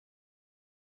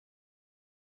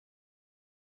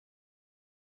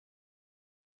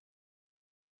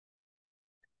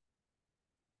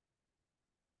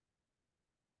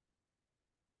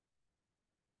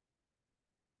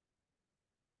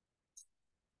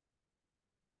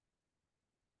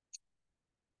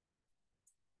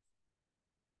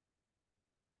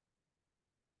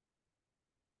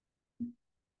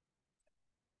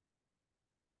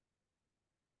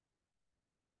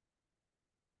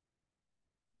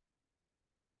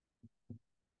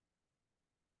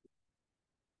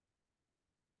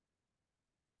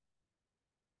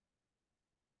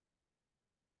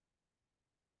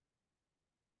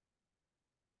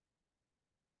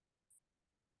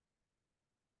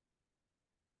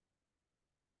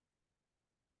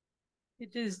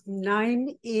It is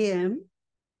 9 a.m.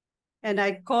 and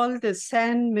I call the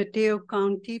San Mateo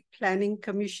County Planning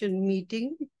Commission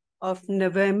meeting of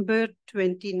November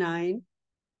 29,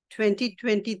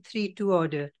 2023 to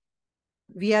order.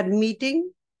 We are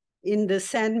meeting in the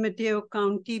San Mateo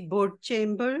County Board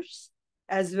Chambers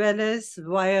as well as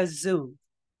via Zoom.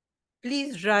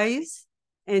 Please rise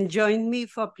and join me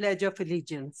for Pledge of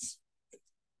Allegiance.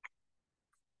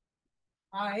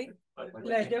 I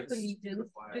pledge of allegiance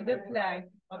to the flag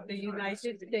of the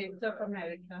United States of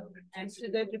America and to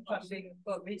the republic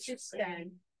for which it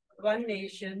stands, one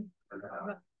nation,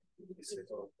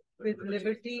 with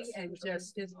liberty and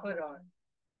justice for all.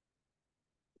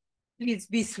 Please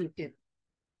be seated.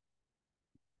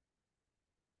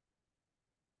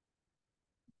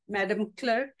 Madam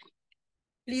Clerk,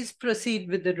 please proceed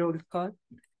with the roll call.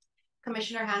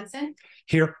 Commissioner Hansen?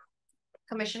 Here.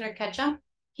 Commissioner Ketchum?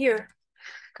 Here.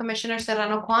 Commissioner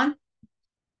Serrano Kwan?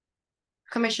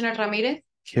 Commissioner Ramirez?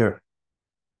 Here.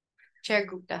 Chair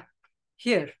Gupta?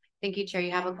 Here. Thank you, Chair. You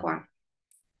have a quorum.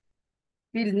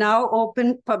 We'll now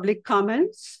open public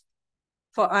comments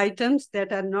for items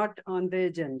that are not on the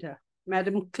agenda.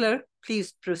 Madam Clerk,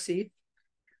 please proceed.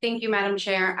 Thank you, Madam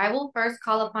Chair. I will first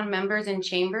call upon members in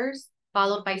chambers,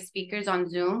 followed by speakers on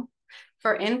Zoom.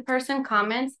 For in-person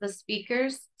comments, the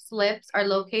speakers' slips are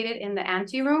located in the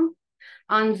anteroom.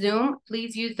 On Zoom,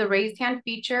 please use the raised hand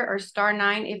feature or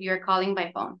 *9 if you're calling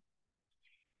by phone.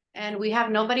 And we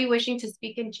have nobody wishing to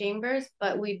speak in chambers,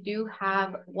 but we do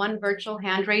have one virtual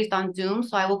hand raised on Zoom,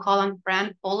 so I will call on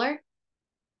Fran Fuller.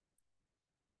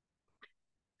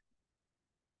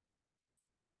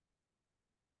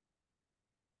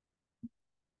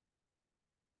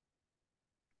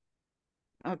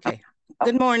 Okay.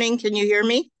 Good morning. Can you hear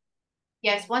me?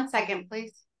 Yes, 1 second,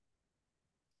 please.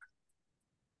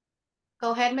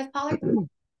 Go ahead, Ms. Pollard.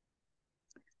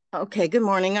 Okay, good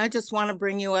morning. I just want to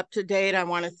bring you up to date. I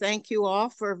want to thank you all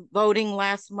for voting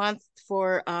last month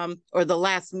for, or the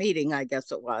last meeting, I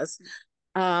guess it was,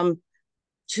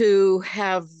 to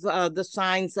have the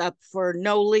signs up for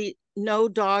no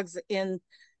dogs in,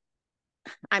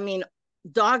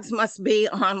 dogs must be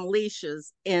on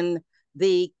leashes in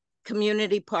the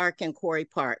community park and Quarry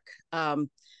Park.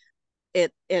 Thank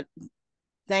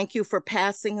you for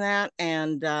passing that.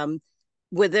 And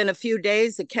within a few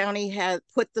days, the county had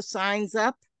put the signs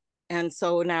up. And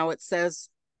so now it says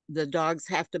the dogs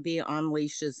have to be on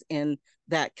leashes in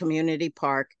that community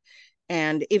park.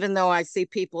 And even though I see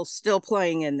people still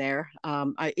playing in there,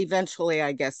 eventually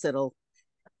I guess it'll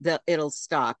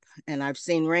stop. And I've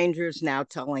seen rangers now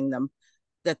telling them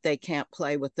that they can't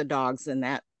play with the dogs in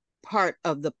that part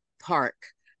of the park,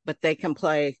 but they can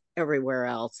play everywhere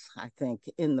else, I think,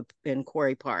 in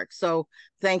Quarry Park. So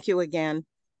thank you again,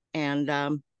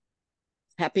 and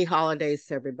happy holidays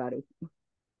to everybody.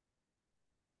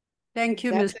 Thank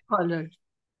you, Ms. Pollard.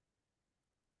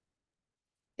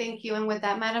 Thank you. And with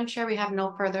that, Madam Chair, we have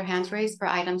no further hands raised for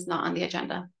items not on the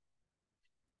agenda.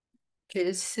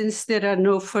 Okay, since there are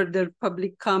no further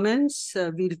public comments,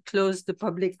 we'll close the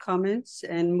public comments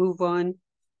and move on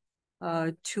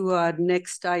to our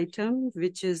next item,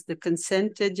 which is the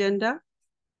consent agenda.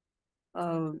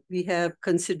 We have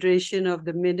consideration of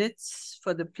the minutes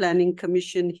for the Planning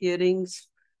Commission hearings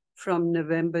from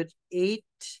November 8,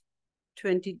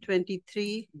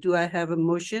 2023. Do I have a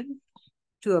motion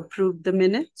to approve the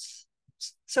minutes?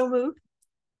 So moved.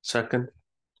 Second.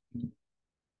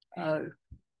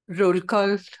 Roll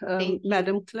call,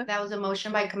 Madam Clerk. That was a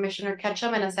motion by Commissioner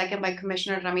Ketchum and a second by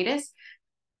Commissioner Ramirez.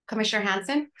 Commissioner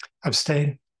Hansen?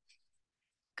 Abstain.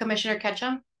 Commissioner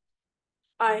Ketchum?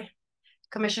 Aye.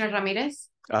 Commissioner Ramirez?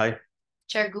 Aye.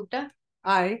 Chair Gupta?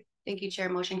 Aye. Thank you, Chair.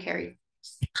 Motion carried.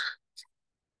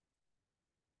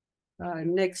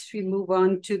 Next, we move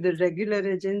on to the regular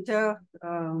agenda.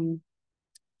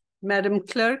 Madam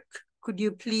Clerk, could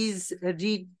you please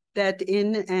read that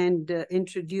in and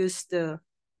introduce the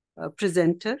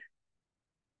presenter?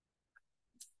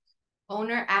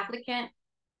 Owner applicant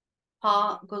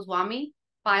Paul Goswami,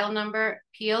 file number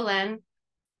PLN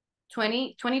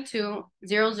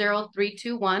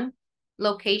 2022-00321,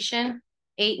 location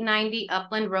 890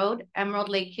 Upland Road, Emerald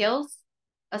Lake Hills,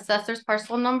 assessor's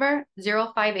parcel number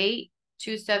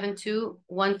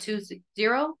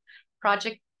 058-272-120,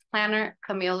 project planner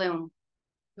Camille Leung.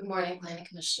 Good morning, planning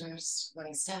commissioners, good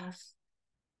morning, staff.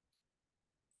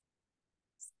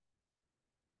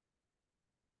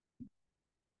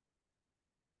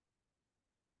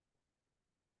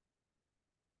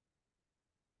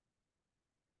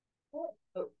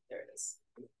 Oh, there it is.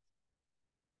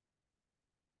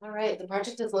 All right, the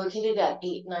project is located at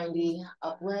 890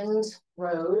 Upland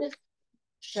Road,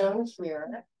 shown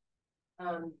here.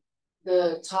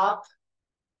 The top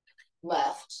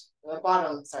left,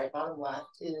 bottom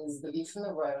left is the view from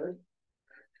the road.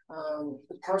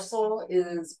 The parcel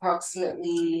is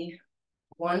approximately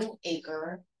 1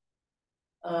 acre.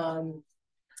 And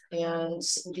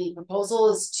the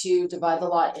proposal is to divide the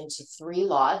lot into 3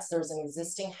 lots. There's an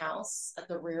existing house at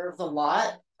the rear of the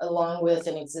lot, along with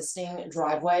an existing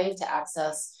driveway to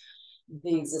access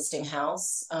the existing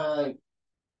house.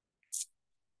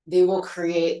 They will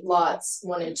create lots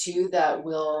 1 and 2 that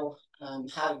will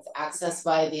have access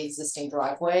via the existing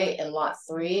driveway, and lot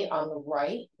 3 on the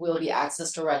right will be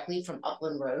accessed directly from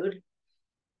Upland Road.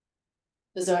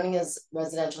 The zoning is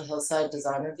residential hillside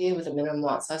design review with a minimum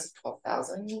lot size of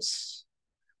 12,000.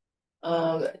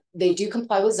 They do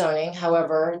comply with zoning.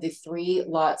 However, the 3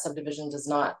 lot subdivision does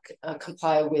not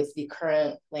comply with the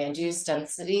current land use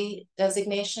density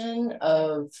designation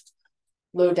of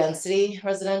low density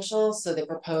residential. So they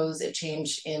propose a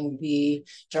change in the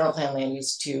general plan land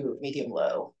use to medium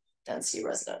low density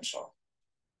residential.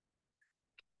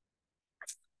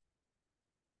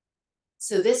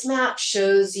 So this map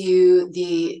shows you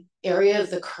the area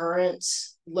of the current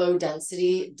low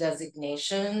density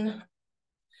designation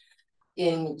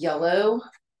in yellow.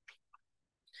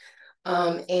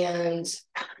 And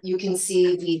you can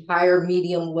see the higher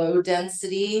medium low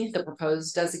density, the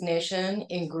proposed designation,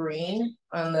 in green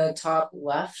on the top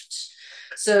left.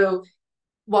 So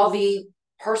while the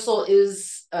parcel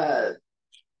is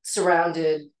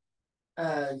surrounded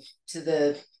to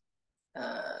the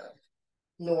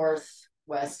north,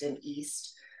 west, and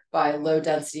east by low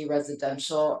density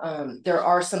residential, there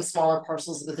are some smaller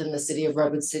parcels within the city of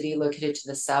Redwood City located to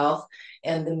the south,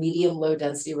 and the medium low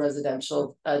density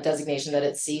residential designation that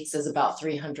it seeks is about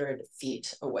 300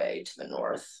 feet away to the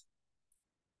north.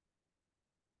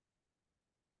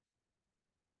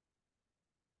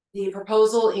 The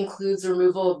proposal includes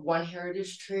removal of 1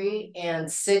 heritage tree and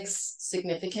 6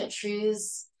 significant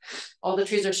trees. All the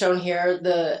trees are shown here.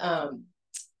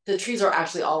 The trees are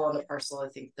actually all on the parcel. I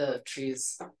think the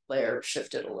trees layer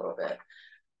shifted a little bit.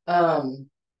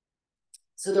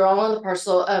 So they're all on the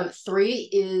parcel. 3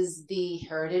 is the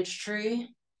heritage tree.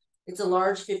 It's a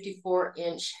large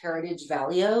 54-inch heritage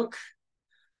valley oak.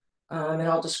 And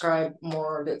I'll describe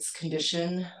more of its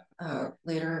condition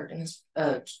later in this,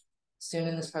 soon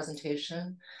in this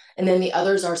presentation. And then the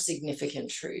others are significant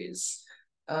trees.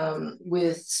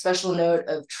 With special note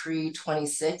of tree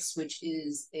 26, which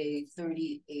is a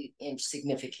 38-inch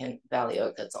significant valley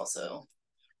oak that's also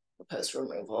proposed for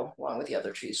removal, along with the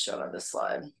other trees shown on this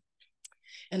slide.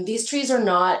 And these trees are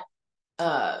not,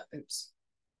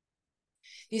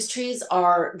 these trees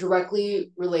are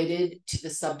directly related to the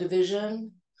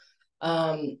subdivision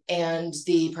and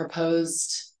the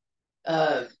proposed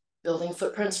building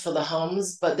footprints for the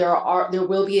homes, but there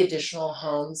will be additional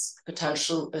homes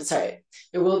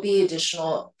there will be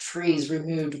additional trees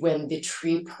removed when the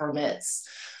tree permits,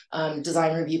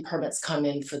 design review permits come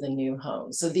in for the new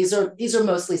homes. So these are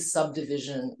mostly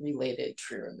subdivision related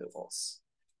tree removals.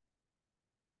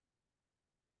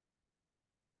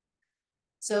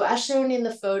 So as shown in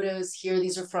the photos here,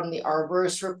 these are from the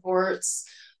arborist reports.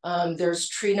 There's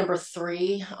tree number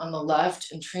 3 on the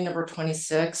left and tree number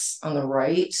 26 on the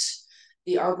right.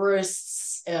 The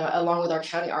arborists, along with our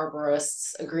county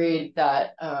arborists, agreed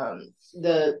that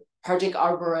the project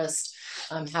arborist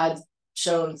had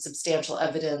shown substantial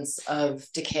evidence of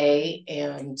decay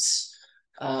and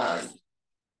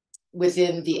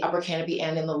within the upper canopy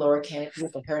and in the lower canopy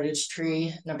with the heritage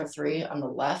tree number 3 on the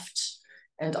left,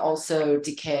 and also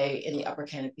decay in the upper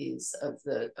canopies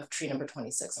of tree number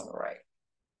 26 on the right.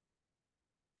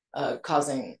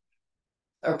 Causing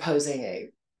or posing a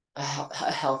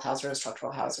health hazard, a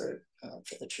structural hazard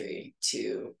for the tree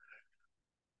to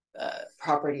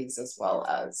properties as well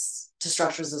as to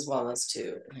structures as well as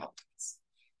to inhabitants.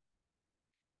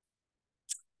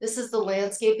 This is the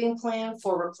landscaping plan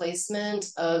for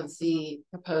replacement of the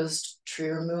proposed tree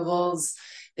removals.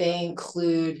 They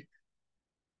include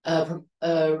a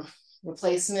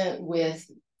replacement with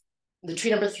the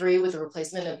tree number 3 with a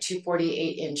replacement of 2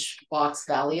 48-inch box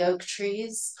valley oak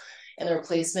trees, and the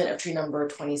replacement of tree number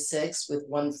 26 with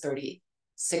 1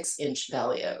 36-inch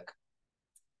valley oak.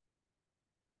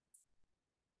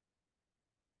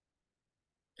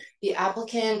 The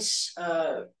applicant,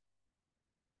 I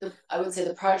would say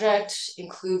the project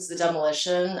includes the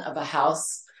demolition of a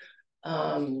house,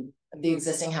 the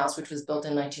existing house, which was built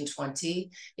in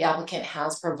 1920. The applicant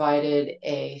has provided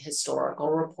a historical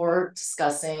report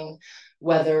discussing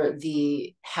whether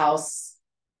the house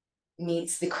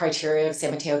meets the criteria of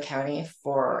San Mateo County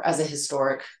as a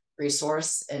historic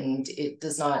resource, and it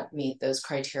does not meet those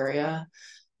criteria.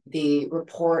 The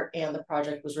report and the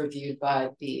project was reviewed by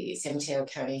the San Mateo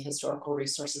County Historical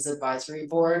Resources Advisory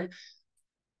Board,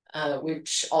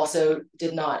 which also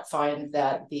did not find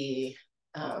that the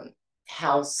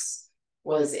house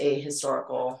was a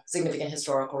significant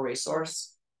historical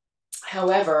resource.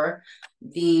 However,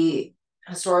 the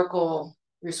Historical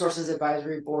Resources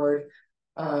Advisory Board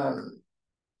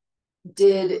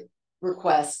did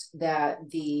request that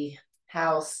the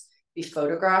house be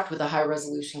photographed with a high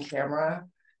resolution camera,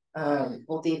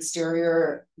 both the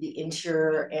exterior, the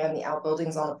interior, and the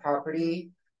outbuildings on the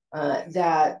property,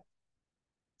 that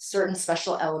certain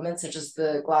special elements such as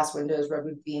the glass windows,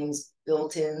 redwood beams,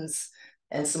 built-ins,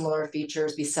 and similar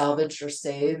features be salvaged or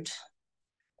saved.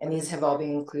 And these have all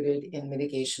been included in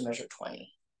mitigation measure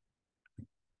 20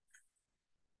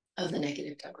 of the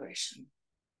negative declaration.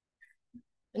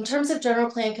 In terms of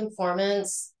general plan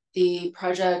conformance, the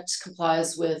project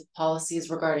complies with policies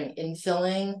regarding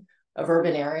infilling of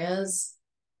urban areas.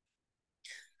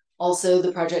 Also,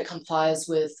 the project complies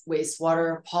with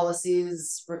wastewater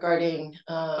policies regarding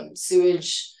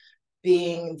sewage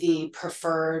being the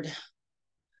preferred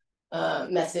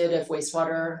method of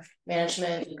wastewater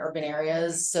management in urban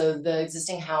areas. So the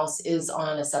existing house is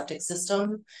on a septic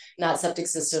system, and that septic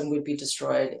system would be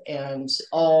destroyed, and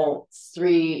all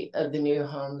 3 of the new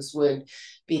homes would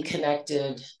be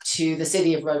connected to the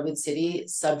city of Redwood City,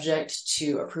 subject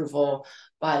to approval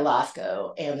by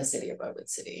LAFCO and the city of Redwood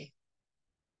City.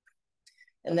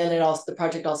 And then the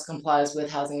project also complies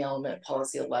with Housing Element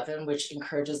Policy 11, which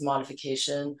encourages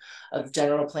modification of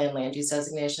general plan land use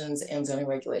designations and zoning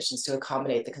regulations to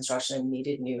accommodate the construction of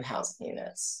needed new housing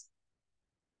units.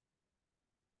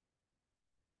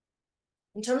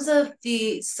 In terms of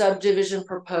the subdivision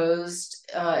proposed,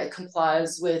 it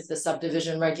complies with the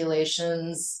subdivision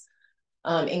regulations,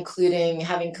 including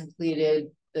having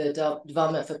completed the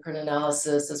development footprint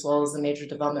analysis, as well as the major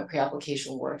development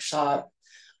pre-application workshop.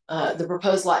 The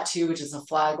proposed lot 2, which is a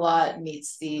flag lot,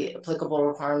 meets the applicable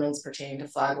requirements pertaining to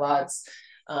flag lots,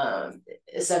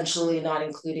 essentially not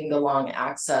including the long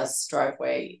access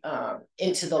driveway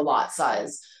into the lot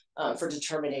size for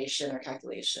determination or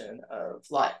calculation of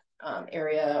lot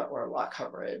area or lot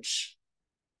coverage.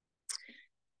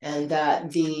 And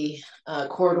that the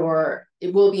corridor,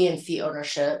 it will be in fee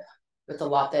ownership with the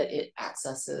lot that it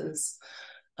accesses,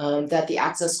 that the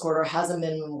access corridor has a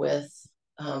minimum width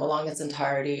along its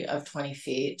entirety of 20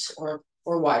 feet or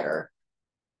wider.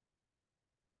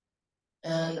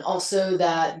 And also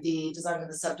that the design of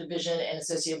the subdivision and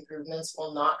associated improvements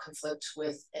will not conflict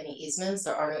with any easements.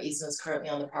 There are no easements currently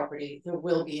on the property. There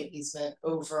will be an easement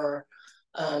over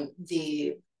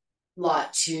the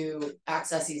lot 2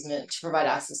 access easement to provide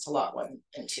access to lot 1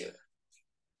 and 2.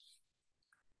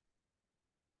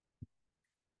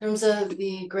 In terms of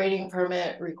the grading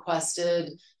permit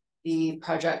requested, the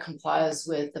project complies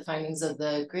with the findings of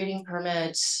the grading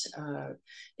permit. The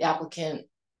applicant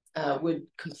would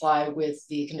comply with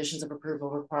the conditions of approval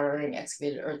requiring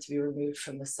excavated earth to be removed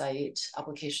from the site,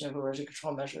 application of erosion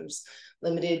control measures,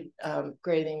 limited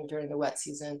grading during the wet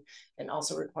season, and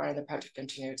also requiring the project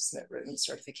engineer to submit written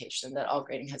certification that all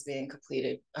grading has been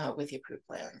completed with the approved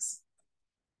plans.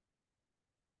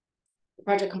 The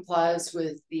project complies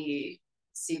with the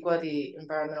CEQA,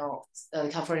 the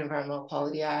California Environmental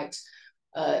Quality Act.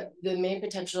 The main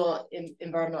potential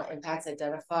environmental impacts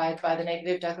identified by the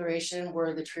negative declaration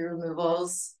were the tree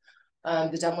removals,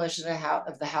 the demolition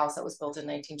of the house that was built in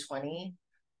 1920.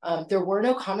 There were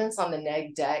no comments on the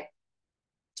neg deck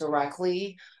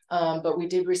directly, but we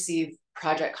did receive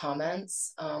project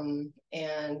comments,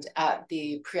 and at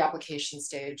the pre-application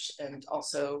stage, and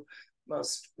also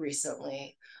most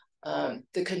recently,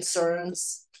 the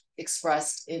concerns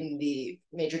expressed in the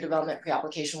major development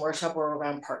pre-application workshop were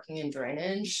around parking and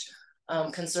drainage,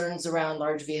 concerns around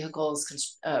large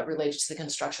vehicles related to the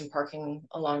construction parking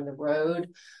along the road.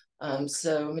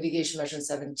 So mitigation measure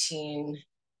 17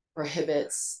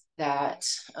 prohibits that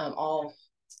all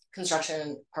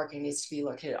construction parking needs to be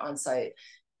located on site.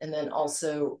 And then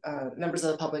also members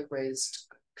of the public raised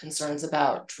concerns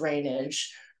about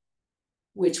drainage,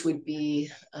 which would be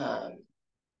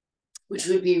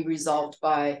resolved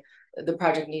by the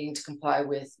project needing to comply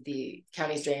with the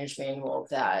county's drainage manual,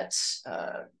 that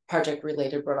project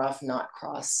related runoff not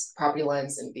cross property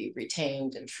lines and be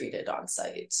retained and treated on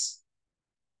site.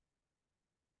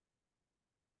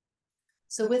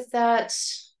 So with that,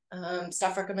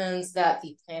 staff recommends that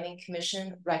the Planning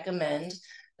Commission recommend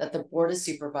that the Board of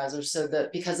Supervisors, so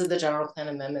that because of the general plan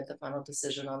amendment, the final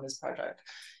decision on this project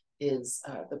is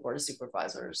the Board of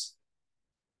Supervisors.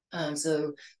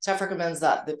 So staff recommends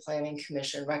that the Planning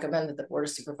Commission recommend that the Board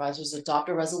of Supervisors adopt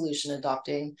a resolution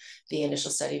adopting the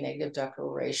initial study negative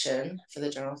declaration for the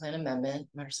general plan amendment,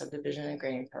 minor subdivision and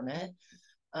grading permit.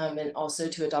 And also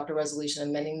to adopt a resolution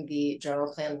amending the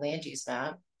general plan land use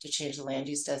map to change the land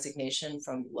use designation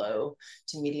from low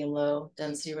to medium low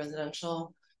density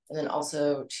residential. And then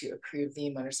also to approve the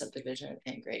minor subdivision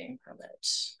and grading permit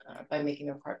by making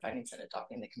the required findings and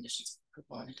adopting the conditions of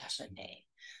approval in attachment A.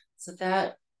 So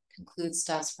that concludes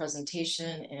staff's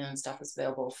presentation, and staff is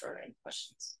available for any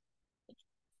questions.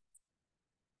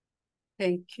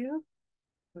 Thank you.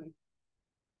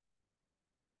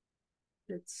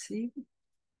 Let's see.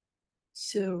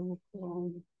 So,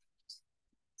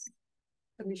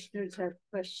 commissioners have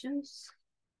questions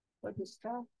for the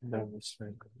staff? No, it's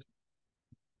very good.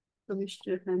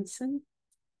 Commissioner Hanson,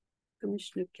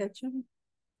 Commissioner Ketchum.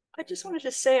 I just wanted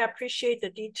to say I appreciate the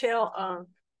detail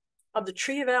of the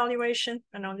tree evaluation.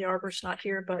 I know the arborist not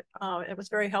here, but it was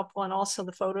very helpful, and also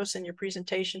the photos in your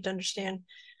presentation to understand,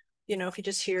 you know, if you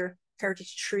just hear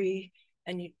heritage tree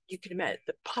and you can imagine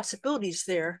the possibilities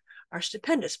there are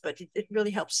stupendous, but it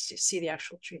really helps to see the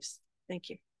actual trees. Thank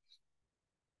you.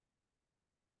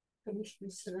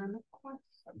 Commissioner Serrano.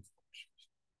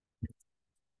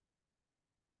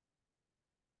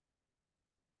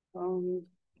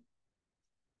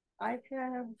 I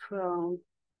have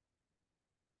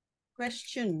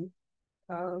question.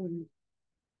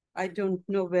 I don't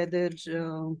know whether this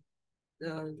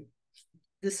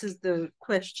is the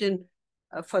question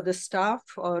for the staff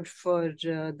or for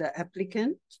the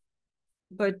applicant,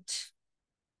 but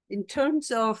in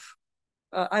terms of,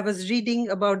 I was reading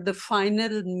about the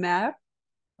final map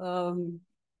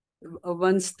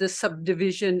once the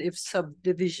subdivision, if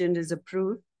subdivision is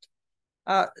approved.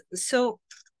 So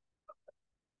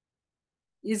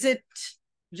is it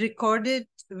recorded,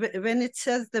 when it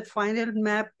says the final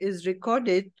map is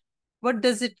recorded, what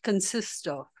does it consist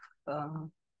of?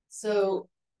 So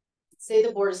say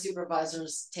the Board of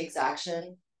Supervisors takes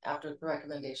action after the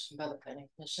recommendation by the Planning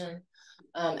Commission.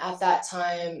 At that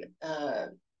time,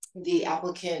 the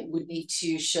applicant would need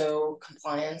to show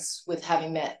compliance with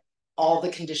having met all the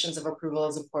conditions of approval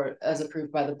as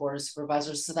approved by the Board of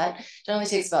Supervisors. So that generally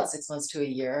takes about 6 months to a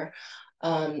year.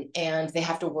 And they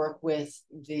have to work with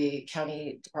the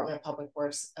County Department of Public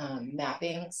Works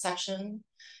mapping section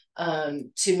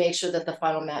to make sure that the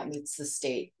final map meets the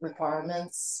state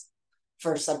requirements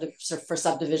for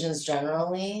subdivisions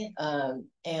generally.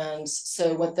 And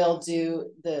so what they'll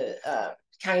do, the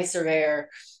county surveyor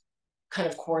kind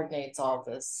of coordinates all of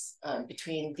this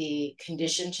between the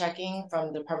condition checking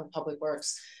from the Department of Public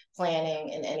Works,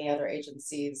 planning, and any other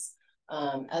agencies,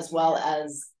 as well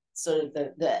as sort of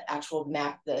the actual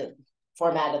map, the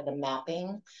format of the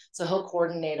mapping. So he'll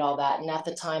coordinate all that. And at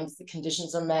the times the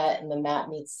conditions are met and the map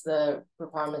meets the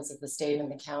requirements of the state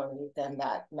and the county, then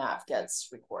that map gets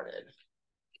recorded.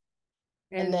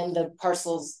 And then the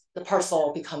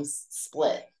parcel becomes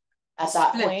split at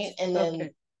that point, and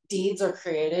then deeds are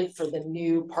created for the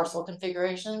new parcel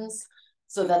configurations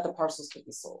so that the parcels could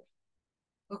be sold.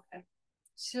 Okay.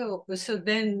 So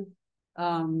then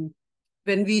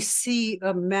when we see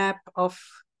a map of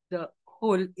the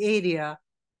whole area,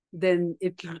 then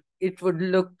it would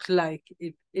look like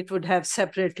it would have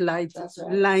separate lines,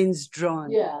 right, lines drawn.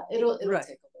 Yeah, it'll take a little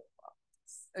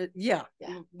while. Yeah,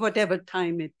 whatever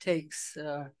time it takes,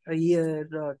 a year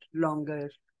or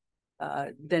longer,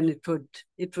 then it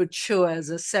would show as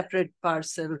a separate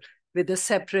parcel with a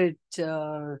separate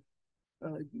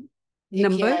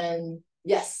number.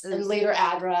 Yes, and later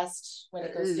addressed when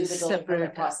it goes through the building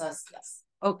permit process. Yes.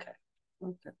 Okay.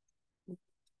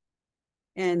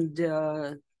 And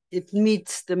it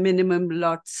meets the minimum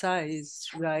lot size,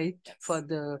 right? Yes. For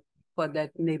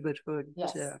that neighborhood.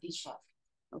 Yes, each lot.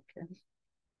 Okay.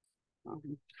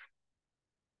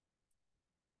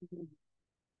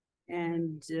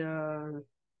 And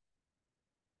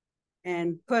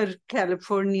per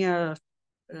California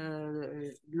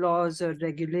laws or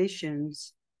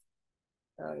regulations,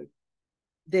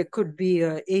 there could be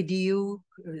a ADU.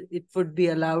 It would be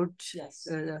allowed. Yes.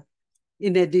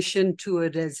 In addition to a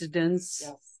residence.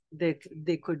 Yes.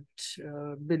 They could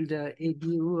build a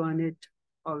ADU on it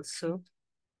also.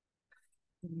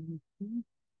 Mm-hmm.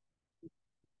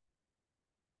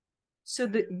 So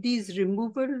these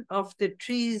removal of the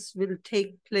trees will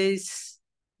take place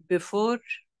before?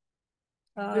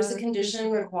 There's a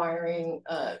condition requiring,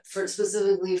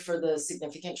 specifically for the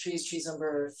significant trees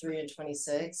number 3 and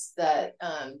 26, that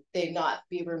they not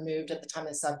be removed at the time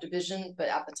of subdivision, but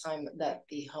at the time that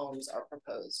the homes are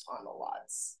proposed on the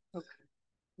lots. Okay.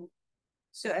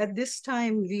 So at this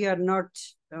time, we are not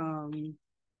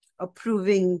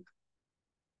approving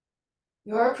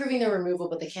You are approving the removal,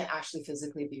 but they can't actually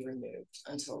physically be removed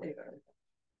until later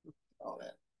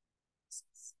development.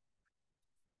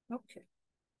 Okay.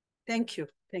 Thank you.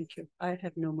 Thank you. I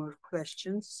have no more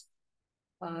questions.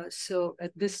 So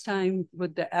at this time,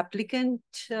 would the applicant,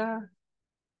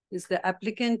 is the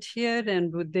applicant here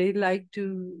and would they like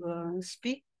to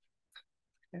speak?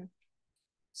 Okay.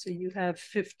 So you have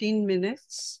 15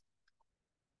 minutes.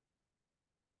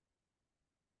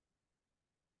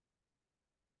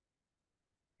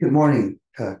 Good morning,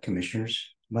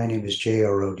 commissioners. My name is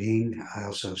J.O. Rodine. I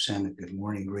also send a good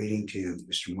morning greeting to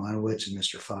Mr. Monowitz and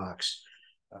Mr. Fox.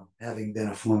 Having been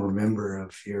a former member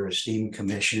of your esteemed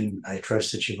commission, I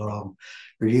trust that you've all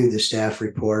reviewed the staff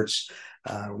reports.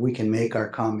 We can make our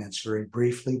comments very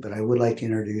briefly, but I would like to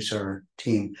introduce our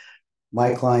team.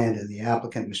 My client and the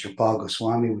applicant, Mr. Paul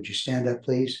Goswami, would you stand up,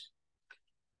 please?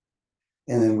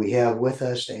 And then we have with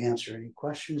us to answer any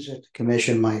questions that the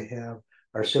commission might have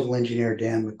our civil engineer,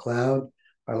 Dan McLeod,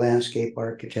 our landscape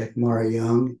architect, Mara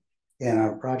Young, and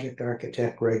our project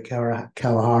architect, Ray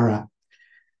Kawahara.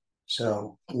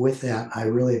 So with that, I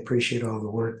really appreciate all the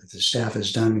work that the staff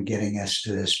has done in getting us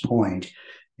to this point.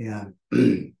 And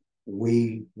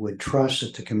we would trust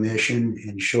that the commission,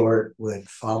 in short, would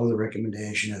follow the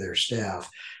recommendation of their staff.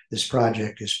 This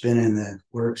project has been in the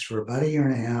works for about 1.5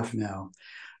 years now.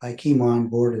 I came on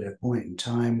board at a point in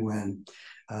time when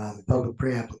the public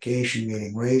pre-application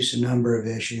meeting raised a number of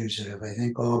issues that have, I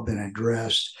think, all been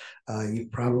addressed. You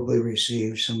probably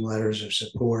received some letters of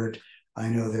support. I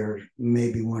know there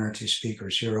may be 1 or 2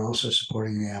 speakers here also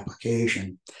supporting the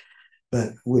application,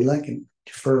 but we'd like to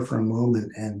defer for a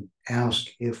moment and ask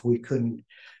if we couldn't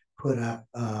put up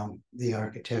the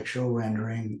architectural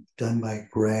rendering done by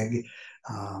Greg,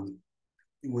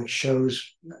 which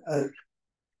shows a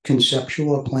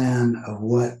conceptual plan of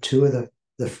what two of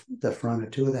the front of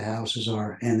 2 of the houses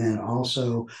are, and then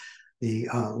also the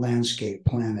landscape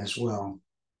plan as well.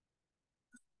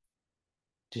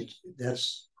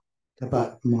 That's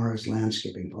about Mara's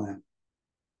landscaping plan.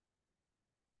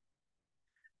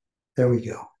 There we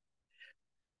go.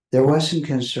 There was some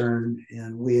concern,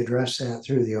 and we addressed that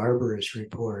through the arborist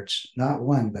reports, not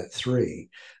 1, but 3.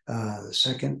 The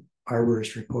second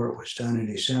arborist report was done in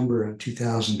December of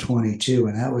 2022,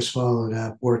 and that was followed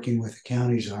up working with the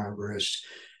county's arborist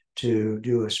to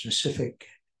do a specific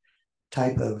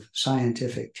type of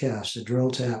scientific test, a drill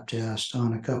tap test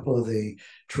on a couple of the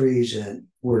trees that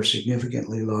were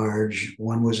significantly large.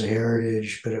 One was a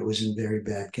heritage, but it was in very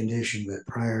bad condition. But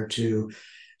prior to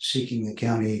seeking the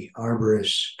county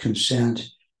arborist's consent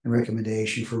and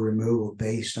recommendation for removal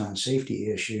based on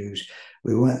safety issues,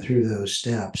 we went through those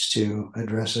steps to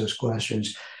address those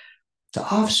questions. To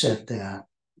offset that,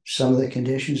 some of the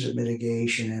conditions of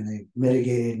mitigation and the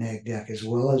mitigated neg deck, as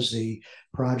well as the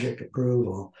project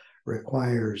approval,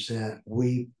 requires that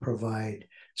we provide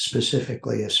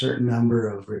specifically a certain number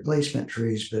of replacement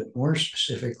trees, but more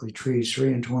specifically trees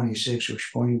 3 and 26,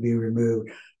 which are going to be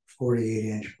removed,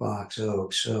 48-inch box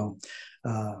oaks. So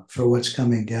for what's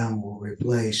coming down, we'll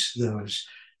replace those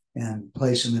and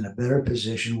place them in a better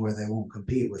position where they won't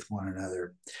compete with one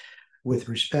another. With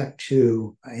respect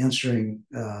to answering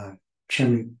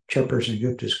Chairperson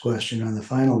Gupta's question on the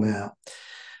final map,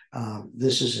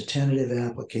 this is a tentative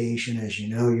application. As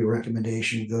you know, your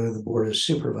recommendation go to the Board of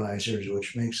Supervisors,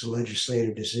 which makes a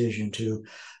legislative decision to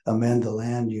amend the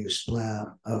land use plan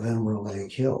of Emerald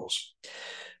Lake Hills.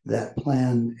 That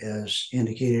plan, as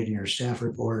indicated in your staff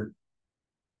report,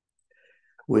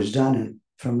 was done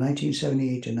from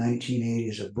 1978 to 1980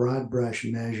 as a broad brush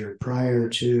measure prior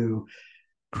to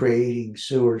creating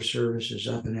sewer services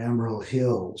up in Emerald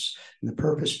Hills. And the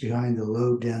purpose behind the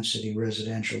low density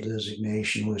residential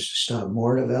designation was to stop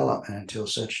more development until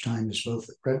such time as both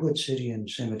Redwood City and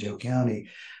San Mateo County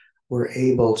were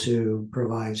able to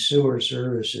provide sewer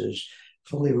services,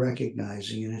 fully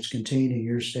recognizing, and it's contained in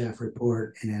your staff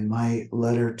report and in my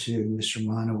letter to Mr.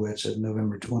 Monowitz of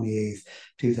November 28th,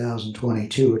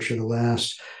 2022, which are the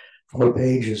last 4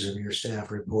 pages of your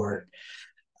staff report.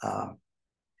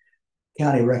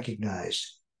 County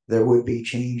recognized there would be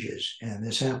changes, and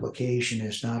this application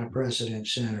is not a precedent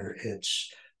center.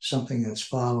 It's something that's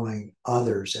following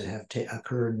others that have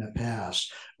occurred in the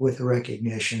past, with the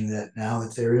recognition that now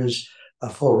that there is a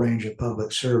full range of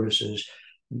public services,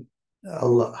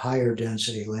 a higher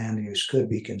density land use could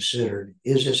be considered.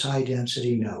 Is this high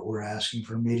density? No, we're asking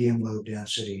for medium low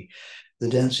density. The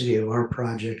density of our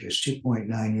project is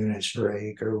 2.9 units per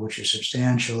acre, which is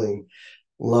substantially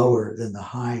lower than the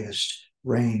highest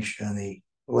range in the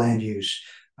land use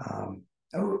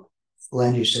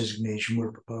designation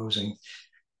we're proposing.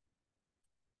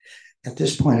 At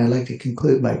this point, I'd like to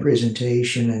conclude my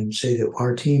presentation and say that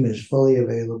our team is fully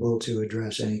available to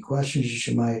address any questions that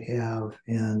you might have.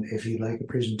 And if you'd like a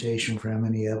presentation from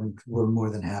any of them, we're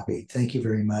more than happy. Thank you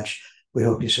very much. We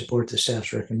hope you support the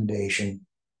staff's recommendation.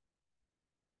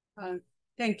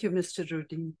 Thank you, Mr.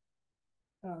 Rudy.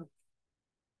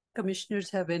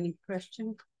 Commissioners have any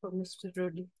questions for Mr.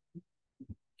 Rudy?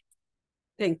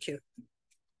 Thank you.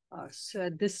 So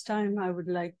at this time, I would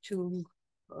like to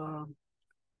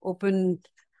open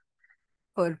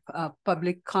for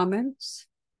public comments.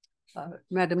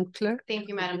 Madam Clerk. Thank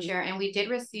you, Madam Chair. And we did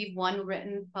receive one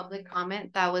written public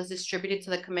comment that was distributed to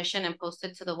the commission and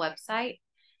posted to the website.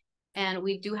 And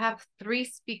we do have 3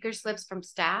 speaker slips from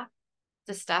staff.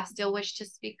 Does staff still wish to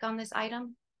speak on this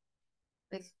item?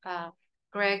 With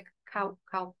Greg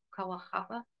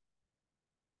Kawahapa.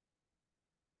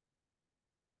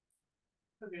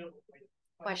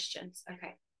 Questions,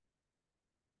 okay.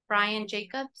 Brian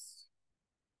Jacobs.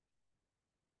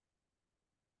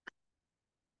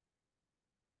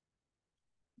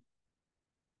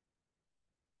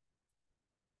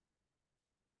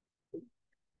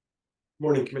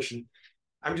 Morning, Commission.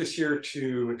 I'm just here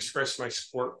to express my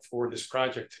support for this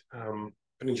project,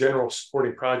 but in general,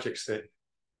 supporting projects that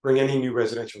bring any new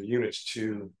residential units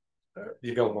to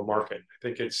the available market. I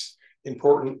think it's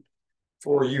important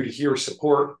for you to hear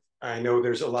support. I know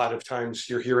there's a lot of times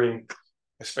you're hearing,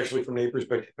 especially from neighbors,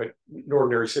 but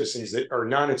ordinary citizens that are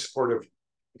not in support of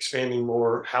expanding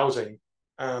more housing.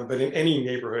 But in any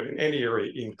neighborhood, in any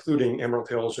area, including Emerald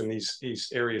Hills and these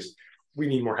areas, we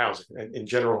need more housing. And in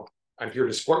general, I'm here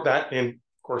to support that and,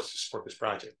 of course, to support this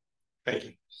project. Thank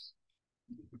you.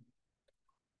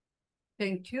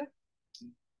 Thank you.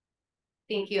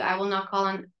 Thank you. I will now call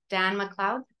on Dan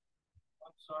McLeod.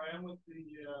 I'm sorry, I'm with the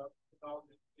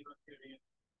development.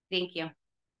 Thank you.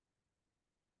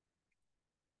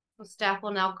 So staff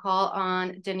will now call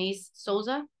on Denise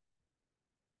Souza.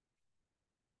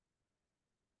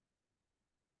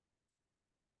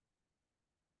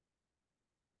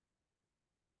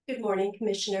 Good morning,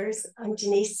 Commissioners. I'm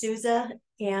Denise Souza,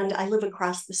 and I live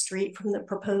across the street from the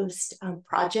proposed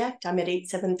project. I'm at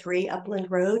 873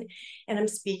 Upland Road, and I'm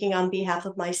speaking on behalf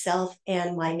of myself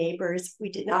and my neighbors.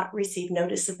 We did not receive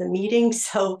notice of the meeting,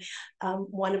 so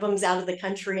one of them's out of the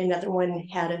country, another one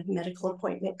had a medical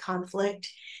appointment conflict.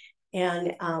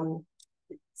 And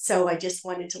so I just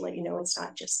wanted to let you know it's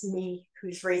not just me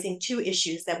who's raising 2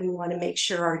 issues that we want to make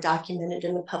sure are documented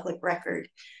in the public record.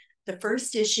 The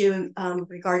first issue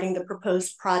regarding the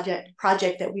proposed project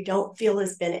that we don't feel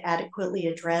has been adequately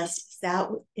addressed is that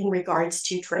in regards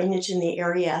to drainage in the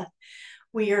area.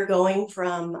 We are going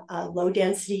from a low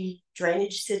density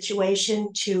drainage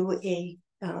situation to a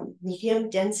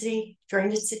medium density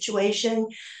drainage situation,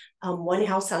 1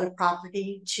 house on a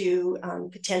property to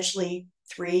potentially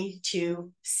 3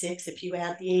 to 6 if you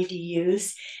add the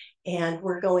ADUs. And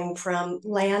we're going from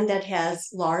land that has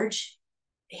large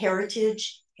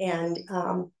heritage and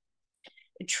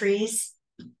trees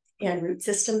and root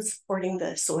systems supporting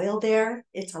the soil there.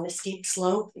 It's on a steep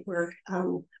slope. We're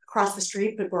across the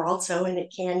street, but we're also in a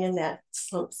canyon that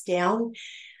slopes down.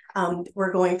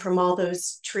 We're going from all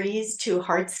those trees to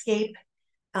hardscape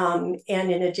and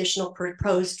an additional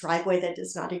proposed driveway that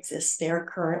does not exist there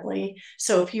currently.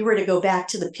 So if you were to go back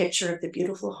to the picture of the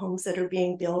beautiful homes that are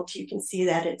being built, you can see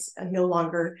that it's no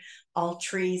longer all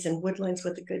trees and woodlands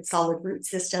with a good solid root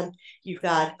system. You've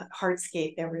got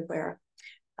hardscape everywhere.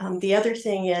 The other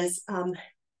thing is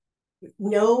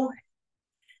no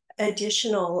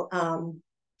additional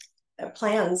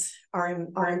plans are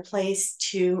in place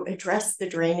to address the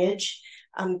drainage.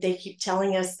 They keep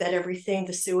telling us that everything,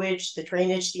 the sewage, the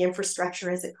drainage, the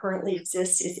infrastructure as it currently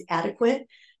exists is adequate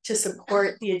to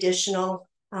support the additional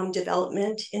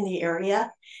development in the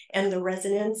area. And the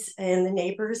residents and the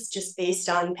neighbors, just based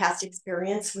on past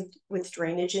experience with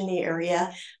drainage in the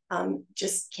area,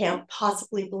 just can't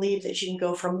possibly believe that you can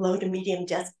go from low to medium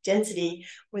density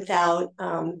without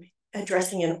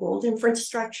addressing an old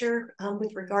infrastructure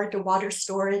with regard to water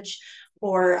storage,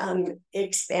 or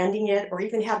expanding it, or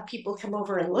even have people come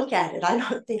over and look at it. I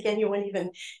don't think anyone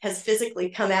even has physically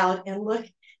come out and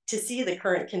looked to see the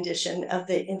current condition of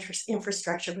the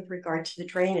infrastructure with regard to the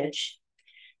drainage.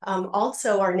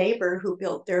 Also, our neighbor who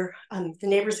built the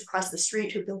neighbors across the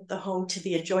street who built the home to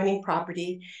the adjoining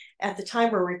property at the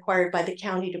time were required by the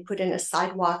county to put in a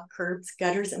sidewalk, curbs,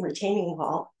 gutters, and retaining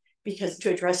wall because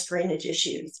to address drainage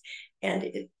issues.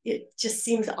 And it just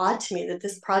seems odd to me that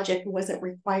this project wasn't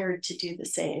required to do the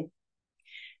same.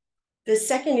 The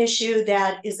second issue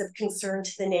that is of concern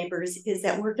to the neighbors is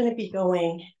that we're going to be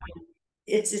going,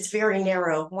 it's very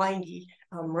narrow, windy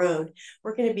road.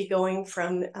 We're going to be going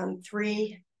from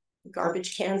 3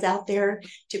 garbage cans out there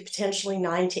to potentially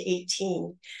 9 to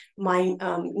 18. My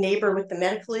neighbor with the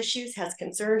medical issues has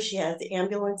concerns. She has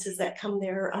ambulances that come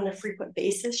there on a frequent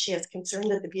basis. She has concern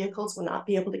that the vehicles will not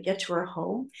be able to get to her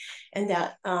home, and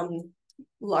that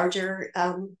larger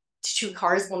 2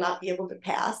 cars will not be able to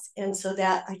pass. And so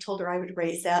that I told her I would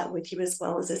raise that with you, as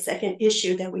well as a second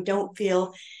issue that we don't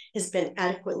feel has been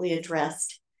adequately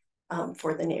addressed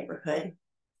for the neighborhood.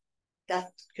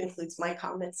 That concludes my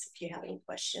comments. If you have any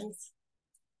questions.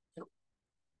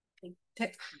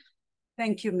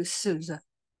 Thank you, Ms. Souza.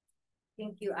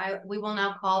 Thank you. We will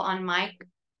now call on Mike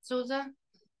Souza.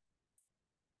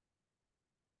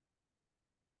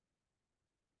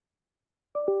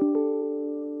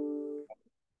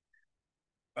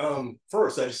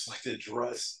 First, I just like to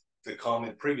address the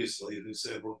comment previously who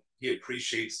said he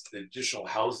appreciates the additional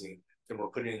housing that we're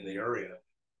putting in the area.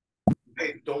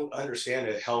 I don't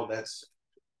understand how that's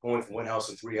going from 1 house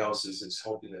to 3 houses is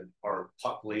helping our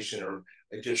population or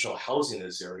additional housing in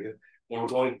this area. When we're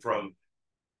going from,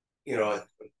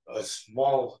 a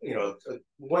small, a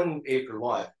 1 acre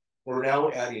lot, we're now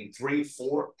adding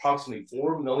approximately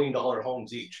 $4 million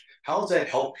homes each. How does that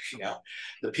help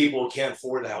the people who can't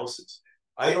afford the houses?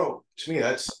 To me,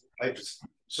 I just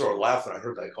sort of laughed when I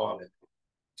heard that comment.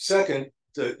 Second,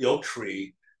 the oak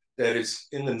tree that is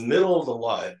in the middle of the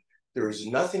lot, there is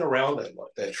nothing around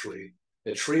that tree.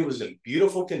 The tree was in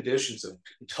beautiful conditions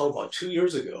until about 2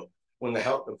 years ago when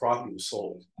the property was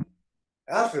sold.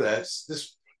 After that,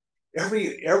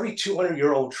 every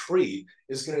 200-year-old tree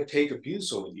is going to take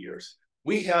abuse over the years.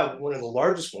 We have one of the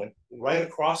largest one right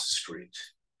across the street.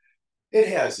 It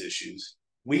has issues.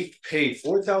 We pay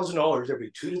 $4,000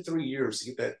 every 2 to 3 years to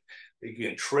get that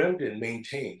again trimmed and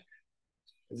maintained.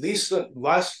 At least the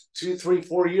last 2, 3,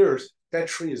 4 years, that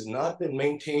tree has not been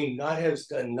maintained, has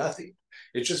done nothing.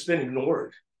 It's just been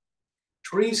ignored.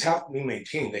 Trees have to be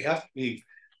maintained. They have to be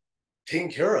taken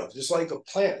care of, just like a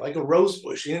plant, like a rose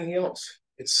bush, anything else.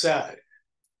 It's sad.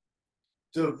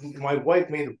 So my wife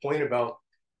made a point about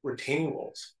retaining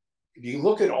walls. If you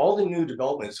look at all the new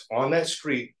developments on that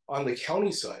street, on the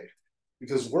county side,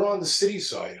 because we're on the city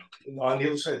side, on the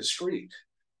other side of the street,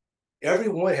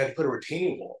 everyone had to put a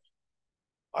retaining wall.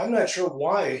 I'm not sure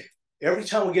why every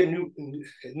time we get a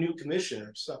new commission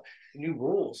or stuff, new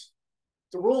rules,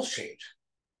 the rules change.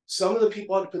 Some of the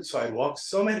people had to put sidewalks,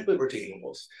 some had to put retaining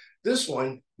walls. This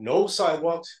one, no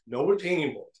sidewalks, no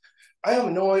retaining walls. I have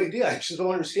no idea. I just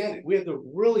don't understand it. We have a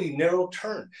really narrow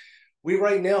turn.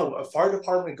 Right now, a fire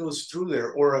department goes through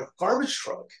there or a garbage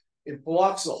truck, it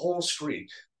blocks the whole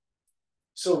street.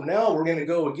 So now we're going to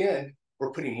go again.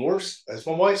 We're putting more, as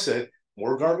my wife said,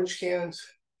 more garbage cans,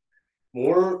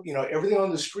 more, everything on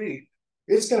the street.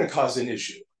 It's going to cause an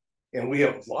issue. And we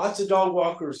have lots of dog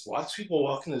walkers, lots of people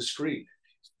walking the street.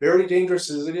 It's very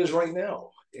dangerous as it is right now.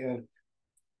 And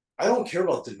I don't care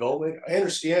about the development. I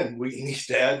understand we need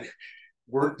to add,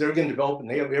 they're going to develop and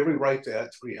they have every right to add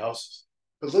 3 houses.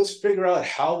 But let's figure out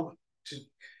how to,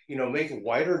 make a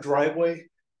wider driveway,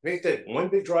 make that one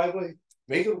big driveway,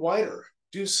 make it wider,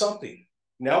 do something.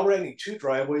 Now we're adding 2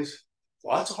 driveways,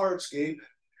 lots of hardscape.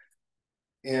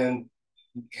 And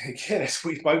again, as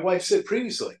my wife said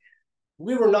previously,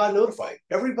 we were not notified.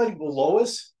 Everybody below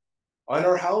us on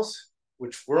our house,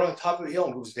 which we're on top of the hill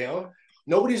and goes down,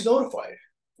 nobody's notified.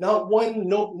 Not one,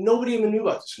 nobody even knew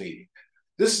about this meeting.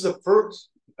 This is the first,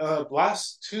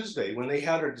 last Tuesday when they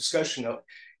had our discussion up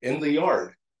in the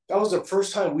yard. That was the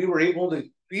first time we were able to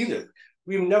be there.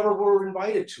 We never were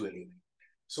invited to anything.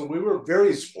 So we were very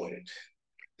disappointed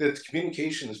that the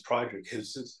communications project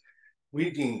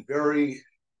we've been very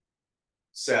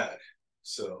sad.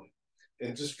 So,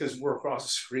 and just because we're across the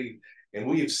street and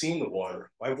we have seen the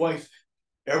water, my wife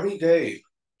every day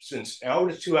since an hour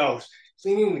to 2 hours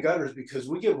cleaning the gutters because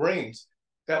we get rains,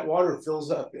 that water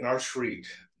fills up in our street.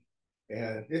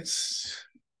 And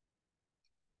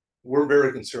we're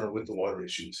very concerned with the water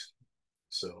issues.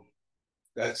 So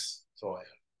that's all I have.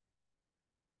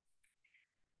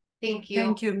 Thank you.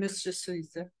 Thank you, Mr.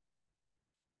 Souza.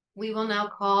 We will now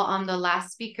call on the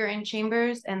last speaker in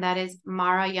chambers, and that is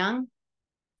Mara Young.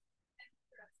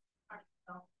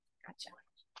 Gotcha.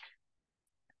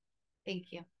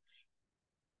 Thank you.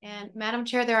 And Madam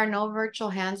Chair, there are no virtual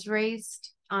hands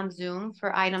raised on Zoom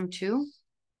for item 2.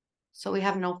 So we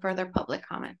have no further public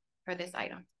comment for this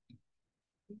item.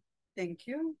 Thank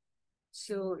you.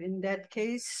 So in that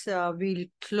case, we'll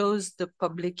close the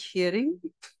public hearing.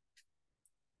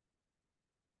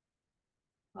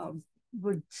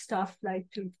 Would staff like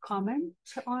to comment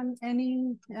on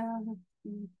any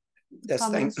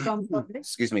comments from public?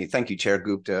 Excuse me. Thank you, Chair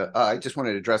Gupta. I just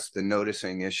wanted to address the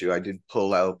noticing issue. I did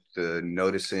pull out the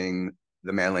noticing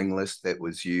the mailing list that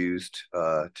was used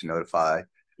to notify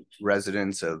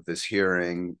residents of this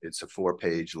hearing. It's a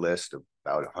 4-page list of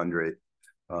about 100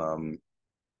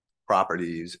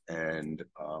 properties, and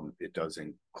it does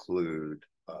include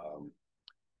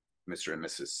Mr. and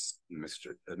Mrs.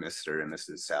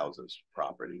 Salza's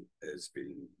property is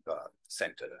being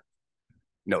sent to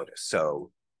notice.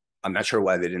 So I'm not sure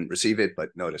why they didn't receive it,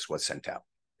 but notice was sent out.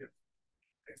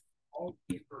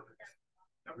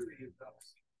 Everything is done.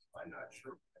 I'm not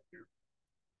sure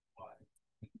why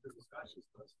the discussion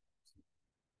does.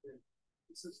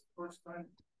 This is the first time,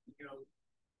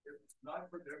 it's not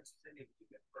for their sending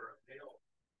for a mail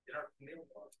in our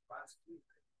mailbox last week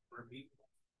for a meeting.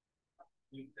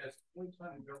 That's the only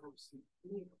time we've ever received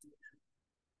any information.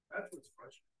 That's what's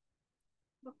frustrating.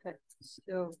 Okay,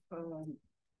 so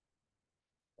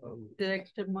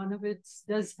Director Monovitz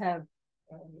does have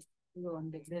on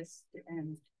the list,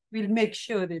 and we'll make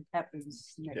sure it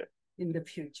happens in the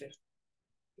future.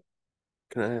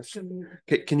 Can I ask?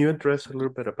 Can you address a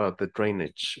little bit about the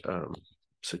drainage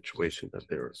situation that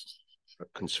there's a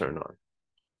concern on?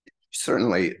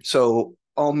 Certainly. So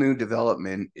all new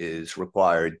development is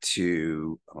required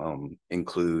to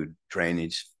include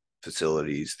drainage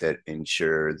facilities that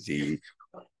ensure the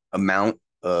amount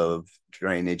of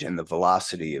drainage and the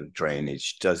velocity of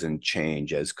drainage doesn't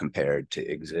change as compared to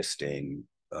existing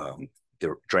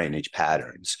drainage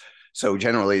patterns. So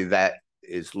generally that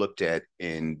is looked at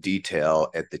in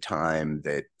detail at the time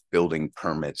that building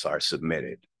permits are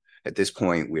submitted. At this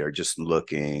point, we are just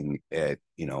looking at,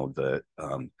 the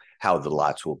how the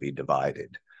lots will be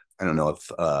divided. I don't know if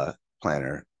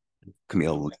planner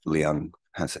Camille Leung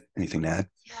has anything to add.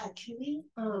 Yeah, can we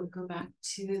go back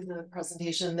to the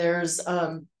presentation? There's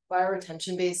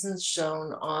bioretention basins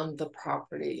shown on the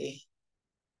property.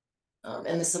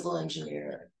 And the civil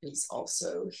engineer is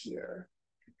also here.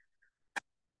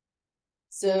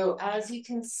 So as you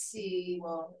can see,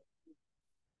 well,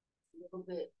 a little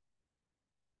bit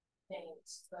faint,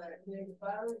 but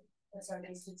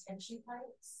there's detention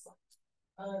pipes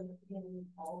in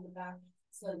all the back.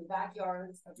 So the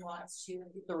backyards of lots 2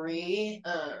 and 3,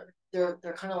 they're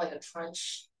kind of like a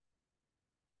trench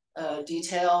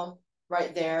detail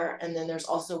right there, and then there's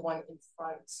also one in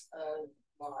front of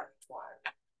lot 1.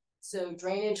 So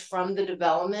drainage from the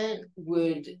development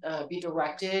would be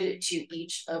directed to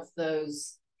each of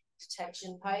those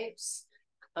detection pipes.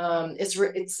 I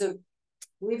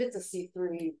believe it's a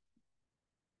C3.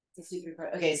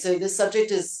 Okay, so this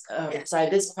subject is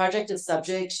this project is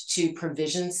subject to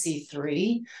provision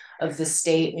C3 of the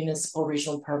state municipal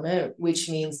regional permit, which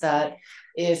means that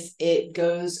if it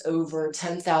goes over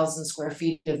 10,000 square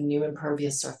feet of new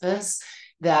impervious surface,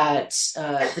 that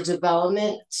the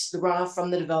runoff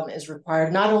from the development is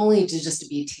required not only to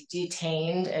be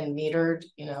detained and metered,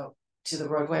 to the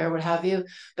roadway or what have you,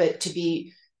 but to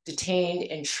be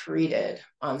detained and treated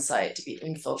on site, to be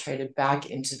infiltrated back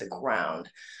into the ground.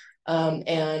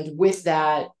 And with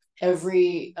that,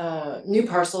 every new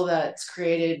parcel that's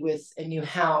created with a new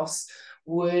house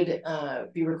would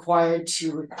be required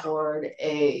to record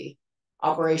a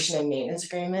operation and maintenance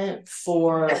agreement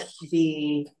for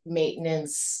the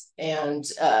maintenance and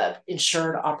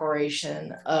insured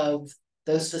operation of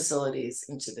those facilities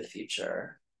into the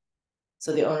future.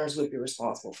 So the owners would be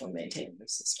responsible for maintaining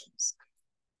those systems.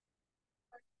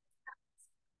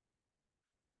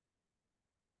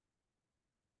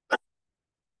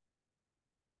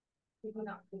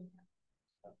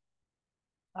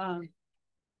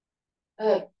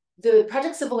 The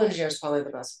project civil engineer is probably the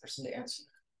best person to answer.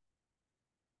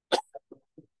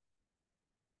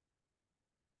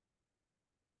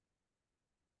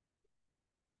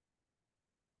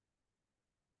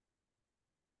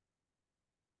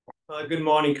 Good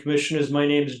morning, commissioners. My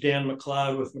name is Dan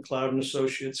McLeod with McLeod and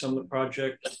Associates. I'm the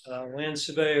project land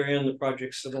surveyor and the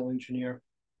project civil engineer.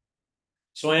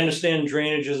 So I understand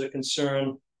drainage is a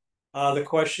concern. The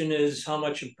question is how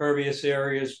much impervious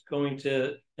area is going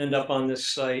to end up on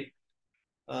this site.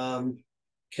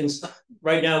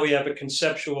 Right now we have a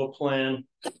conceptual plan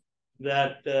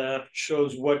that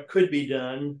shows what could be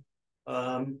done.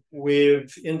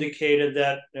 We've indicated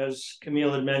that, as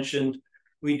Camille had mentioned,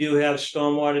 we do have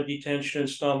stormwater detention and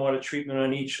stormwater treatment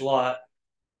on each lot.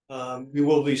 We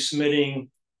will be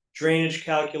submitting drainage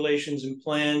calculations and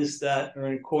plans that are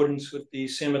in accordance with the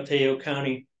San Mateo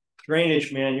County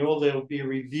Drainage Manual. They will be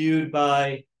reviewed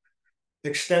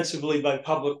extensively by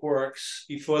Public Works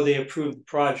before they approve the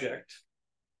project.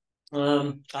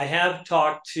 I have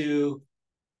talked to,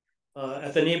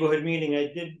 at the neighborhood meeting,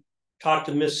 I did talk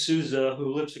to Miss Souza,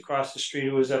 who lives across the street,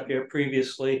 who was up here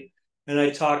previously, and I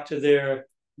talked to their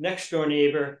next door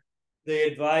neighbor, They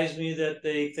advised me that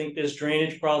they think there's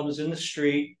drainage problems in the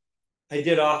street. I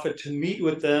did offer to meet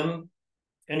with them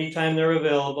anytime they're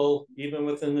available, even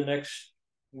within the next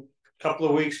couple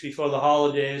of weeks before the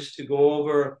holidays, to go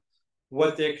over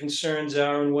what their concerns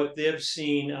are and what they've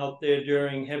seen out there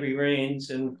during heavy rains.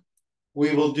 And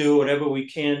we will do whatever we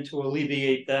can to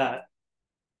alleviate that.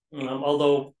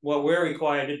 Although what we're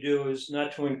required to do is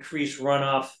not to increase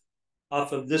runoff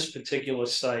off of this particular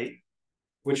site,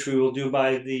 which we will do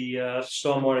by the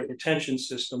stormwater retention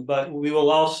system. But we will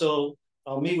also,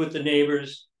 I'll meet with the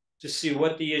neighbors to see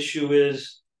what the issue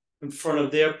is in front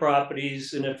of their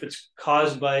properties. And if it's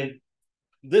caused by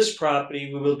this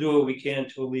property, we will do what we can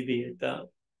to alleviate that.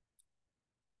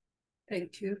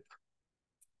 Thank you.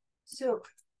 So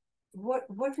what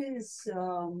is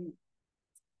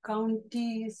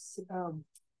county's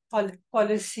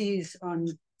policies on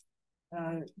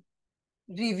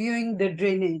reviewing the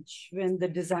drainage when the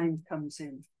design comes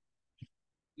in?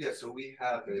 Yeah, so we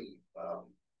have a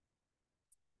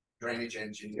drainage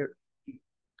engineer.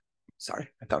 Sorry,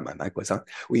 I thought my mic was on.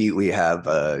 We have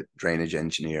a drainage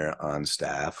engineer on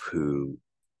staff who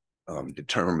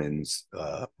determines,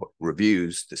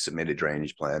 reviews the submitted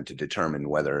drainage plan to determine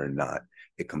whether or not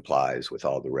it complies with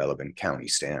all the relevant county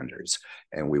standards.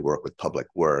 And we work with Public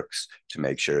Works to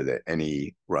make sure that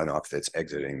any runoff that's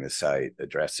exiting the site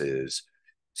addresses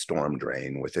storm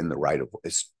drain within the right of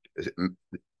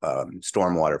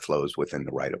stormwater flows within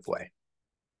the right of way.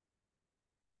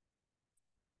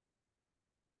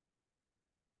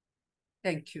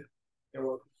 Thank you. You're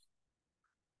welcome.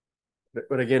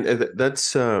 But again,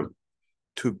 that's to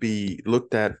be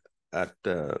looked at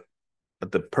the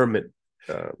permit.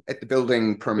 At the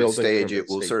building permit stage, it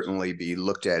will stage. certainly be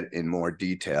looked at in more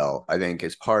detail. I think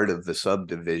as part of the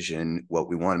subdivision, what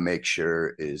we want to make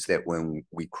sure is that when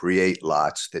we create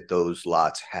lots, that those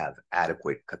lots have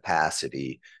adequate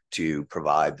capacity to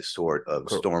provide the sort of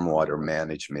stormwater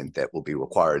management that will be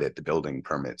required at the building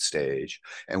permit stage.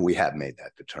 And we have made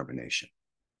that determination.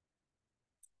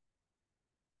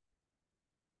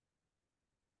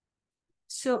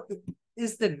 So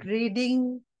is the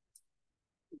grading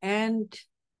and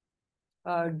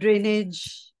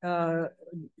drainage done,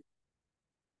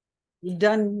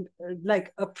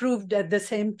 like approved at the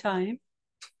same time?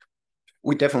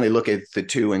 We definitely look at the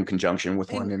two in conjunction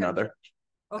with one another.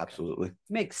 Okay. Absolutely.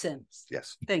 Makes sense.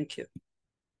 Yes. Thank you.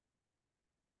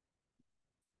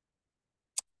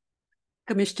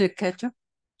 Commissioner Ketchum?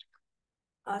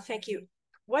 Thank you.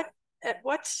 What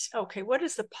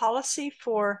is the policy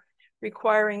for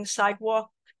requiring sidewalk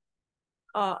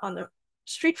on the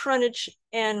street frontage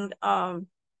and my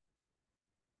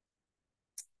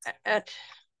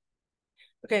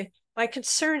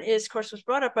concern is, of course, was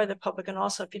brought up by the public, and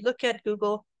also if you look at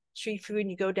Google Street View and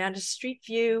you go down to Street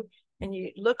View and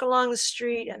you look along the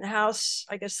street and the house,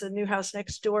 I guess the new house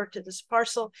next door to this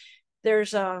parcel,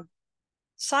 there's a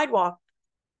sidewalk.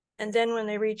 And then when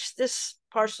they reach this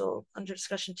parcel under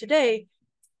discussion today,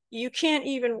 you can't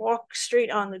even walk straight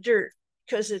on the dirt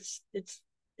because it's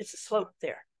a slope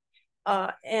there.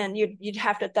 And you'd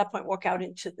have to at that point walk out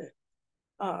into the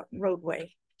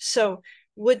roadway. So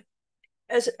would,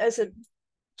 as a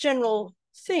general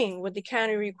thing, would the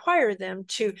county require them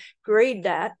to grade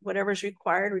that, whatever's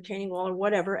required, retaining wall or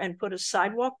whatever, and put a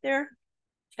sidewalk there?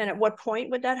 And at what point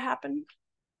would that happen?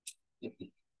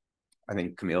 I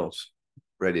think Camille's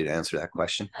ready to answer that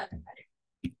question.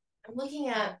 I'm looking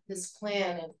at this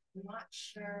plan and I'm not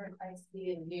sure if I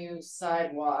see a new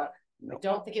sidewalk. No. I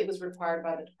don't think it was required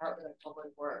by the Department of Public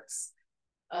Works.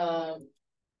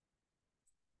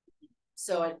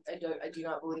 So I do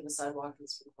not believe a sidewalk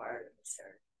is required in this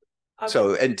area. Okay.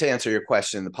 So, and to answer your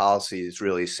question, the policy is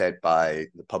really set by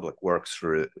the Public Works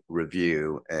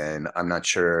review, and I'm not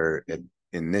sure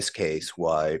in this case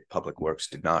why Public Works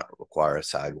did not require a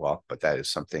sidewalk, but that is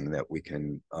something that we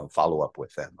can follow up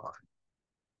with them on.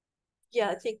 Yeah,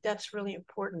 I think that's really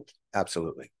important.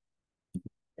 Absolutely.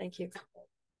 Thank you.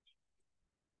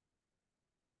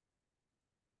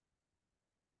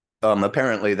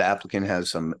 Apparently, the applicant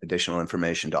has some additional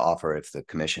information to offer if the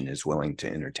commission is willing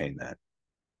to entertain that.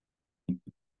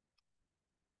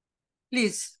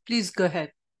 Please go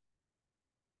ahead.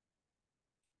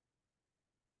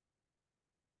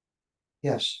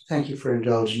 Yes, thank you for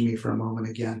indulging me for a moment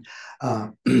again.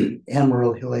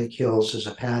 Emerald Lake Hills is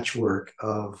a patchwork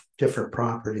of different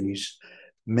properties.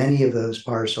 Many of those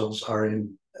parcels are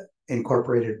in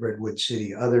incorporated Redwood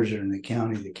City. Others are in the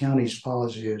county. The county's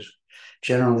policy has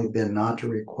generally been not to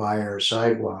require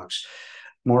sidewalks.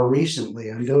 More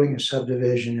recently, I'm doing a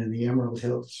subdivision in the Emerald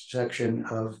Hills section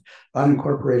of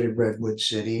unincorporated Redwood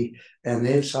City, and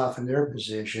they've softened their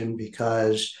position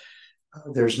because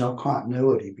there's no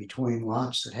continuity between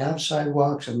lots that have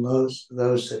sidewalks and those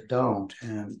that don't.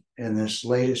 And in this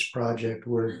latest project,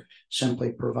 we're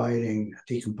simply providing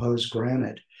decomposed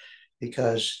granite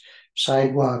because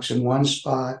sidewalks in one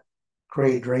spot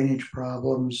create drainage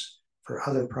problems for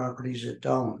other properties that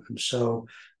don't. And so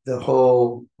the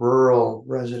whole rural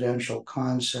residential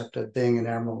concept of being in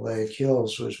Emerald Lake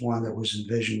Hills was one that was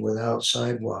envisioned without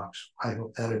sidewalks. I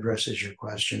hope that addresses your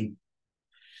question.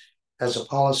 As a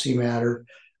policy matter,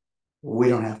 we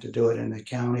don't have to do it in the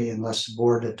county unless the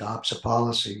board adopts a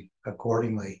policy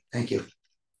accordingly. Thank you.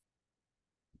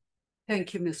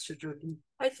 Thank you, Mr. Jordan.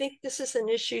 I think this is an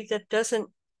issue that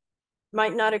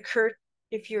might not occur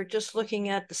if you're just looking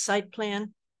at the site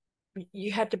plan.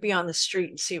 You had to be on the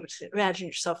street and see imagine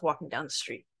yourself walking down the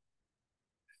street.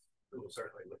 We will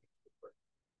certainly look.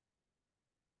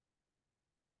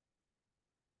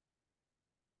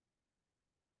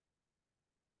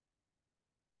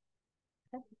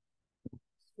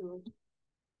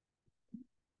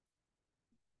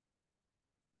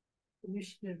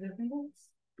 Commissioner Rivers,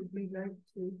 would we like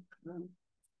to?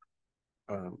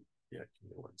 Yeah, give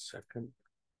me 1 second.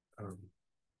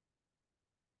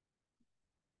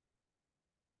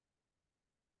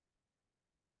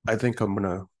 I think I'm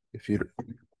gonna, if you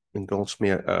indulge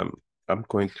me, I'm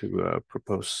going to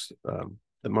propose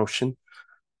the motion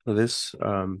for this.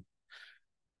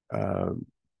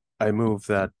 I move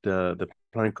that the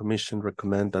Planning Commission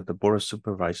recommend that the Board of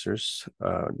Supervisors,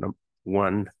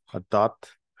 one,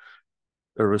 adopt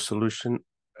a resolution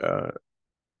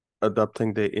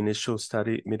adopting the initial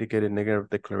study mitigated negative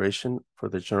declaration for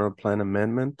the general plan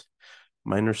amendment,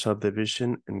 minor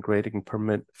subdivision, and grading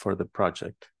permit for the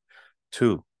project.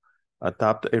 2,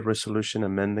 adopt a resolution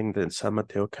amending the San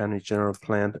Mateo County General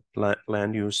Plan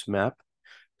land use map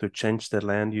to change the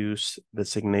land use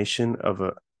designation of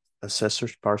a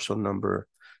assessor's parcel number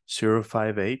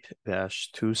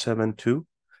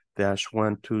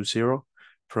 058-272-120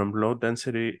 from low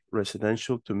density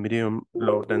residential to medium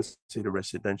low density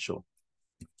residential.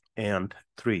 And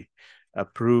 3,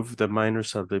 approve the minor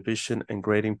subdivision and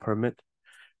grading permit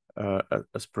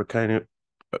as per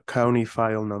county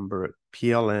file number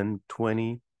PLN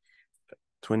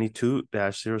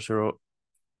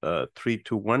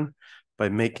 2022-00321 by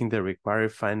making the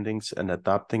required findings and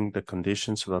adopting the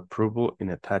conditions of approval in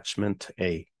attachment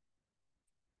A.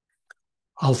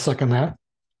 I'll second that.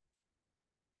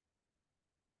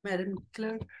 Madam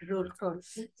Clerk, roll call.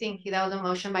 Thank you. That was a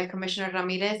motion by Commissioner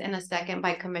Ramirez and a second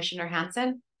by Commissioner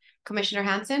Hanson. Commissioner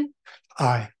Hanson?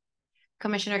 Aye.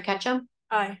 Commissioner Ketchum?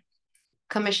 Aye.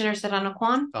 Commissioner Serrano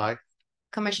Kwan? Aye.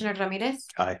 Commissioner Ramirez?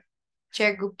 Aye.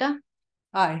 Chair Gupta?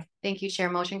 Aye. Thank you,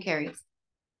 Chair. Motion carries.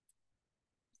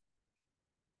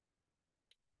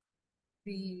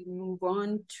 We move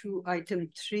on to item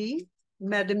 3.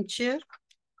 Madam Chair,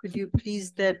 could you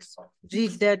please read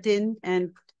that in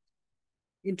and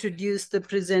introduce the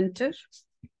presenter?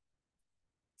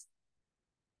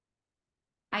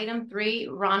 Item 3,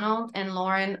 Ronald and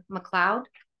Lauren McLeod.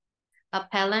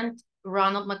 Appellant,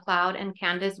 Ronald McLeod and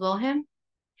Candace Wilhelm.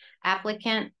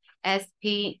 Applicant,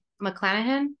 SP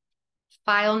McClanahan.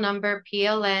 File number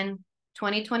PLN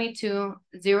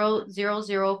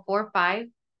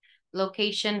 2022-00045.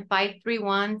 Location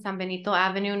 531 San Benito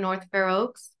Avenue, North Fair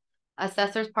Oaks.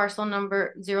 Assessor's parcel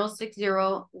number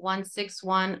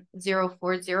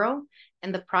 060-161-040.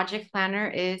 And the project planner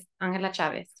is Angela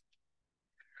Chavez.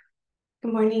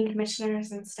 Good morning,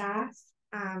 commissioners and staff.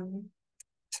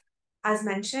 As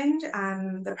mentioned,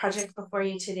 the project before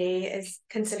you today is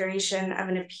consideration of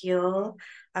an appeal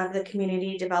of the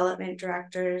Community Development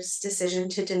Director's decision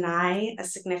to deny a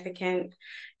significant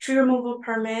tree removal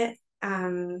permit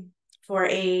for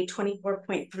a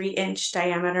 24.3 inch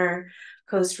diameter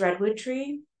coast redwood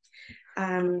tree.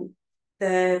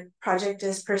 The project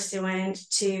is pursuant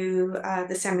to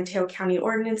the San Mateo County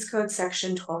Ordinance Code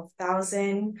section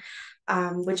 12,000,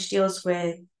 which deals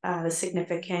with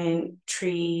significant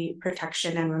tree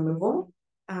protection and removal.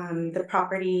 The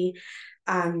property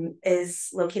is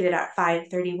located at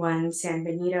 531 San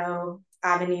Benito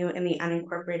Avenue in the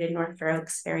unincorporated North Fair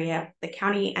Oaks area. The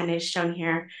county and is shown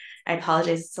here. I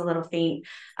apologize, it's a little faint,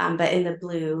 but in the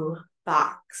blue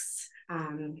box,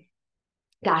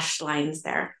 dashed lines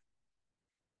there.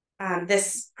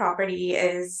 This property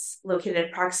is located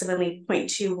approximately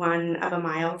 0.21 of a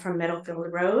mile from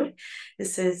Middlefield Road.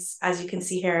 This is, as you can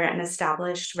see here, an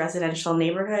established residential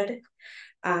neighborhood.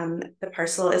 The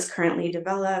parcel is currently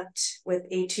developed with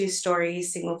a 2-story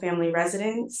single-family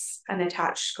residence, an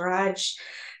attached garage,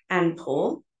 and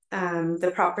pool.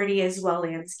 The property is well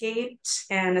landscaped,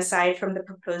 and aside from the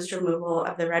proposed removal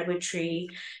of the redwood tree,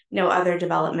 no other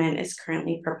development is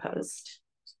currently proposed.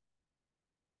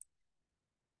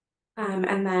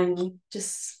 And then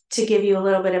just to give you a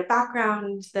little bit of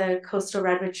background, the coastal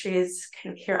redwood tree is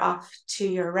kind of here off to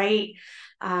your right,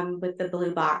 with the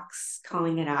blue box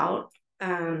calling it out.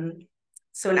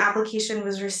 So an application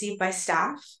was received by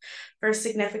staff for a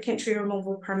significant tree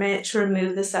removal permit to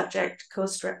remove the subject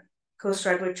coast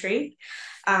redwood tree.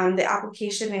 The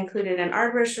application included an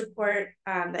arborist report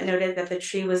that noted that the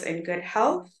tree was in good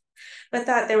health, but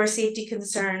that there were safety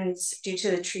concerns due to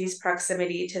the tree's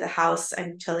proximity to the house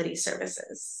and utility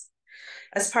services.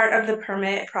 As part of the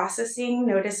permit processing,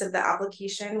 notice of the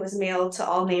application was mailed to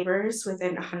all neighbors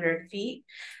within 100 feet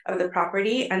of the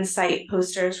property, and site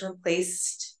posters were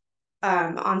placed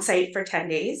on site for 10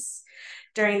 days.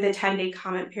 During the 10-day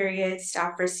comment period,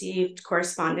 staff received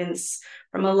correspondence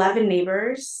from 11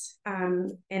 neighbors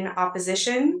in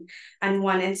opposition and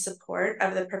 1 in support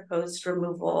of the proposed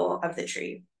removal of the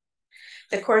tree.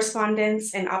 The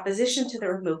correspondence in opposition to the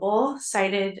removal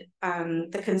cited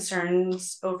the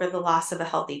concerns over the loss of a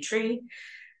healthy tree,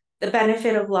 the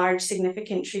benefit of large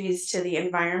significant trees to the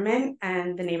environment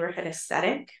and the neighborhood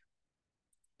aesthetic,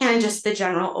 and just the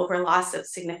general overloss of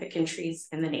significant trees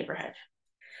in the neighborhood.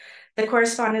 The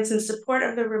correspondence in support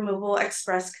of the removal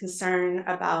expressed concern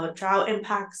about drought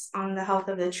impacts on the health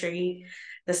of the tree,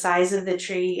 the size of the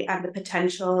tree, and the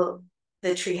potential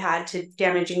the tree had to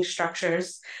damaging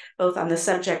structures, both on the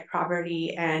subject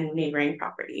property and neighboring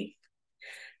property.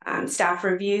 Staff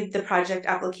reviewed the project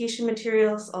application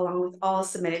materials along with all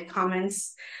submitted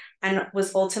comments and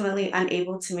was ultimately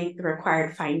unable to make the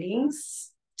required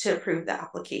findings to approve the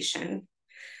application.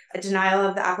 A denial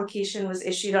of the application was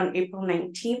issued on April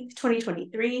 19th,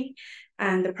 2023,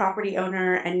 and the property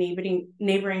owner and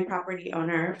neighboring property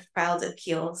owner filed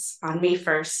appeals on May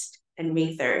 1st and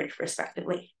May 3rd,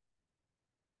 respectively.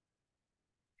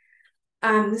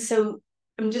 So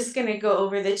I'm just going to go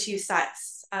over the 2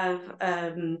 sets of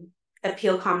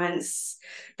appeal comments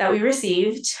that we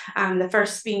received. The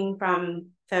first being from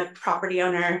the property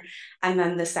owner, and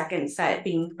then the second set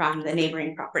being from the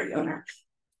neighboring property owner.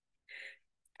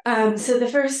 So the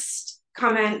first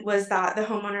comment was that the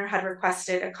homeowner had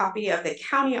requested a copy of the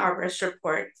county arborist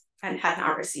report and had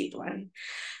not received one.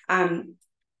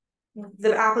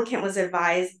 The applicant was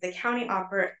advised the county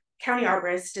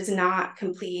arborist does not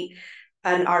complete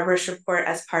an arborist report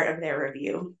as part of their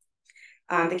review.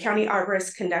 The county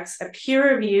arborist conducts a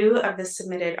peer review of the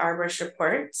submitted arborist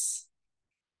reports,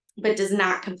 but does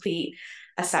not complete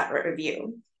a separate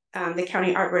review. The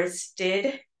county arborist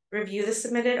did review the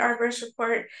submitted arborist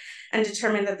report and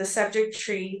determined that the subject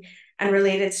tree and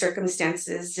related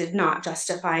circumstances did not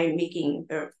justify making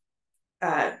the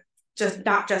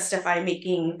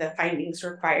findings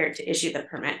required to issue the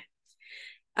permit.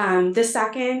 The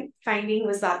second finding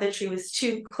was that the tree was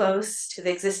too close to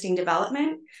the existing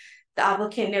development. The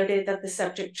applicant noted that the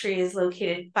subject tree is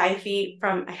located 5 feet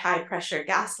from a high pressure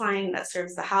gas line that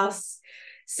serves the house,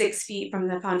 6 feet from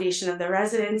the foundation of the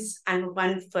residence, and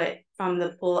 1 foot from the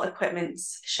pool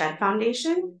equipment's shed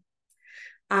foundation.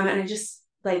 And I just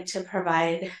like to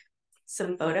provide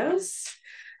some photos.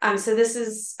 So this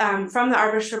is from the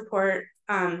arborist report,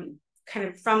 kind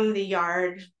of from the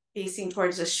yard facing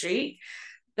towards the street.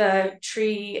 The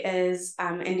tree is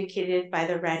indicated by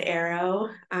the red arrow.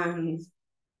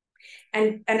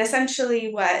 And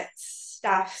essentially what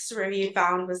staff's review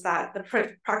found was that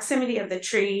the proximity of the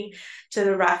tree to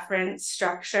the reference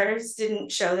structures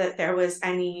didn't show that there was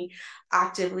any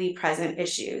actively present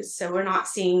issues. So we're not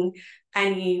seeing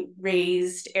any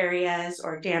raised areas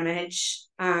or damage.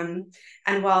 And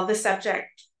while the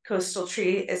subject coastal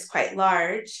tree is quite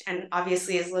large and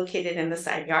obviously is located in the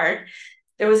side yard,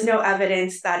 there was no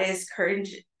evidence that is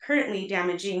currently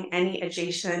damaging any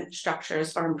adjacent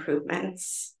structures or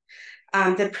improvements.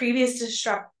 The previous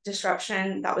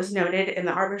disruption that was noted in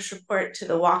the arborist report to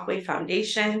the walkway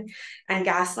foundation and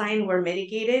gas line were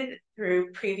mitigated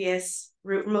through previous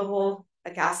root removal,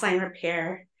 a gas line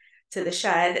repair to the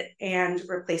shed, and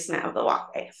replacement of the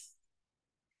walkway.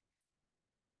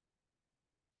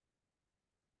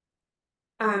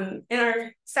 In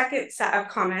our second set of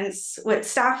comments, what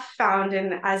staff found,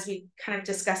 and as we kind of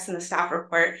discussed in the staff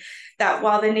report, that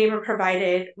while the neighbor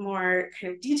provided more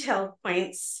kind of detailed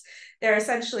points, they're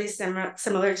essentially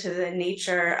similar to the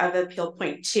nature of Appeal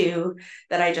Point 2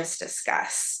 that I just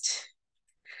discussed.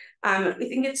 We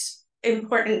think it's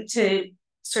important to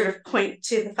sort of point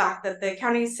to the fact that the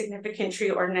county's significant tree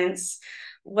ordinance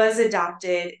was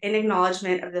adopted in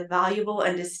acknowledgement of the valuable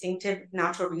and distinctive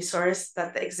natural resource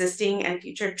that the existing and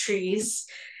future trees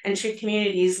and tree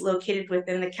communities located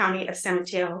within the county of San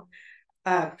Mateo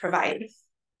provide.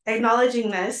 Acknowledging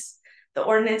this, the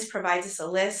ordinance provides us a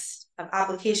list of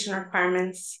application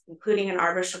requirements, including an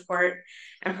arborist report,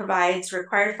 and provides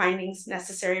required findings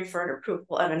necessary for an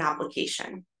approval of an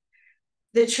application.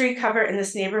 The tree cover in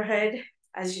this neighborhood,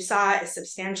 as you saw, is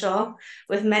substantial,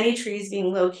 with many trees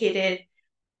being located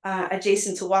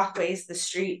adjacent to walkways, the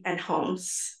street, and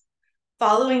homes.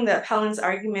 Following the appellant's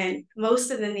argument, most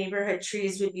of the neighborhood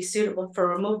trees would be suitable for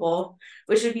removal,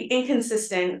 which would be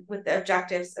inconsistent with the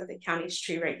objectives of the county's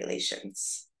tree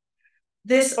regulations.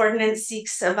 This ordinance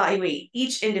seeks to evaluate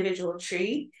each individual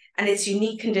tree and its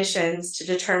unique conditions to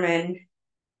determine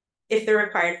if the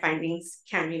required findings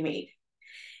can be made.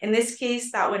 In this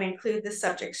case, that would include the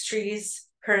subject's tree's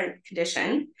current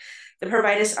condition. The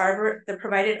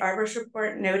provided arborist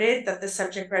report noted that the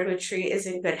subject redwood tree is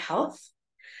in good health.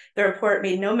 The report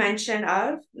made no mention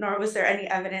of, nor was there any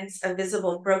evidence of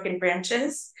visible broken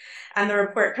branches, and the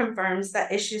report confirms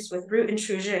that issues with root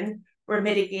intrusion were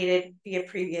mitigated via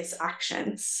previous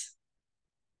actions.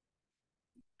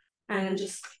 And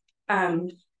just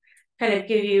kind of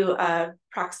give you a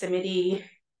proximity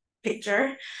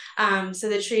picture. So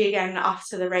the tree, again, off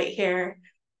to the right here,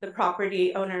 the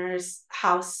property owner's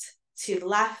house to the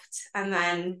left, and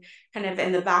then kind of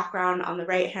in the background on the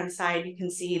right-hand side, you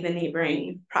can see the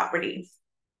neighboring property.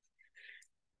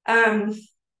 So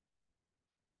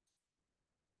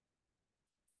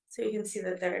you can see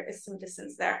that there is some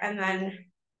distance there. And then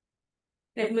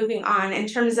kind of moving on, in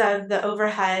terms of the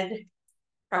overhead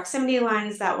proximity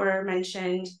lines that were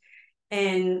mentioned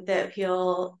in the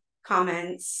appeal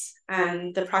comments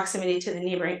and the proximity to the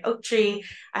neighboring oak tree,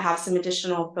 I have some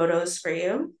additional photos for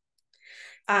you.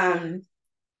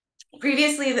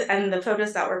 Previously, and the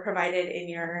photos that were provided in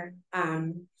your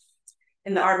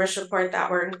in the arborist report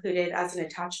that were included as an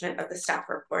attachment of the staff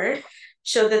report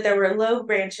showed that there were low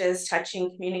branches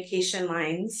touching communication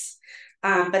lines,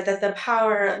 but that the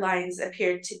power lines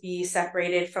appeared to be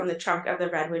separated from the trunk of the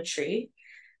redwood tree.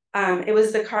 It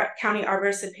was the county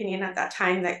arborist's opinion at that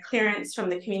time that clearance from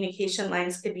the communication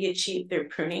lines could be achieved through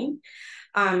pruning.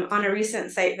 On a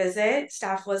recent site visit,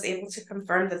 staff was able to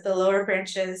confirm that the lower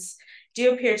branches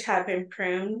do appear to have been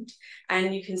pruned,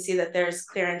 and you can see that there's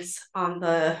clearance on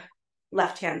the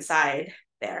left-hand side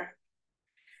there.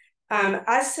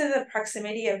 As to the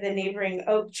proximity of the neighboring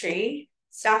oak tree,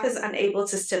 staff is unable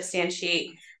to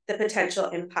substantiate the potential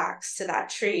impacts to that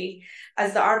tree,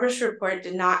 as the arborist report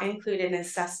did not include an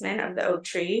assessment of the oak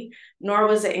tree, nor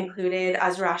was it included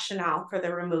as rationale for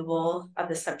the removal of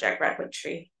the subject redwood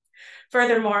tree.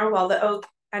 Furthermore, while the oak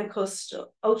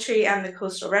tree and the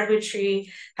coastal redwood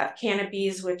tree have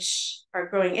canopies which are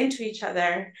growing into each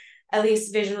other, at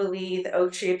least visually, the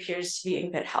oak tree appears to be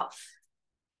in good health.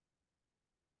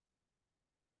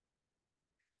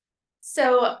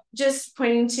 So just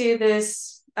pointing to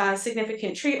this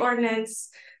significant tree ordinance,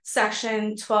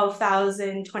 section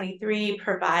 12,023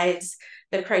 provides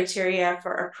the criteria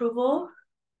for approval.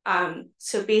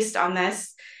 So based on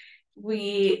this,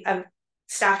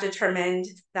 staff determined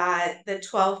that the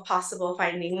 12 possible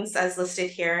findings as listed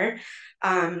here,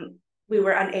 we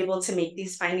were unable to make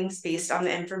these findings based on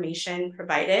the information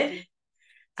provided.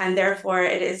 And therefore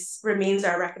it remains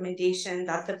our recommendation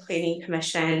that the Planning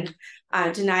Commission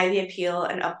deny the appeal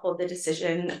and uphold the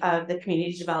decision of the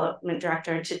Community Development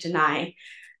Director to deny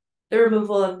the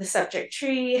removal of the subject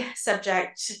tree,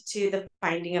 subject to the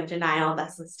finding of denial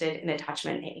that's listed in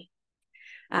attachment A.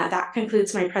 That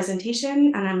concludes my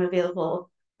presentation, and I'm available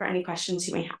for any questions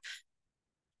you may have.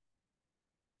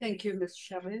 Thank you, Ms.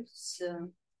 Chavez.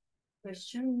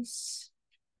 Questions?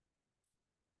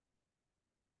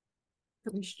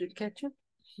 Commissioner Ketchup,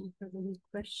 do you have any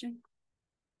question?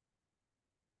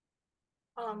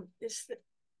 Is the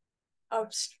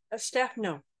staff?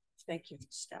 No, thank you,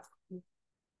 staff.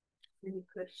 Any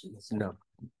questions? No.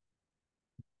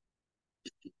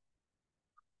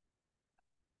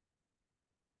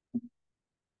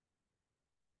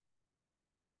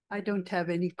 I don't have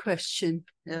any question.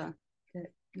 Yeah,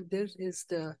 there is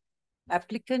the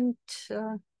applicant.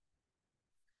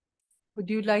 Would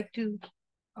you like to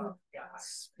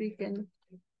speak? And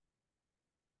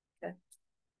okay.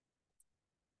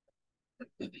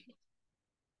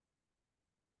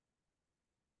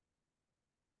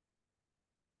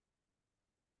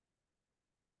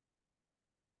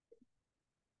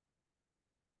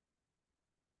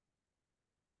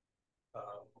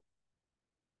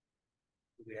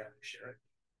 Do we have to share it?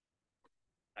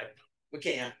 We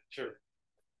can, sure.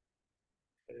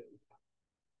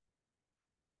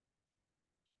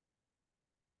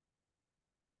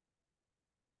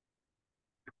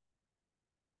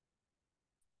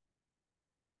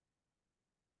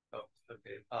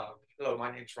 Okay. Hello,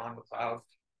 my name's Ron McLeod.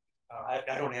 I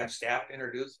don't have staff to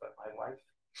introduce, but my wife,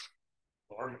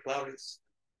 Lauren McLeod, is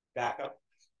backup.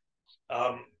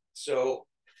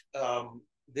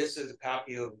 This is a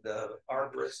copy of the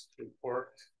arborist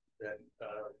report that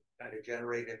kind of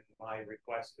generated my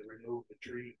request to remove the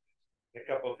tree. A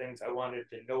couple of things I wanted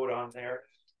to note on there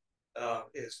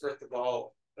is, first of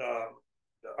all,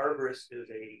 the arborist is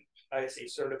a ISA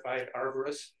certified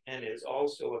arborist and is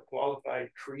also a qualified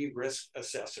tree risk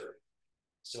assessor.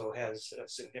 So has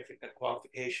significant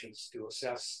qualifications to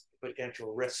assess the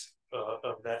potential risk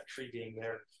of that tree being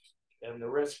there. And the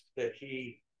risk that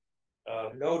he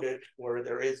noted where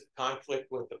there is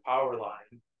conflict with the power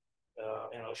line,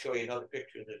 and I'll show you another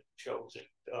picture that shows it,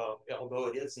 although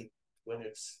it isn't, when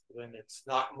it's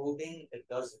not moving, it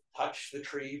doesn't touch the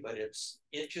tree, but it's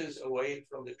inches away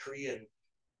from the tree. And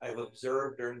I've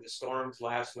observed during the storms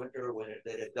last winter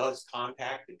that it does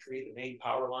contact the tree. The main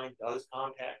power line does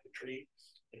contact the tree.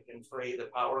 It can fray the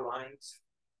power lines.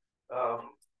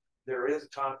 There is a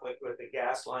conflict with the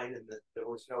gas line, and that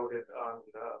was noted on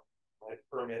my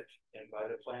permit and by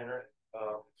the planner.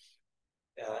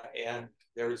 And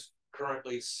there's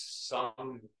currently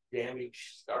some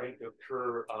damage starting to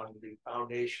occur on the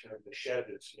foundation of the shed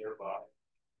that's nearby.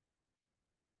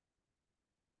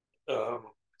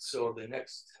 So the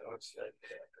next, I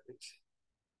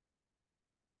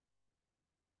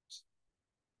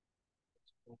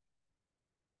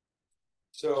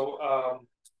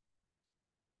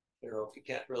don't know if you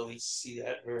can't really see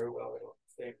that very well, I don't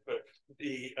think, but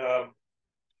the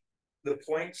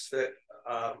points that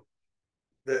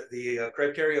the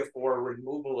criteria for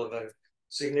removal of a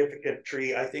significant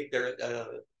tree, I think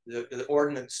the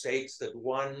ordinance states that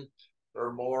one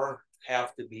or more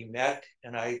have to be met,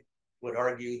 and I would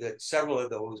argue that several of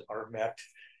those are met,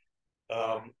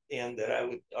 and that I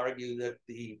would argue that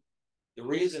the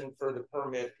reason for the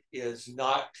permit is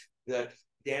not that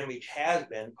damage has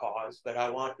been caused, but I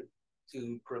want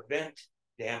to prevent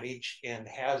damage and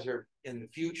hazard in the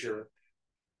future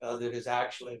that is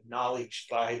actually acknowledged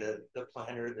by the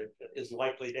planner that is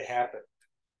likely to happen.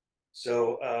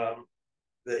 So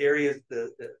the areas,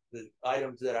 the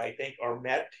items that I think are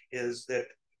met is that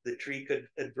the tree could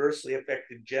adversely affect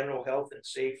the general health and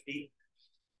safety,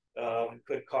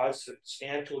 could cause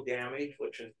substantial damage,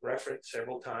 which is referenced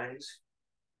several times,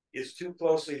 is too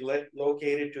closely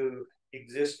located to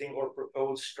existing or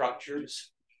proposed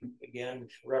structures, again,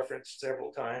 referenced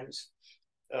several times,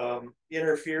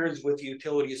 interferes with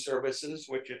utility services,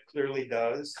 which it clearly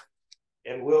does,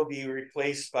 and will be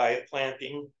replaced by a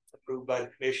planting approved by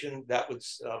the commission. That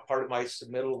was part of my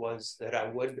submittal, was that I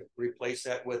would replace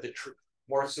that with a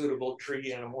more suitable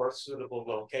tree in a more suitable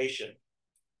location.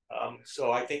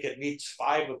 So I think it meets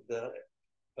 5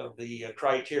 of the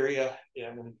criteria,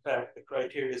 and in fact, the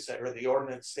criteria set, or the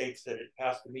ordinance states that it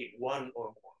has to meet 1 or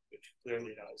more, which it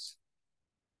clearly does.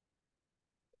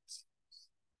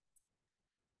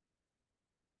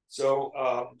 So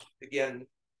again,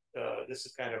 this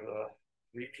is kind of a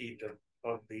repeat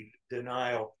of the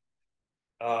denial,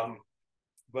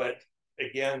 but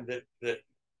again,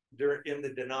 in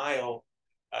the denial,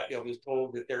 I was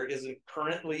told that there isn't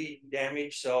currently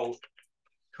damage. So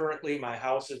currently my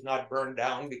house is not burned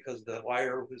down because the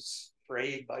wire was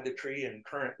frayed by the tree, and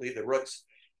currently the roots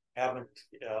haven't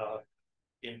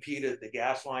impeded the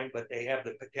gas line, but they have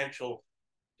the potential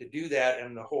to do that.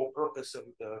 And the whole purpose of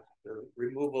the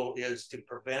removal is to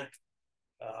prevent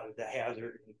the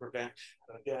hazard and prevent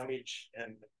damage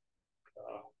and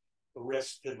the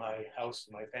risk to my house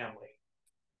and my family.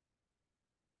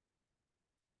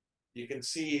 You can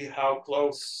see how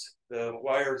close the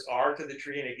wires are to the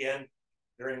tree. And again,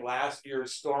 during last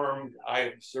year's storm, I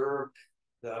observed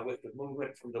with the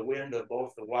movement from the wind of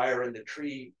both the wire and the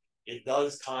tree, it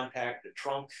does contact the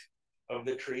trunk of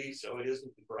the tree. So it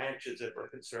isn't the branches that we're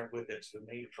concerned with, it's the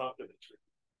main trunk of the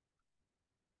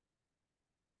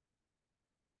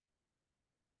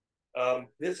tree.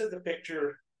 This is a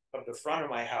picture of the front of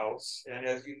my house. And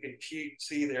as you can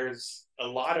see, there's a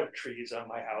lot of trees on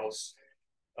my house.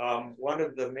 One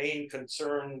of the main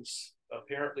concerns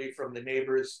apparently from the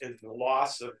neighbors is the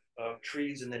loss of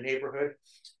trees in the neighborhood.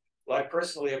 Well, I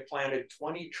personally have planted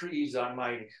 20 trees on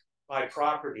my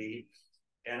property,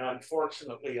 and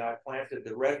unfortunately I planted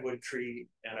the redwood tree,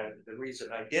 and the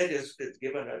reason I did is it's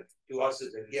given to us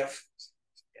as a gift,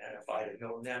 and if I had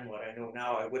known then what I know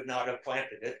now, I would not have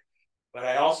planted it. But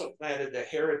I also planted the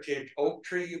heritage oak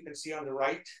tree you can see on the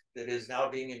right that is now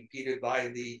being impeded by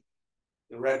the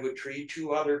redwood tree.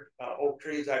 2 other oak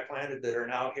trees I planted that are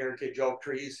now heritage oak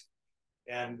trees.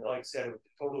 And like I said, a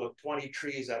total of 20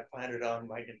 trees I planted on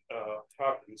my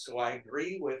property. So I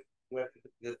agree with with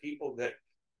the people that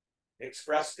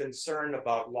expressed concern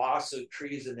about loss of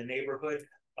trees in the neighborhood.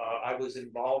 I was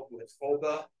involved with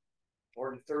FOBA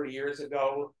more than 30 years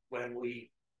ago when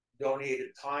we donated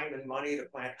time and money to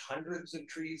plant hundreds of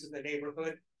trees in the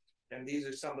neighborhood. And these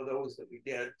are some of those that we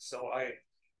did. So I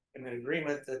am in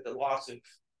agreement that the loss of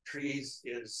trees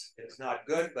is not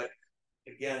good, but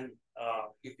again,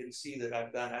 you can see that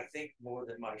I've done, I think, more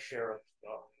than my share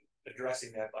of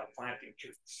addressing that by planting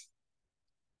trees.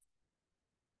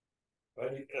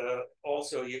 But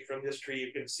also, from this tree,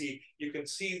 you can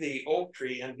see the oak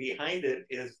tree, and behind it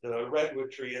is the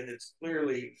redwood tree, and it's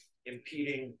clearly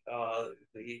impeding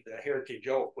the heritage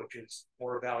oak, which is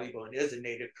more valuable and is a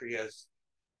native tree as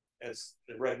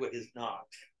the redwood is not.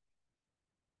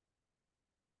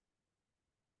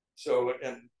 So,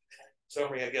 in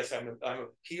summary, I guess I'm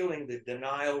appealing the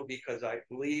denial because I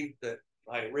believe that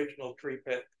my original tree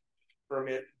pit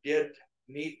permit did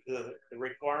meet the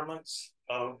requirements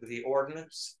of the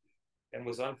ordinance and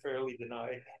was unfairly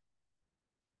denied.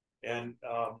 And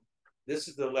this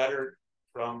is the letter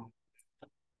from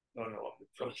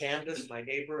Candace, my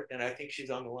neighbor, and I think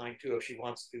she's on the line too if she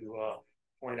wants to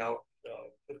point out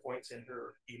the points in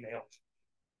her email.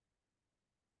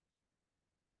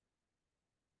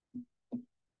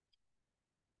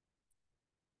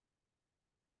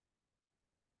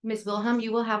 Ms. Wilhelm,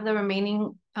 you will have the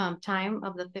remaining time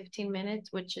of the 15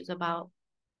 minutes, which is about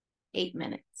 8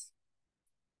 minutes.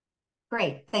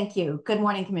 Great, thank you. Good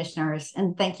morning, commissioners,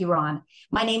 and thank you, Ron.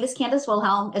 My name is Candace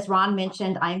Wilhelm. As Ron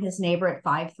mentioned, I'm his neighbor at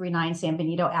 539 San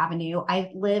Benito Avenue. I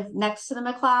live next to the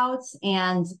McLeods,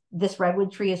 and this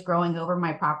redwood tree is growing over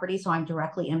my property, so I'm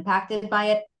directly impacted by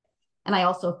it. And I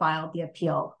also filed the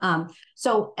appeal.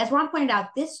 So as Ron pointed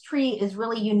out, this tree is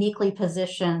really uniquely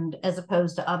positioned as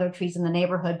opposed to other trees in the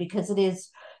neighborhood because it is,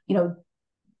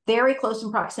 very close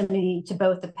in proximity to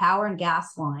both the power and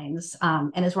gas lines.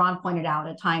 And as Ron pointed out,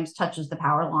 at times touches the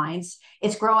power lines.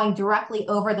 It's growing directly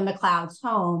over the McLeod's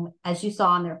home, as you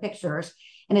saw in their pictures,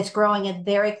 and it's growing in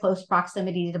very close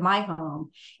proximity to my home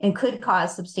and could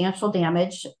cause substantial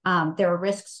damage. There are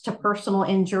risks to personal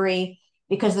injury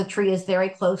because the tree is very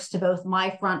close to both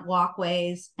my front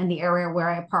walkways and the area where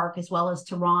I park, as well as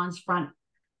to Ron's front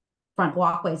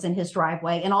walkways in his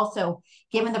driveway. And also,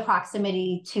 given the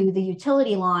proximity to the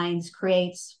utility lines,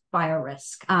 creates fire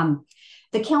risk.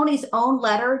 The county's own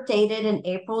letter dated in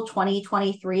April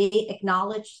 2023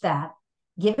 acknowledged that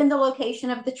given the location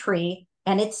of the tree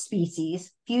and its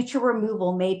species, future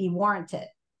removal may be warranted.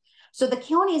 So the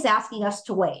county is asking us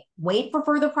to wait for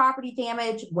further property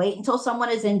damage, wait until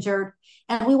someone is injured,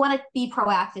 and we want to be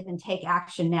proactive and take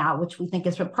action now, which we think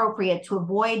is appropriate to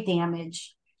avoid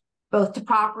damage both to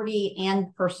property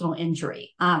and personal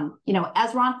injury.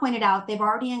 As Ron pointed out, they've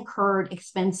already incurred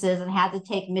expenses and had to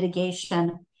take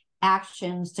mitigation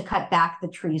actions to cut back the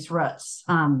tree's roots.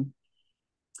 And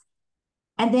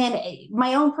then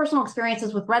my own personal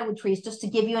experiences with redwood trees, just to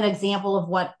give you an example of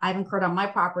what I've incurred on my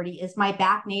property, is my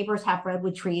back neighbors have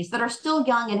redwood trees that are still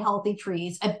young and healthy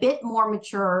trees, a bit more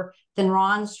mature than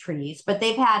Ron's trees, but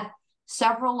they've had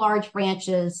several large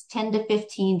branches, 10 to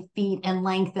 15 feet in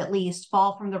length at least,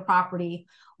 fall from the property.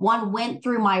 One went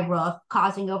through my roof,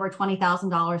 causing over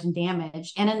 $20,000 in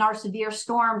damage. And in our severe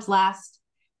storms last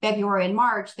February and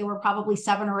March, there were probably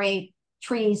 7 or 8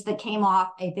 trees that came off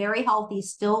a very healthy,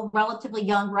 still relatively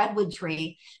young redwood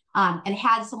tree. And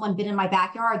had someone been in my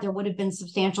backyard, there would have been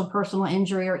substantial personal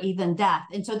injury or even death.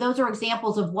 And so those are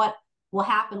examples of what will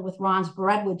happen with Ron's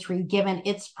redwood tree, given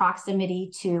its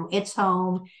proximity to its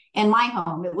home and my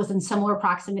home. It was in similar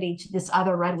proximity to this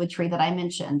other redwood tree that I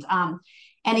mentioned. And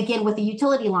again, with the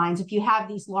utility lines, if you have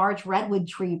these large redwood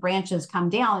tree branches come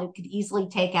down, it could easily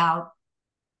take out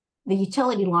the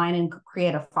utility line and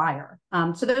create a fire.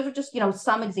 So those are just,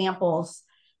 some examples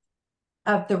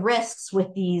of the risks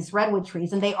with these redwood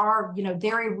trees. And they are,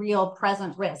 very real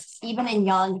present risks, even in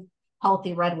young,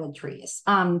 healthy redwood trees.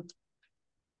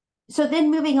 So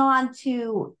then moving on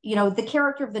to, the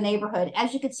character of the neighborhood,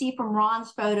 as you could see from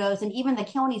Ron's photos and even the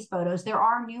county's photos, there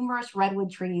are numerous redwood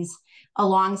trees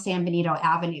along San Benito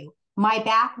Avenue. My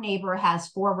back neighbor has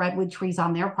 4 redwood trees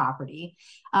on their property.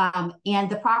 And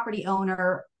the property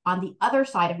owner on the other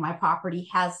side of my property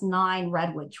has 9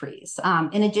 redwood trees.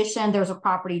 In addition, there's a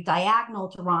property diagonal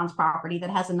to Ron's property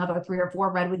that has another 3 or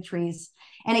 4 redwood trees.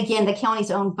 And again, the county's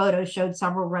own photos showed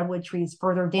several redwood trees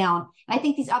further down. And I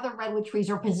think these other redwood trees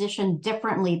are positioned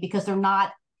differently because they're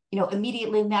not,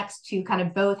 immediately next to kind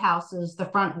of both houses, the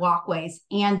front walkways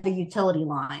and the utility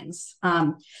lines.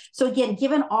 So again,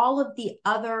 given all of the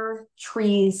other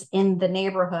trees in the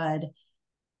neighborhood,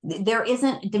 there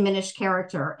isn't diminished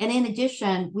character. And in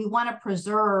addition, we want to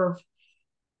preserve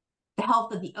the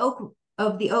health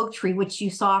of the oak tree, which you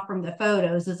saw from the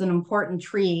photos, is an important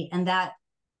tree, and that,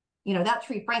 you know, that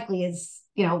tree frankly is,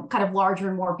 you know, kind of larger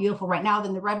and more beautiful right now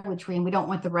than the redwood tree, and we don't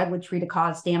want the redwood tree to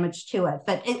cause damage to it.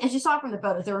 But as you saw from the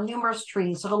photos, there are numerous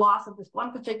trees, so the loss of this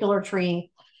one particular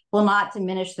tree will not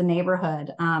diminish the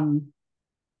neighborhood.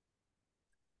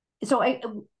 So I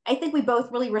think we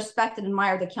both really respect and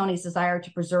admire the county's desire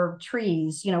to preserve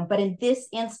trees, you know, but in this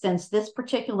instance, this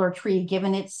particular tree,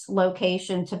 given its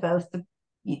location to both the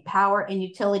power and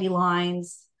utility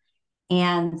lines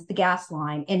and the gas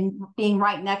line, and being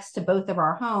right next to both of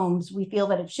our homes, we feel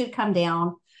that it should come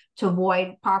down to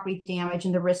avoid property damage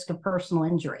and the risk of personal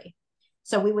injury.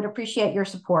 So we would appreciate your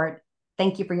support.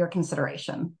 Thank you for your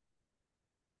consideration.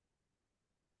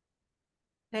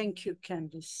 Thank you,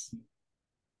 Candace.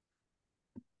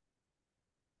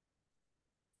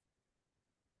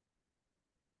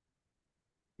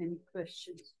 Any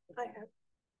questions? I have.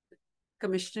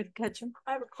 Commissioner Ketchum?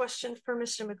 I have a question for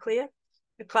Mr. McLeod.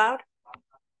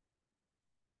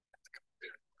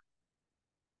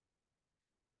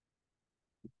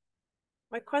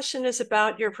 My question is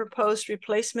about your proposed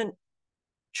replacement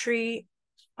tree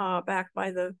back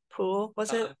by the pool.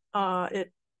 Was it?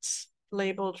 It's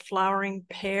labeled flowering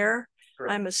pear.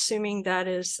 Correct. I'm assuming that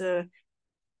is the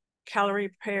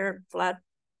calorie pear,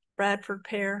 Bradford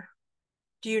pear.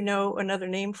 Do you know another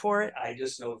name for it? I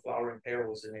just know flowering pear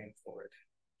was the name for it.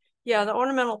 Yeah, the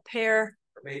ornamental pear.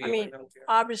 Maybe I mean,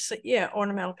 obviously, yeah,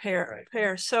 ornamental pear. Right.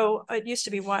 Pear. So it used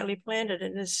to be widely planted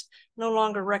and is no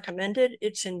longer recommended.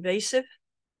 It's invasive.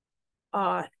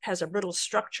 Has a brittle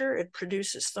structure. It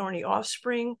produces thorny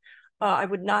offspring. I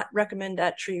would not recommend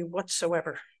that tree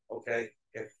whatsoever. Okay.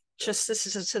 Just this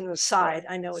is an aside.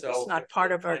 I know it's not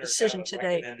part of our decision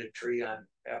today. Tree, I'm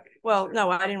happy. Well,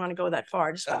 no, I didn't want to go that far.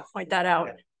 I just want to point that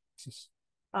out.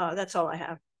 That's all I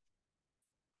have.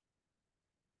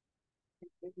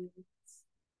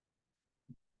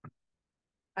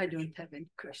 I don't have any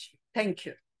question. Thank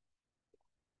you.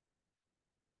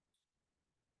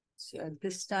 So at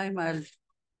this time,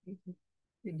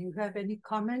 did you have any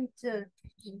comment,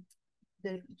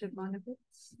 Director Monovitz?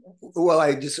 Well,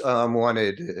 I just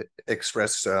wanted to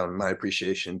express my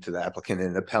appreciation to the applicant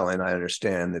and appellant. I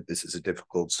understand that this is a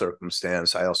difficult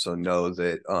circumstance. I also know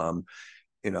that,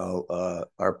 you know,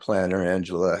 our planner,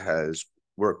 Angela, has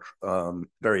worked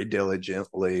very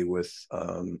diligently with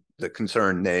the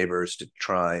concerned neighbors to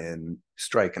try and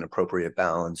strike an appropriate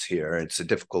balance here. It's a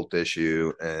difficult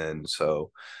issue, and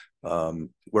so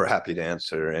we're happy to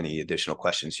answer any additional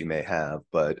questions you may have,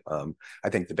 but I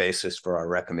think the basis for our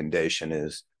recommendation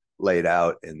is laid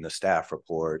out in the staff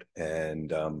report,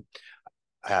 and I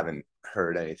haven't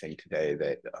heard anything today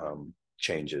that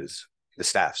changes the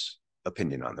staff's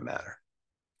opinion on the matter.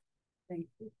 Thank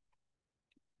you.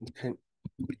 Okay,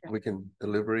 we can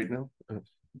deliberate now?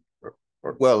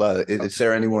 Well, is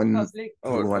there anyone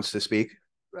who wants to speak?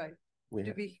 Right.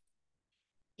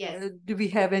 Yes. Do we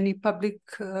have any public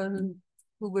who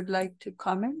would like to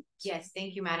comment? Yes,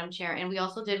 thank you, Madam Chair. And we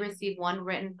also did receive one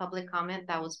written public comment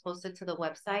that was posted to the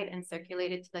website and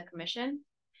circulated to the commission.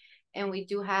 And we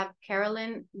do have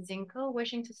Carolyn Zinko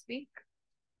wishing to speak.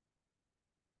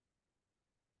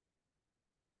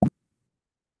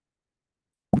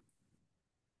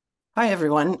 Hi,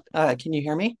 everyone. Can you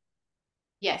hear me?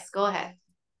 Yes, go ahead.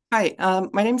 Hi,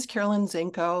 my name is Carolyn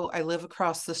Zinko. I live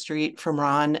across the street from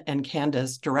Ron and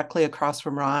Candace, directly across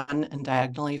from Ron and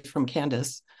diagonally from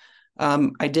Candace.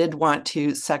 I did want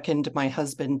to second my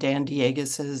husband, Dan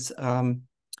Diegas's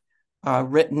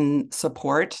written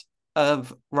support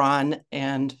of Ron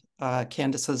and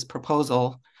Candace's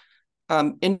proposal.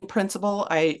 In principle,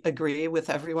 I agree with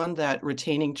everyone that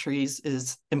retaining trees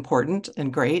is important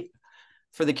and great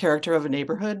for the character of a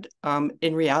neighborhood.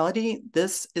 In reality,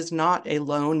 this is not a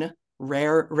lone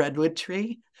rare redwood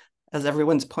tree. As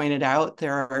everyone's pointed out,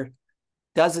 there are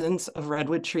dozens of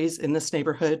redwood trees in this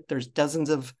neighborhood. There's dozens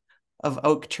of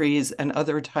oak trees and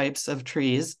other types of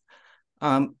trees.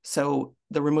 So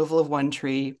the removal of one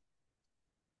tree,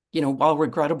 you know, while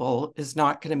regrettable, is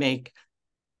not going to make,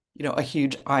 you know, a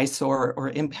huge eyesore or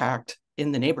impact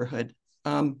in the neighborhood.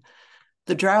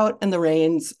 The drought and the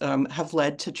rains have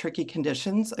led to tricky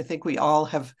conditions. I think we all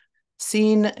have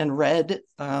seen and read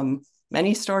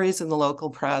many stories in the local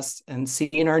press and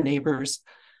seen our neighbors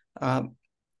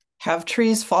have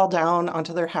trees fall down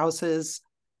onto their houses,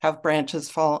 have branches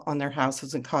fall on their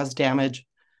houses and cause damage.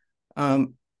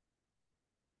 You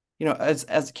know,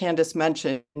 as Candace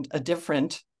mentioned, a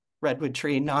different redwood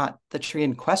tree, not the tree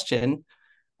in question,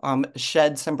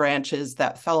 shed some branches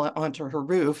that fell onto her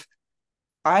roof.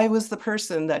 I was the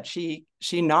person that she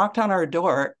knocked on our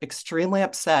door, extremely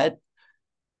upset,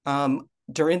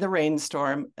 during the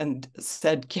rainstorm and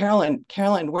said, Carolyn,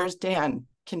 where's Dan?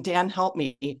 Can Dan help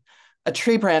me? A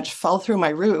tree branch fell through my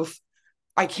roof.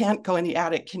 I can't go in the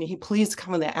attic. Can he please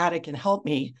come in the attic and help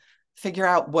me figure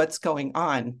out what's going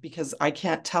on? Because I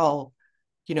can't tell,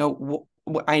 you know,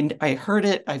 I heard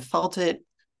it, I felt it.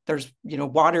 There's, you know,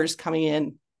 water's coming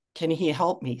in. Can he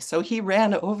help me? So he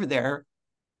ran over there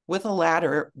with a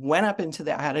ladder, went up into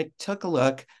the attic, took a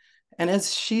look. And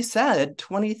as she said,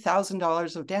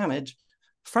 $20,000 of damage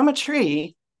from a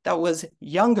tree that was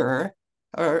younger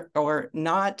or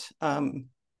not,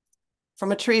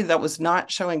 from a tree that was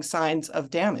not showing signs of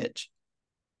damage.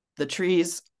 The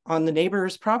trees on the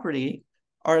neighbor's property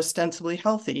are ostensibly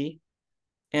healthy,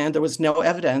 and there was no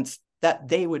evidence that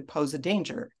they would pose a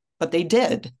danger, but they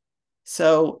did.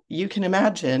 So you can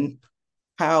imagine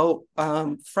how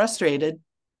frustrated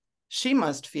she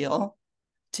must feel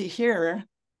to hear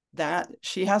that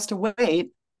she has to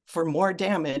wait for more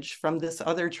damage from this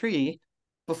other tree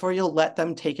before you'll let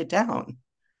them take it down.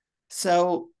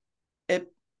 So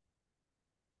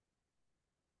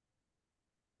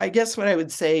I guess what I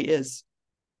would say is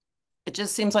it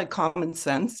just seems like common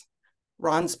sense.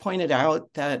 Ron's pointed out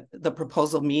that the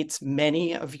proposal meets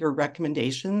many of your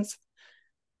recommendations,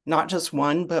 not just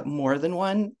one, but more than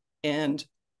one. And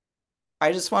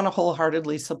I just want to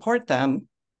wholeheartedly support them,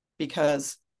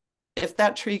 because if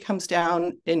that tree comes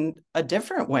down in a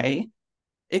different way,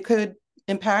 it could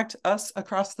impact us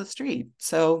across the street.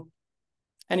 So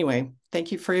anyway,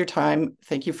 thank you for your time.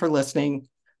 Thank you for listening.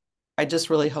 I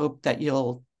just really hope that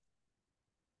you'll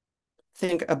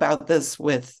think about this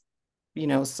with, you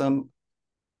know, some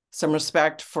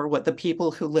respect for what the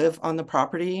people who live on the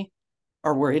property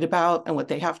are worried about and what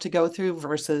they have to go through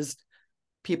versus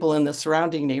people in the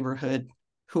surrounding neighborhood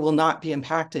who will not be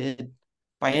impacted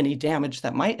by any damage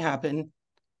that might happen,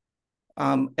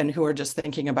 and who are just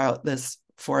thinking about this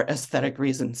for aesthetic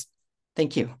reasons.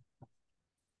 Thank you.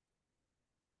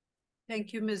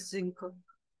 Thank you, Ms. Zinko.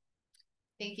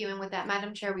 Thank you. And with that,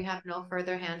 Madam Chair, we have no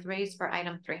further hands raised for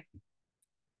item 3.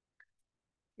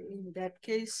 In that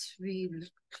case, we'll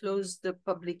close the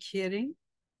public hearing.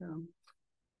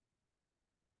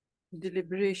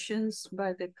 Deliberations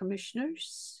by the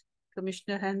commissioners.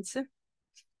 Commissioner Hansen.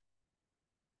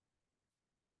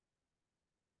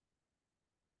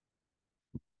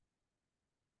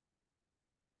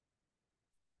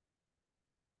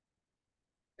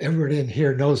 Everyone in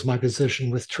here knows my position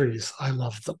with trees. I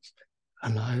love them,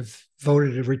 and I've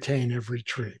voted to retain every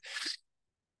tree.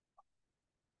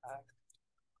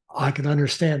 I can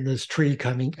understand this tree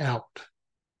coming out.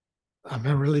 I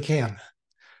really can.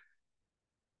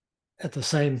 At the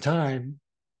same time,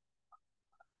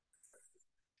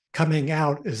 coming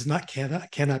out is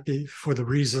cannot be for the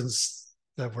reasons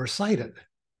that were cited.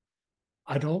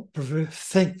 I don't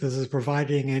think this is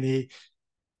providing any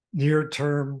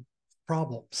near-term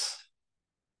problems.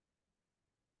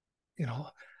 You know,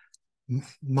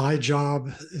 my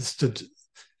job is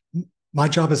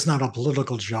not a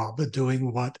political job of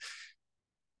doing what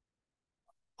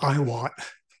I want.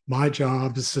 My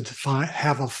job is to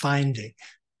have a finding,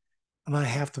 and I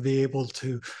have to be able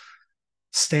to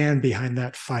stand behind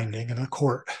that finding in a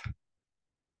court.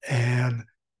 And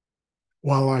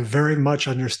while I very much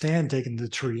understand taking the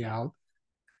tree out,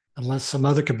 unless some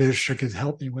other commissioner can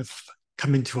help me with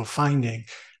coming to a finding,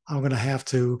 I'm going to have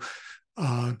to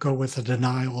go with a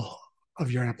denial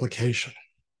of your application.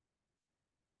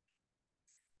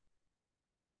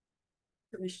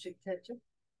 Commissioner Ketchum.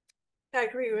 I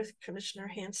agree with Commissioner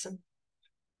Hansen.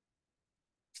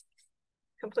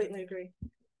 Completely agree.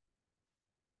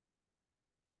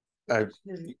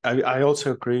 I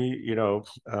also agree, you know,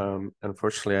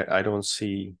 unfortunately, I don't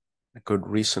see a good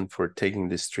reason for taking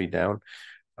this tree down.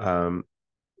 You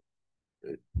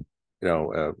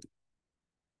know,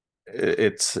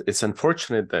 it's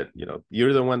unfortunate that, you know,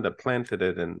 you're the one that planted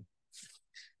it and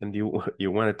you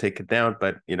want to take it down,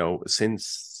 but, you know,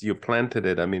 since you planted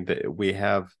it, I mean, we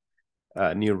have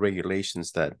new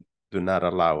regulations that do not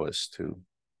allow us to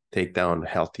take down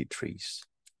healthy trees.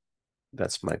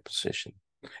 That's my position.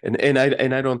 And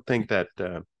I don't think that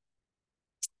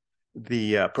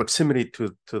the proximity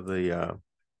to the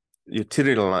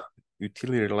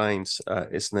utility lines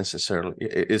is necessarily,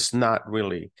 is not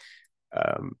really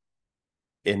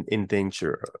in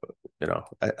danger, you know,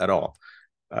 at all.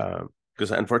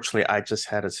 Because unfortunately, I just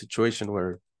had a situation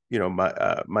where, you know,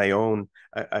 my own,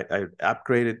 I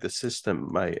upgraded the system,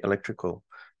 my electrical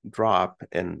drop,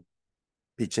 and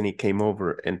PG&E came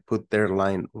over and put their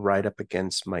line right up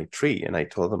against my tree. And I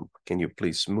told them, can you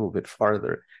please move it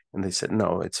farther? And they said,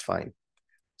 no, it's fine.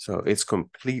 So it's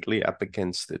completely up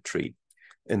against the tree.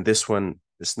 And this one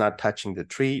It's not touching the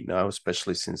tree now,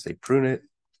 especially since they prune it.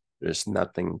 There's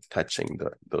nothing touching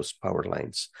those power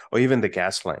lines, or even the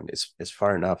gas line is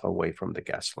far enough away from the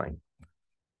gas line.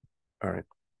 All right.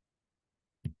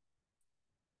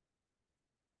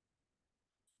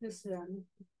 This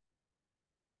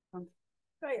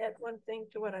I add one thing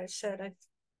to what I said.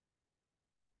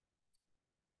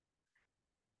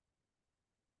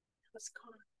 What's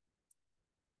going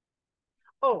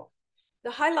on? Oh,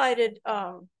 the highlighted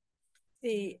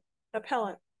the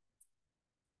appellant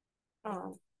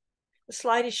the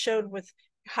slide he showed with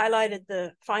highlighted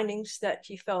the findings that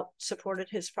he felt supported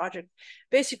his project.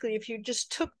 Basically, if you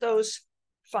just took those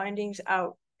findings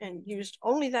out and used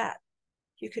only that,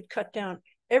 you could cut down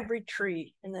every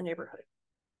tree in the neighborhood.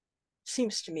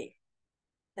 Seems to me.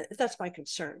 That's my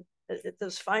concern. If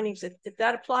those findings, if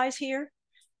that applies here,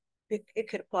 it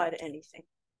could apply to anything.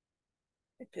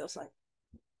 It feels like.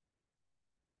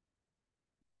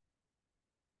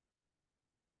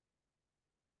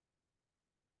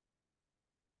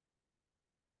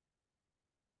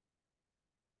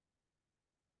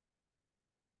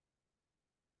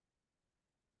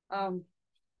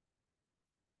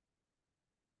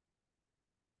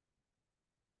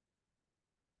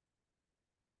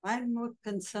 I'm more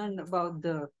concerned about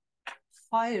the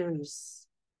fires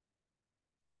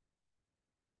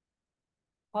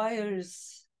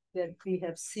that we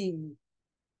have seen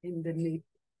in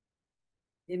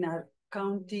our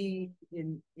county,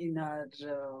 in our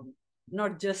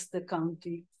not just the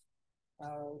county,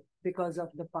 because of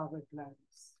the power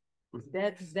plants.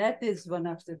 That is one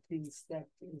of the things that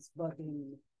is bothering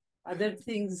me. Other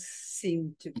things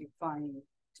seem to be fine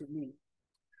to me.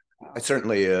 I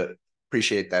certainly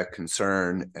appreciate that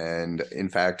concern, and in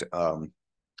fact,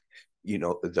 you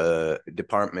know, the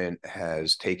department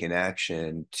has taken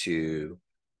action to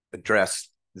address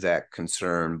that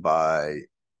concern by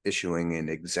issuing an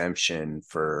exemption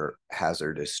for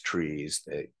hazardous trees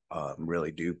that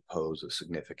really do pose a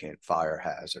significant fire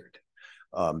hazard.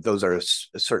 Those are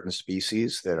certain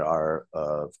species that are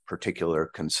of particular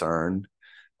concern,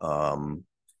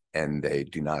 and they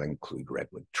do not include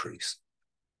redwood trees.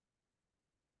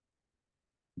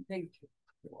 Thank you.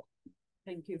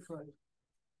 Thank you for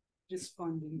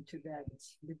responding to that,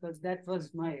 because that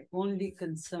was my only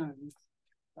concern.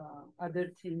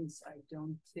 Other things I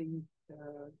don't think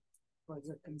was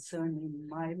a concern in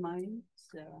my mind,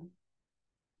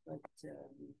 but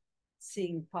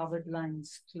seeing power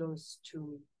lines close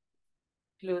to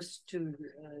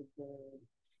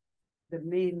the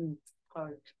main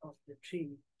part of the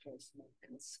tree was my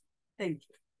concern. Thank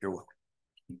you. You're welcome.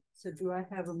 So do I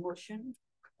have a motion?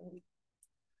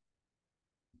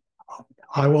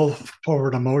 I will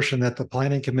forward a motion that the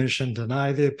Planning Commission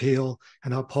deny the appeal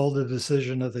and uphold the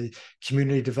decision of the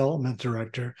Community Development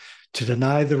Director to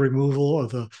deny the removal of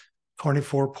the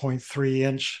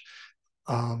 24.3-inch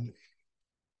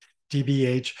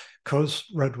DBH Coast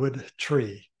Redwood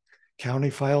tree, County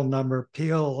File Number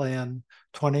PLN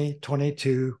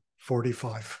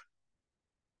 2022-45.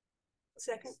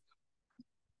 Second.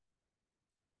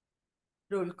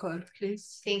 Roll call,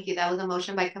 please. Thank you. That was a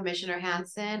motion by Commissioner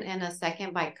Hanson and a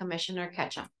second by Commissioner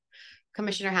Ketchum.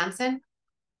 Commissioner Hanson?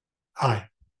 Aye.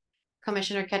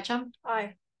 Commissioner Ketchum?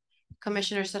 Aye.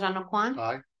 Commissioner Serrano Kwan?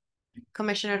 Aye.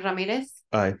 Commissioner Ramirez?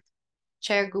 Aye.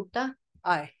 Chair Gupta?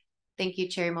 Aye. Thank you,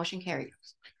 Chair. Motion carried.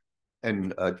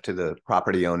 And to the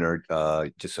property owner,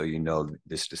 just so you know,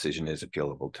 this decision is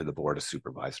appealable to the Board of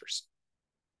Supervisors.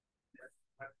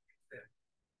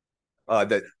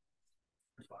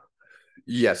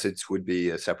 Yes, it would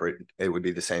be a separate, it would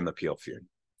be the same appeal fee.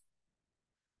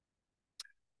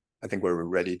 I think we're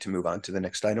ready to move on to the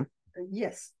next item.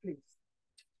 Yes, please.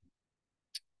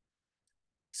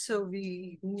 So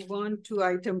we move on to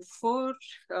item 4.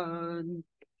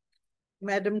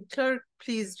 Madam Clerk,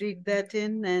 please read that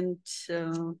in and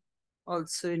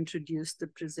also introduce the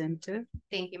presenter.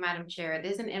 Thank you, Madam Chair.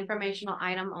 This is an informational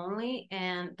item only,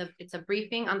 and it's a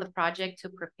briefing on the project to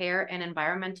prepare an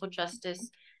environmental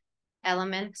justice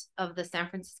element of the San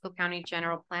Francisco County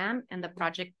General Plan, and the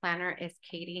project planner is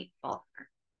Katie Faulkner.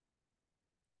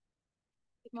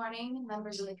 Good morning,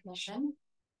 members of the Commission.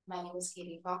 My name is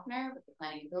Katie Faulkner with the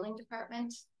Planning and Building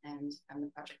Department, and I'm the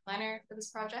project planner for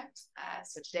this project.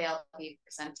 So today I'll be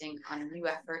presenting on a new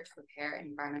effort to prepare an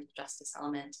environmental justice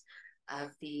element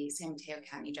of the San Mateo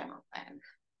County General Plan.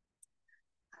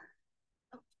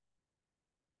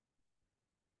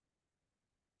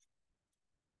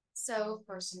 So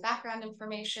for some background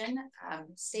information,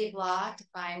 state law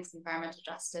defines environmental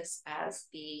justice as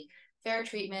the fair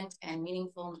treatment and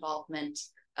meaningful involvement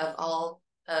of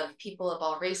people of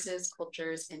all races,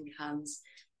 cultures, incomes,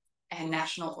 and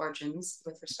national origins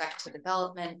with respect to the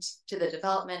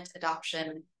development,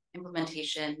 adoption,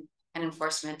 implementation, and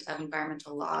enforcement of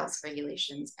environmental laws,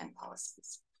 regulations, and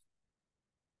policies.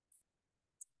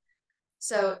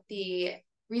 So the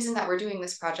reason that we're doing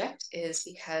this project is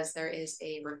because there is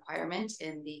a requirement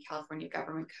in the California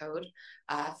Government Code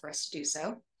for us to do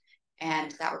so.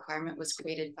 And that requirement was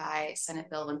created by Senate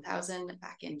Bill 1000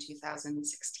 back in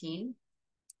 2016.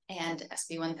 And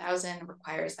SB 1000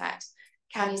 requires that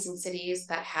counties and cities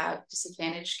that have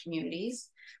disadvantaged communities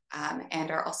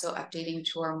and are also updating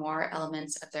two or more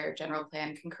elements of their general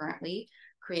plan concurrently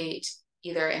create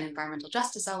either an environmental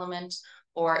justice element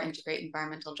or integrate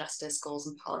environmental justice goals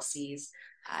and policies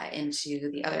into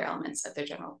the other elements of their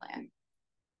general plan.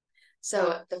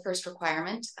 So the first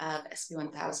requirement of SB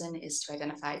 1000 is to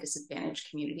identify disadvantaged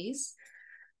communities.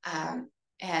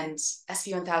 And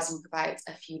SB 1000 provides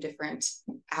a few different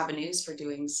avenues for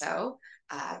doing so,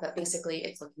 but basically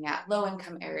it's looking at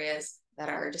low-income areas that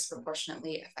are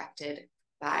disproportionately affected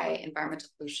by environmental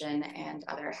pollution and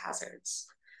other hazards.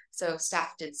 So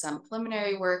staff did some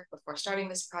preliminary work before starting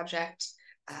this project,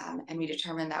 and we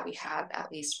determined that we have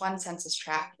at least one census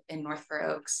tract in North Fair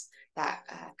Oaks that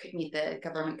could meet the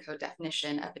government code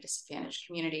definition of a disadvantaged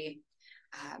community.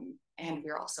 And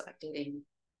we're also updating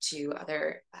to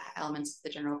other elements of the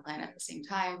general plan at the same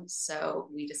time. So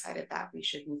we decided that we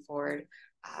should move forward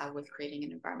with creating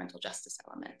an environmental justice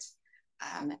element.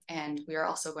 And we are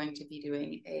also going to be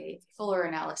doing a fuller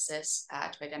analysis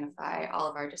to identify all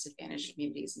of our disadvantaged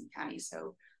communities in the county.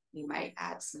 So we might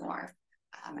add some more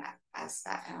as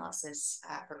that analysis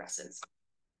progresses.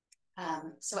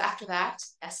 So after that,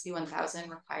 SB 1000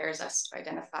 requires us to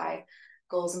identify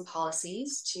goals and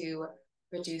policies to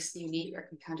reduce the unique or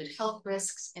compounded health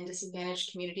risks in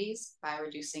disadvantaged communities by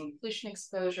reducing pollution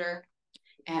exposure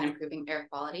and improving air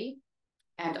quality,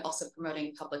 and also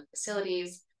promoting public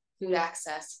facilities, food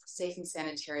access, safe and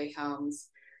sanitary homes,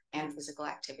 and physical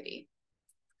activity.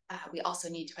 We also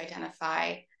need to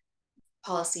identify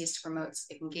policies to promote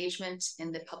civic engagement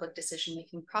in the public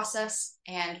decision-making process,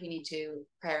 and we need to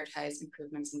prioritize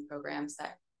improvements in programs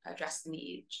that address the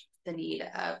need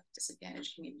of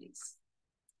disadvantaged communities.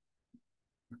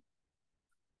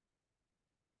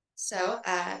 So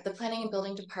the Planning and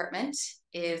Building Department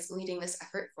is leading this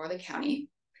effort for the county,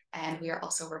 and we are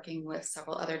also working with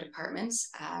several other departments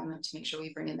to make sure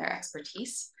we bring in their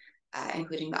expertise,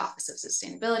 including the Office of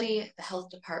Sustainability, the Health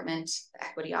Department, the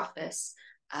Equity Office,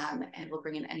 and we'll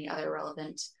bring in any other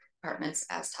relevant departments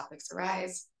as topics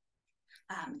arise.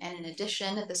 And in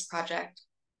addition, this project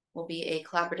will be a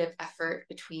collaborative effort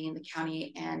between the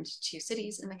county and two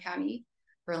cities in the county,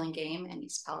 Burlingame and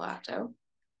East Palo Alto.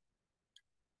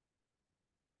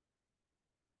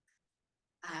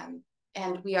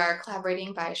 And we are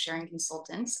collaborating by sharing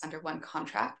consultants under one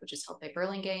contract, which is held by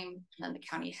Burlingame, and then the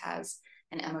county has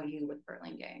an MOU with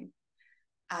Burlingame.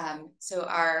 So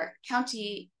our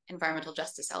county environmental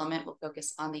justice element will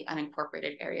focus on the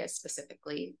unincorporated areas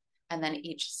specifically, and then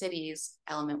each city's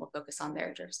element will focus on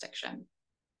their jurisdiction.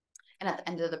 And at the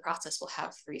end of the process, we'll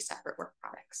have 3 separate work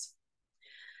products.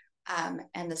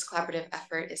 And this collaborative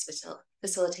effort is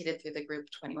facilitated through the group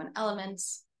 21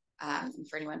 Elements. And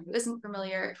for anyone who isn't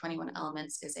familiar, 21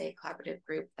 Elements is a collaborative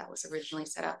group that was originally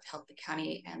set up to help the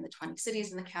county and the 20 cities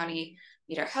in the county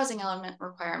meet our housing element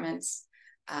requirements.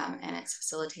 And it's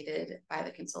facilitated by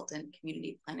the consultant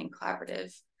Community Planning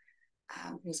Collaborative,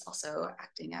 who's also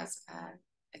acting as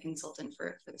a consultant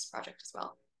for this project as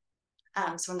well.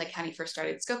 So when the county first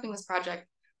started scoping this project,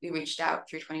 we reached out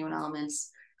through 21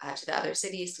 Elements to the other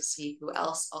cities to see who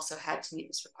else also had to meet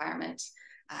this requirement.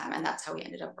 And that's how we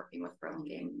ended up working with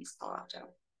Burlingame and East Palo Alto.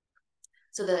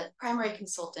 So the primary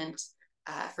consultant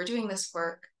for doing this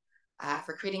work,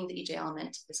 for creating the EJ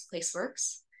element, is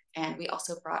PlaceWorks. And we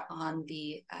also brought on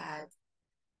the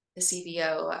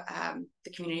CBO,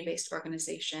 the community-based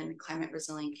organization, Climate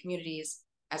Resilient Communities,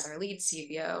 as our lead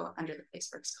CBO under the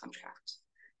PlaceWorks contract.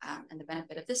 And the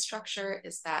benefit of this structure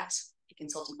is that a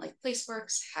consultant like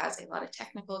PlaceWorks has a lot of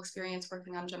technical experience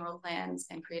working on general plans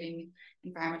and creating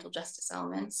environmental justice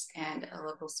elements, and a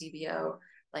local CBO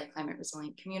like Climate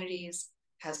Resilient Communities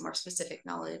has more specific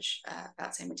knowledge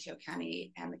about San Mateo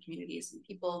County and the communities and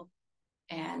people.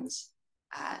 And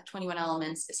 21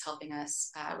 Elements is helping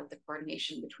us with the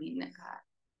coordination between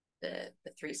the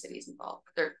 3 cities involved,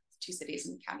 or 2 cities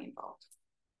in the county involved.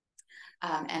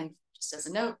 And just as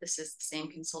a note, this is the same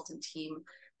consultant team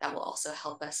that will also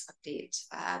help us update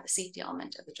the safety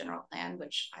element of the general plan,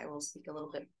 which I will speak a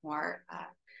little bit more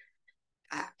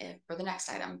for the next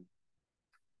item.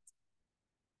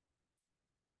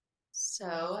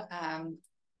 So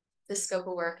this scope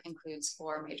of work includes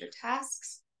 4 major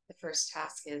tasks. The first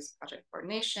task is project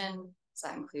coordination. So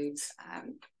that includes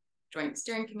joint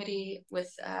steering committee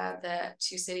with the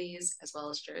two cities, as well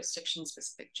as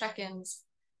jurisdiction-specific check-ins.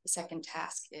 The second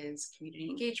task is community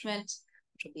engagement,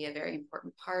 which will be a very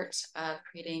important part of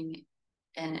creating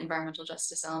an environmental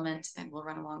justice element and will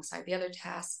run alongside the other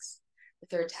tasks. The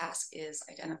third task is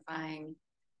identifying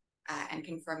and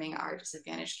confirming our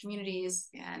disadvantaged communities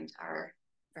and our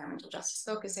environmental justice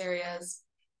focus areas,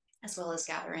 as well as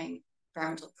gathering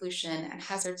environmental pollution and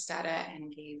hazards data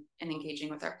and engaging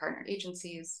with our partner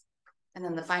agencies. And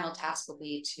then the final task will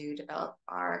be to develop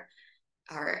our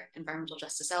environmental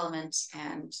justice element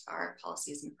and our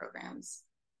policies and programs.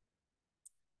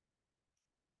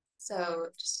 So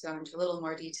just to go into a little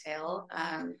more detail,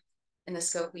 in the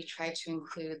scope, we try to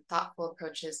include thoughtful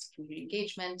approaches to community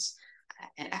engagement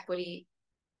and equity.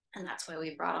 And that's why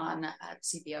we brought on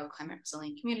CBO Climate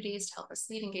Resilient Communities to help us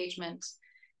lead engagement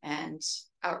and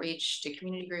outreach to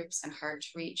community groups and hard to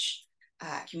reach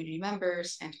community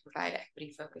members, and to provide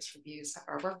equity-focused reviews of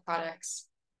our work products.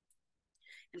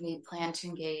 And we plan to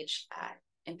engage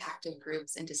impacted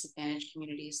groups and disadvantaged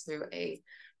communities through a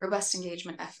robust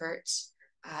engagement effort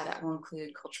that will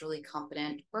include culturally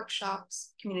competent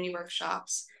workshops, community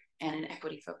workshops, and an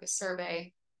equity-focused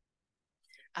survey.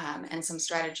 And some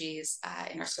strategies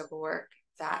in our scope of work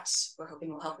that we're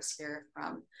hoping will help us hear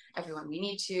from everyone we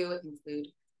need to include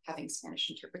having Spanish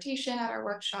interpretation at our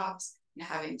workshops, and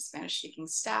having Spanish-speaking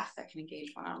staff that can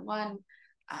engage one-on-one,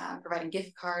 providing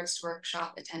gift cards to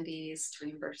workshop attendees to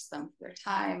reimburse them for their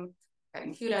time,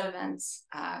 providing food at events.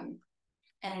 And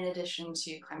in addition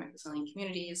to climate resilient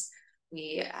communities,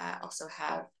 we also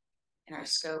have in our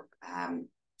scope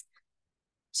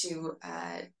to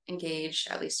engage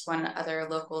at least one other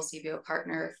local CBO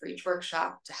partner for each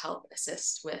workshop to help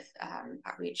assist with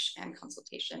outreach and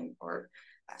consultation for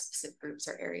specific groups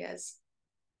or areas.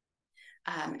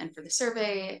 And for the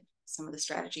survey, some of the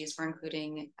strategies we're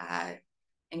including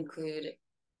include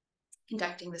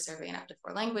conducting the survey in up to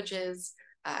 4 languages,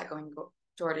 going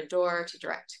door to door to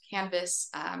direct canvas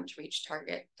to reach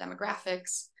target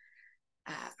demographics,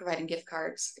 providing gift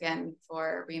cards, again,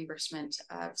 for reimbursement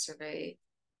of survey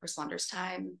responders'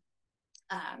 time.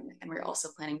 And we're also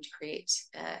planning to create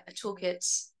a toolkit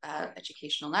of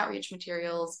educational and outreach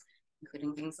materials,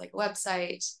 including things like a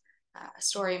website, a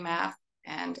story map,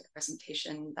 and a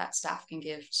presentation that staff can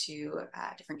give to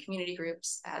different community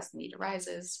groups as the need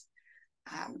arises.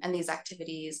 And these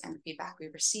activities and feedback we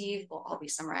receive will all be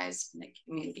summarized in the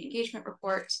community engagement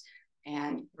report,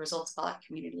 and the results of all that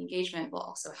community engagement will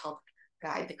also help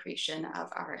guide the creation of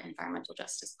our environmental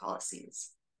justice policies.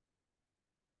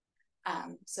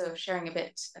 So sharing a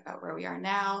bit about where we are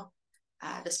now.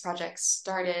 This project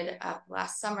started up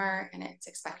last summer, and it's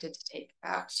expected to take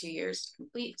about 2 years to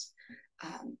complete.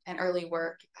 And early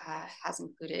work has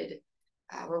included,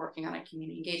 we're working on a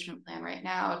community engagement plan right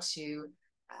now to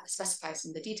specify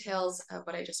some of the details of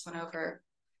what I just went over.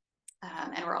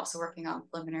 And we're also working on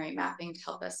preliminary mapping to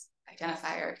help us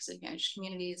identify our disadvantaged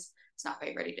communities. It's not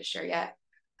quite ready to share yet,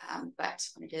 but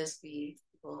when it is, we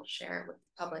will share with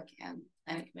the public and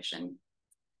Planning Commission.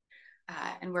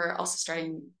 And we're also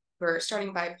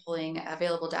starting by pulling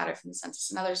available data from the census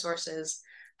and other sources,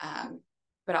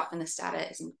 but often this data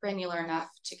isn't granular enough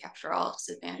to capture all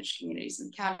disadvantaged communities in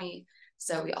the county.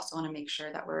 So we also want to make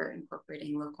sure that we're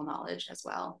incorporating local knowledge as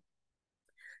well.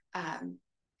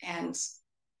 And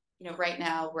right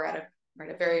now we're at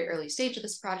a very early stage of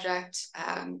this project,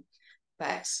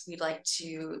 but we'd like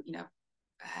to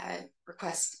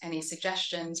request any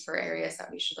suggestions for areas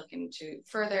that we should look into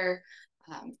further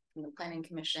from the Planning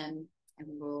Commission, and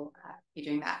we will be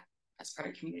doing that as part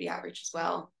of community outreach as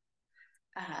well.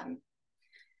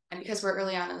 And because we're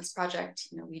early on in this project,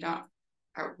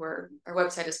 our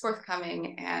website is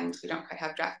forthcoming, and we don't quite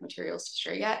have draft materials to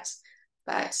share yet,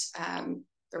 but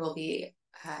there will be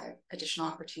additional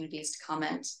opportunities to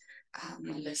comment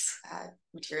when this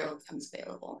material becomes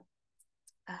available.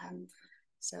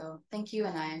 So thank you,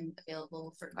 and I'm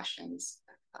available for questions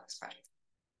about this project.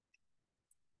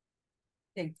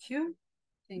 Thank you.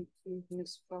 Thank you,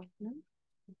 Ms. Faulkner.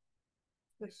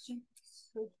 Questions?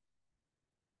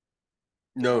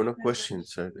 No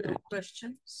questions. No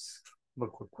questions. A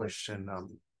quick question.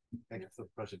 Thank you for the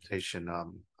presentation.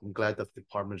 I'm glad that the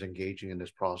department is engaging in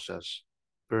this process.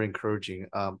 Very encouraging.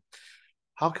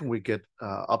 How can we get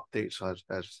updates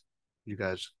as you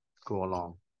guys go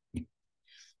along?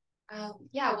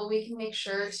 Yeah, well, we can make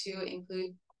sure to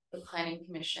include the Planning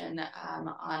Commission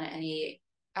on any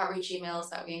outreach emails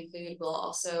that we include.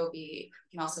 We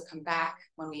can also come back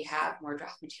when we have more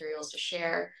draft materials to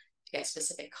share to get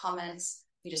specific comments.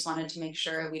 We just wanted to make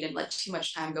sure we didn't let too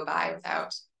much time go by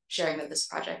without sharing that this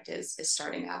project is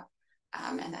starting up,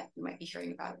 and that you might be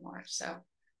hearing about it more. So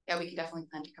yeah, we can definitely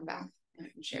plan to come back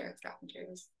and share draft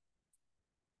materials.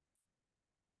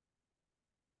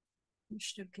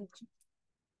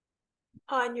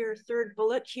 On your third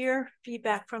bullet here,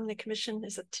 feedback from the commission,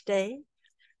 is it today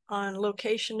on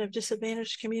location of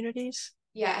disadvantaged communities?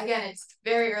 Yeah, again, it's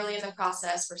very early in the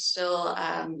process. We're still,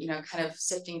 kind of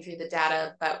sifting through the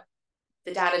data, but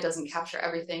the data doesn't capture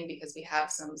everything because we have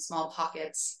some small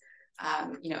pockets,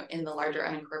 in the larger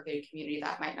unincorporated community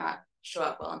that might not show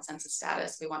up well in census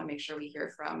status. We want to make sure we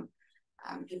hear from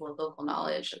people with local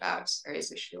knowledge about areas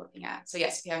we should be looking at. So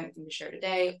yes, if you have anything to share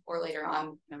today or later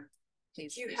on,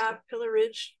 please. Do you have Pillar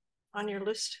Ridge on your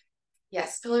list?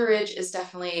 Yes, Pillar Ridge is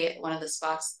definitely one of the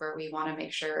spots where we want to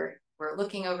make sure we're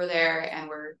looking over there,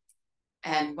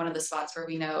 and one of the spots where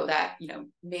we know that,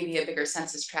 maybe a bigger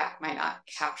census tract might not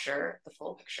capture the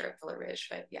full picture of Pillar Ridge,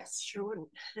 but yes. Sure wouldn't.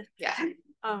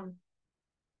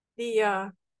 Yeah.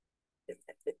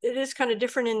 It is kind of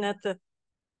different in that the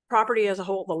property as a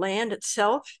whole, the land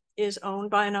itself, is owned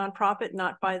by a nonprofit,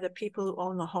 not by the people who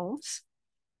own the homes,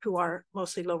 who are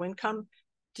mostly low income.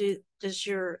 Does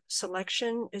your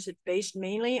selection, is it based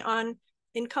mainly on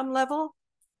income level?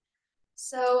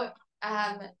 So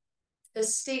the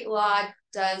state law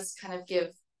does kind of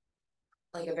give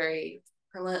like a very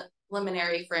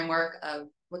preliminary framework of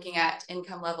looking at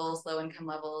income levels, low income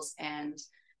levels, and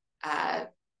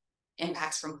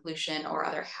impacts from pollution or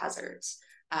other hazards.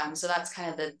 So that's kind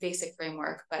of the basic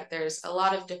framework, but there's a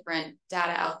lot of different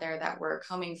data out there that we're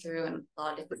combing through and a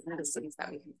lot of different indices that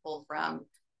we can pull from.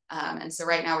 And so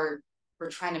right now we're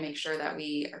trying to make sure that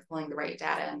we are pulling the right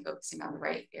data and focusing on the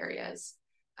right areas.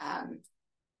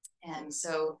 And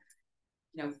so,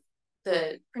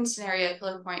 the Princeton area,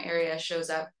 Pillar Point area shows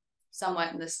up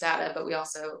somewhat in this data, but we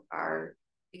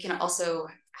can also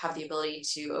have the ability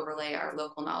to overlay our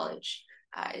local knowledge.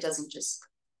 It doesn't just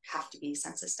have to be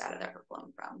census data that we're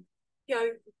pulling from. Yeah,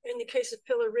 in the case of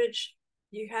Pillar Ridge,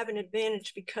 you have an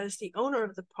advantage because the owner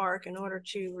of the park, in order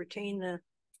to retain the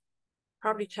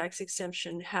property tax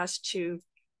exemption, has to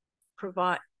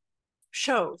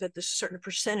show that there's a certain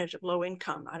percentage of low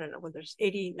income. I don't know whether it's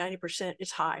 80, 90%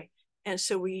 is high. And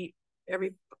so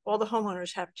all the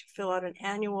homeowners have to fill out an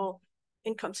annual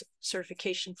income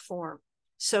certification form.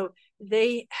 So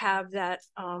they have that,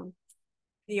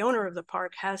 the owner of the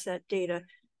park has that data,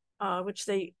 which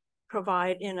they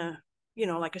provide in a,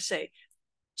 like I say,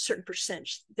 certain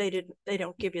percentage. They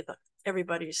don't give you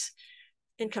everybody's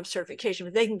income certification,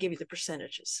 but they can give you the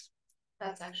percentages.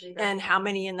 That's actually and how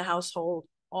many in the household,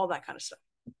 all that kind of stuff.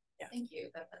 Yeah. Thank you.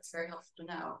 That's very helpful to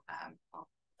know. I'll put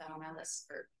that on my list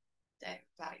for data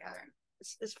gathering.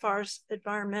 As far as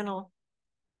environmental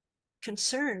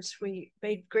concerns, we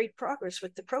made great progress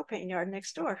with the propane yard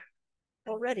next door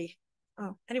already.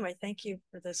 Oh, anyway, thank you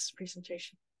for this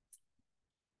presentation.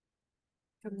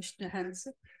 Commissioner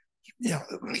Hansen. Yeah,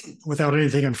 without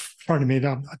anything in front of me,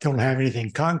 I don't have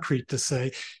anything concrete to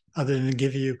say other than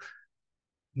give you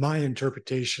my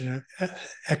interpretation of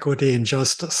equity and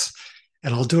justice.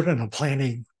 And I'll do it in a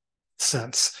planning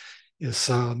sense, is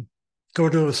go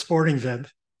to a sporting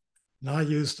event and I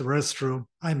use the restroom,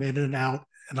 I'm in and out,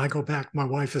 and I go back, my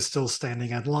wife is still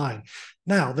standing in line.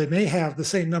 Now, they may have the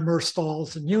same number of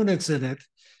stalls and units in it,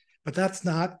 but that's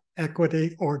not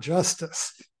equity or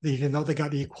justice, even though they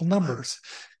got equal numbers.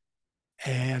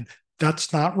 And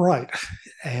that's not right.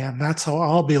 And that's how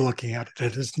I'll be looking at it.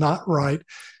 It is not right,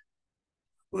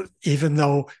 even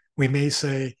though we may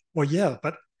say, well, yeah,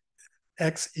 but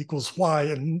X equals Y.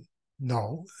 And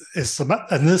no, it's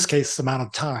in this case, the amount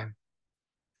of time,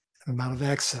 the amount of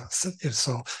access. And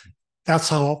so that's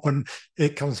how, when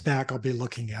it comes back, I'll be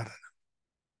looking at it.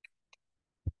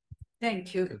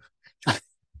 Thank you.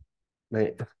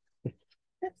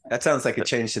 That sounds like a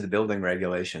change to the building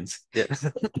regulations. Yeah.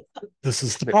 This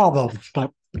is the problem,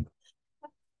 but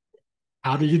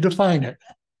how do you define it?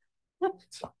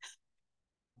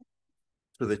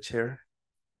 To the chair,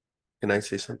 can I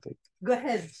say something? Go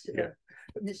ahead. Yeah.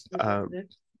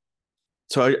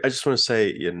 So I just want to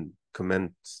say and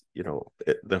commend,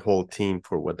 the whole team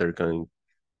for what they're going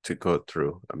to go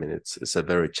through. I mean, it's a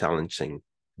very challenging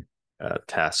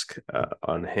task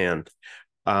on hand.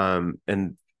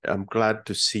 And I'm glad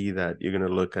to see that you're going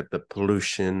to look at the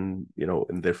pollution,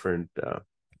 in different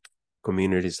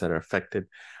communities that are affected.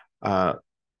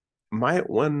 My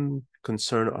one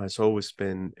concern has always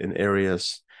been in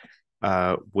areas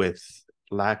with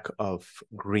lack of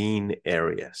green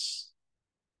areas.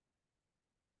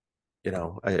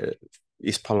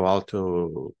 East Palo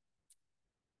Alto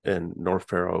and North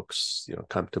Fair Oaks,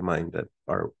 come to mind, that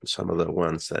are some of the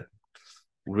ones that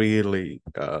really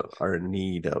are in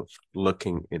need of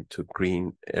looking into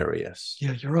green areas.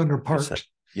 Yeah, you're underparked.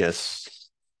 Yes,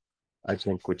 I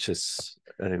think, which is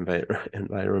an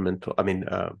environmental,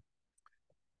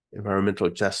 environmental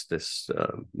justice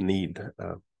need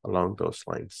along those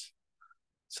lines.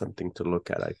 Something to look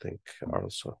at, I think,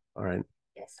 also. All right.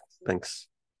 Yes. Thanks.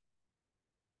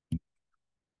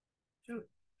 Sure.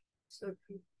 So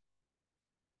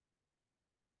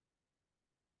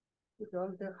with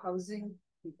all the housing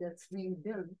that's being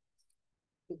built,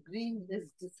 the green is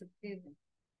disappearing.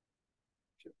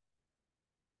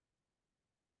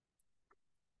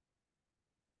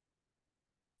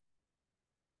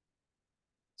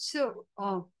 So,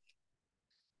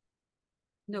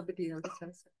 nobody else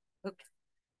has it. Okay.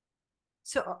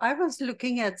 So I was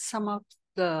looking at some of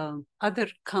the other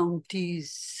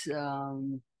counties'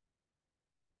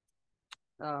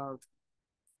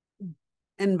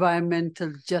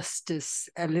 environmental justice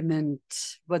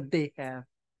element, what they have.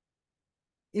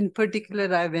 In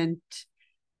particular, when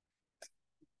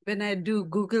I do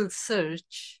Google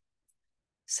search,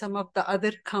 some of the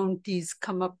other counties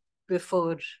come up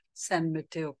before San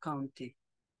Mateo County,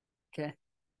 okay?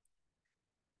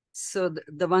 So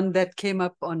the one that came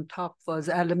up on top was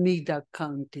Alameda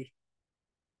County.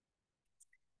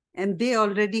 And they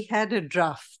already had a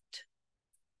draft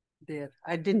there.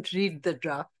 I didn't read the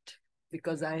draft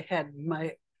because I had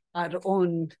our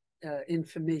own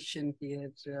information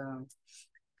here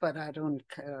for our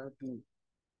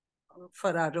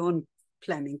own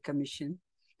planning commission.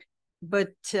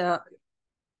 But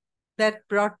that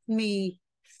brought me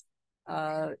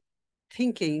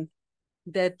thinking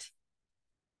that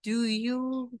do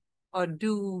you or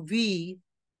do we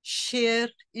share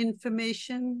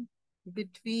information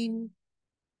between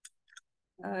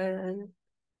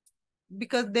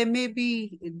because there may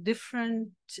be different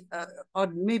or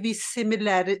maybe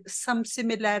some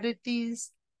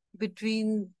similarities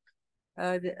between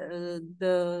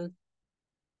the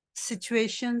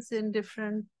situations in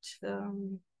different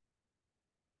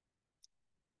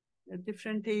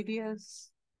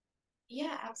areas?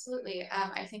 Yeah, absolutely.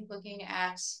 I think looking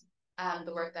at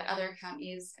the work that other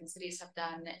counties and cities have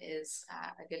done is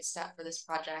a good step for this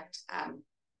project. I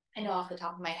know off the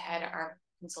top of my head, our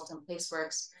consultant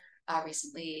Placeworks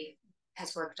recently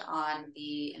has worked on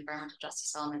the environmental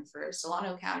justice element for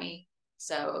Solano County.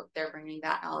 So they're bringing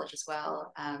that knowledge as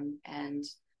well. And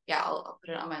yeah, I'll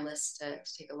put it on my list to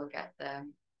take a look at the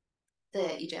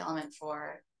EJ element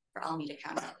for Alameda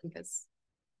County because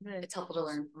it's helpful to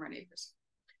learn from our neighbors.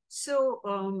 So,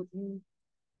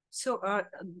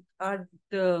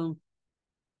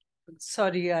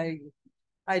 sorry, I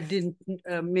didn't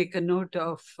make a note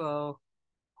of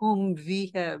whom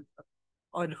we have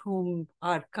or whom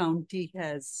our county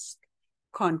has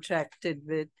contracted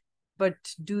with,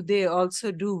 but do they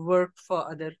also do work for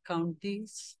other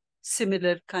counties?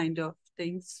 Similar kind of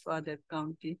things for other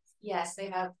counties? Yes, they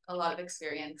have a lot of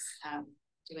experience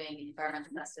doing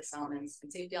environmental justice elements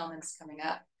and safety elements coming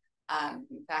up.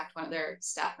 In fact, one of their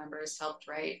staff members helped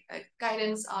write a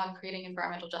guidance on creating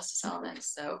environmental justice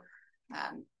elements. So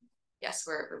yes,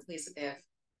 we're pleased that they have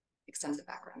extensive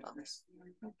background on this.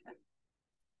 Okay.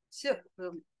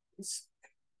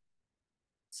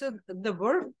 So the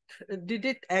work, did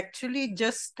it actually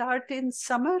just start in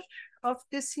summer of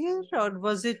this year, or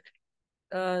was it,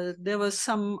 there was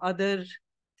some other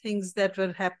things that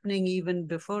were happening even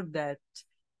before that,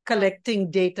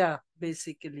 collecting data,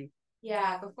 basically?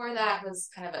 Yeah, before that was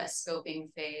kind of a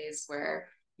scoping phase where,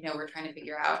 we're trying to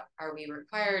figure out, are we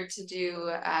required to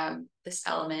do this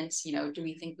element? Do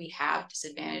we think we have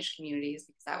disadvantaged communities?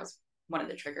 Because that was one of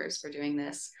the triggers for doing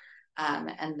this.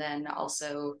 And then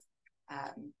also,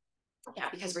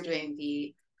 because we're doing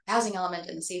the housing element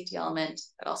and the safety element,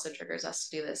 that also triggers us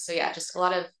to do this. So yeah, just a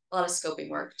lot of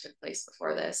scoping work took place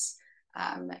before this.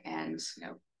 And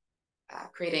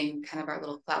creating kind of our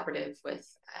little collaborative with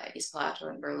East Palato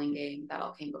and Burlingame, that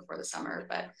all came before the summer.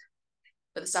 But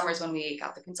the summer is when we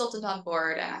got the consultant on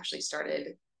board and actually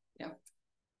started,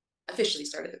 officially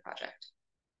started the project.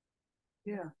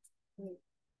 Yeah.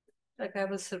 Like I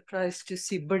was surprised to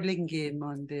see Burlingame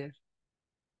on there.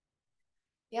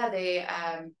 Yeah, they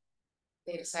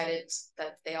decided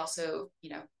that they also,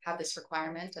 have this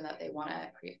requirement and that they want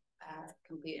to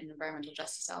complete an environmental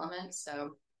justice element.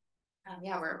 So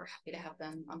yeah, we're happy to have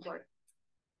them on board.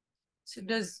 So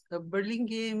does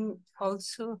Burlingame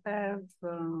also have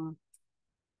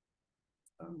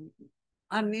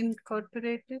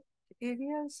unincorporated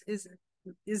areas? Is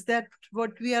that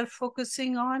what we are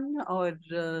focusing on, or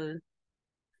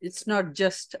it's not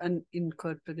just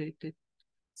unincorporated?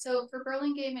 So for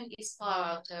Burlingame and East Palo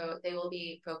Alto, they will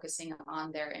be focusing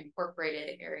on their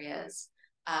incorporated areas,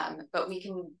 but we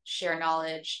can share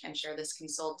knowledge and share this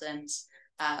consultant.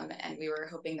 And we were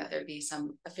hoping that there'd be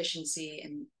some efficiency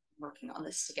in working on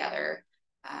this together,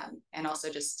 and also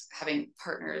just having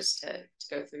partners to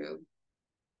go through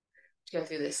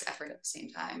this effort at the same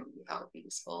time. We thought would be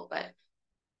useful, but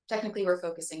technically we're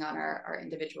focusing on our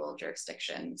individual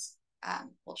jurisdictions,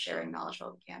 while sharing knowledge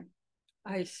while we can.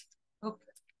 Okay.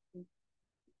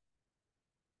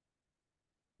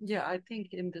 Yeah, I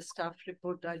think in the staff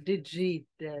report I did read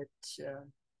that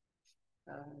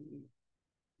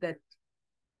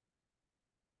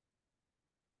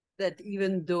that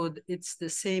even though it's the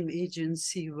same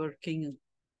agency working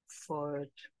for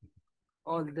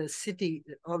all those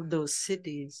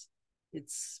cities,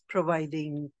 it's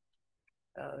providing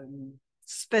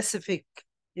specific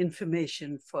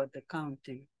information for the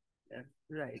county. Yeah,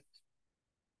 right.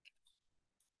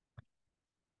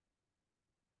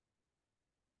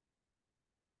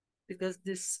 Because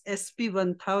this SP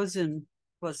 1000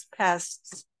 was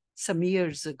passed some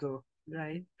years ago,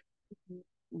 right?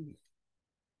 Mm-hmm.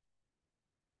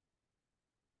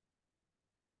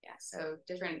 Yeah, so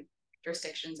different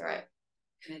jurisdictions are at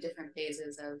kind of different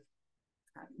phases of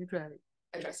right.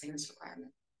 addressing this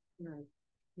requirement. Right.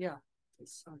 Yeah,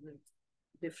 it's on the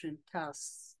different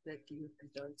tasks that you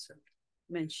had also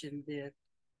mentioned there,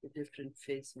 the different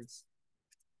phases.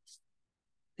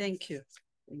 Thank you.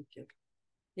 Thank you.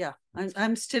 Yeah,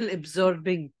 I'm still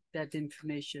absorbing that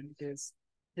information. There's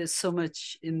so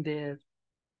much in there.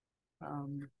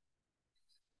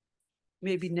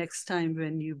 Maybe next time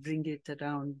when you bring it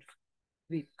around,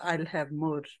 I'll have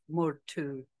more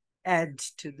to add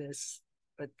to this.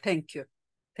 But thank you.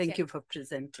 Thank you for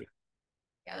presenting.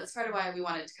 Yeah, that's part of why we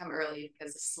wanted to come early,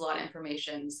 because this is a lot of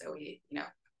information. So we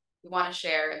want to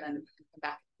share and then come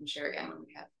back and share again when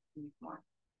we have more.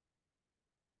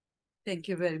 Thank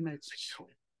you very much.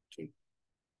 Okay.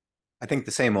 I think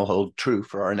the same will hold true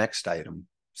for our next item.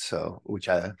 So, which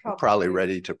we're probably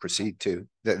ready to proceed to.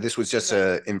 This was just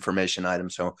an information item,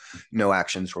 so no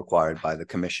actions required by the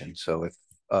commission. So if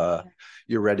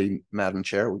you're ready, Madam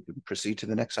Chair, we can proceed to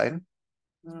the next item.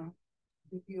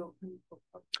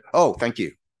 Oh, thank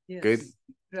you. Yes.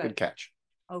 Good catch.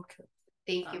 Okay.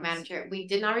 Thank you, Madam Chair. We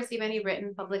did not receive any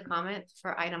written public comments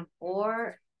for item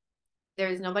 4. There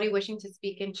is nobody wishing to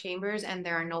speak in chambers, and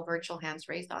there are no virtual hands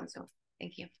raised on Zoom.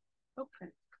 Thank you.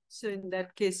 Okay. So in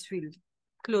that case, we'll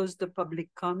close the public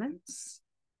comments.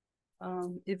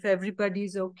 If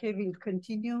everybody's okay, we'll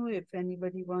continue. If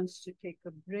anybody wants to take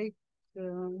a break,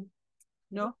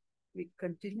 no, we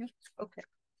continue. Okay.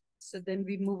 So then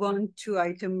we move on to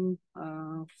item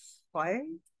 5,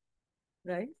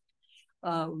 right?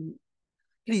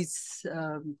 Please,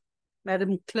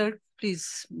 Madam Clerk,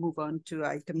 please move on to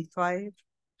item 5.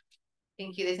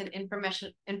 Thank you. There's an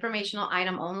informational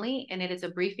item only, and it is a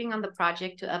briefing on the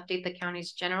project to update the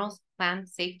county's general plan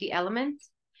safety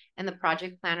elements, and the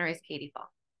project planner is Katie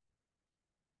Falk.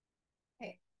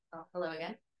 Okay, well, hello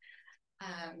again.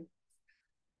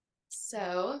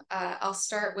 I'll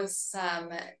start with some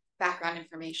background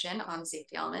information on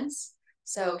safety elements.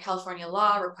 So California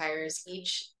law requires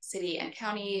each city and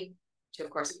county to, of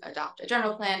course, adopt a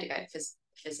general plan to guide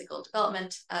physical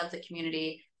development of the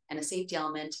community, and a safety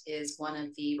element is one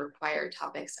of the required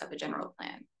topics of a general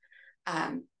plan.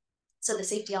 So the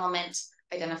safety element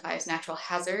identifies natural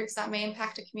hazards that may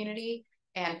impact a community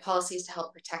and policies to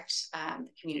help protect the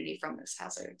community from those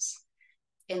hazards.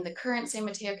 In the current San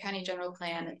Mateo County General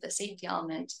Plan, the safety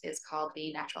element is called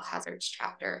the Natural Hazards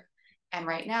Chapter. And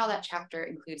right now that chapter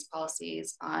includes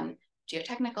policies on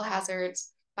geotechnical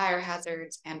hazards, fire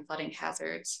hazards, and flooding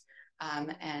hazards.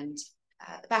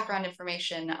 The background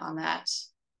information on that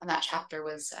chapter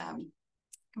was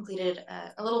completed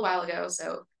a little while ago,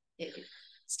 so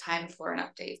it's time for an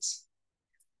update.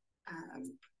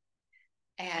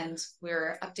 And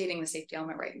we're updating the safety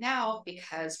element right now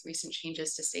because recent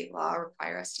changes to state law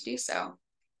require us to do so.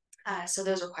 So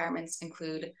those requirements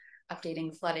include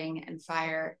updating flooding and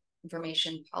fire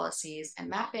information policies and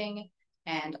mapping.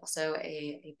 And also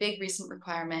a big recent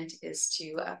requirement is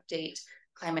to update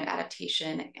climate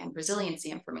adaptation and resiliency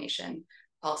information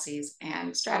policies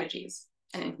and strategies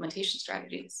and implementation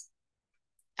strategies.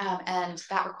 And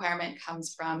that requirement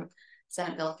comes from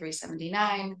Senate Bill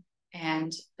 379,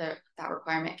 and that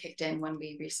requirement kicked in when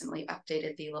we recently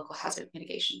updated the local hazard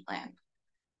mitigation plan.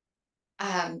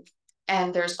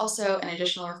 And there's also an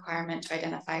additional requirement to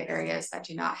identify areas that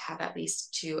do not have at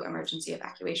least 2 emergency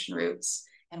evacuation routes,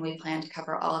 and we plan to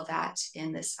cover all of that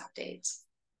in this update.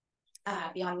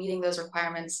 Beyond meeting those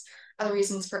requirements, other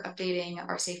reasons for updating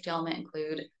our safety element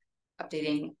include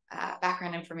updating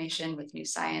background information with new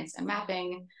science and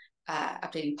mapping,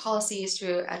 updating policies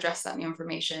to address that new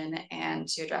information and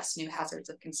to address new hazards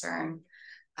of concern.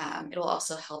 It will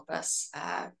also help us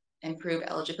improve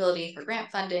eligibility for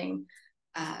grant funding.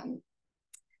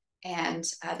 And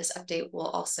this update will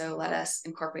also let us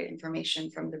incorporate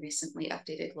information from the recently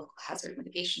updated local hazard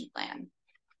mitigation plan.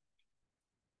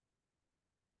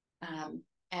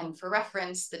 And for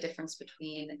reference, the difference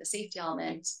between the safety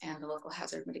element and the local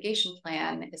hazard mitigation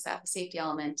plan is that the safety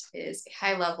element is a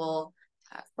high-level,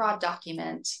 broad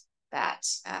document that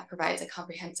provides a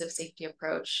comprehensive safety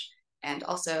approach and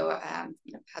also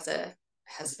has a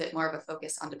bit more of a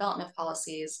focus on development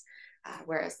policies,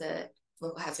 whereas the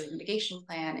local hazard mitigation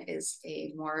plan is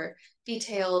a more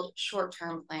detailed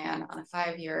short-term plan on a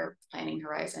 5-year planning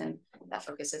horizon that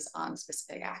focuses on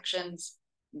specific actions.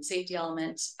 And the safety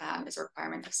element is a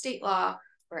requirement of state law,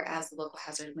 whereas the local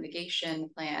hazard mitigation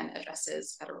plan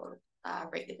addresses federal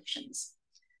regulations.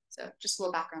 So just a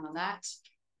little background on that.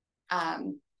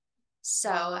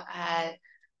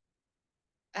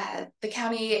 The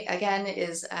county, again,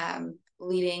 is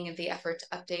leading the effort to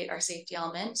update our safety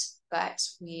element, but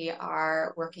we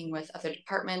are working with other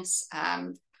departments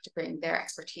to bring their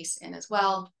expertise in as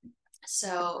well.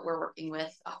 So we're working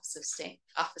with Office of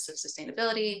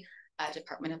Sustainability,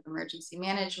 Department of Emergency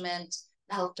Management,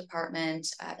 the Health Department,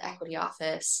 the Equity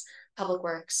Office, Public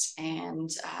Works,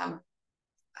 and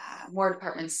more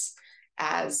departments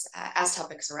as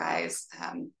topics arise.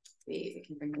 We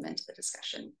can bring them into the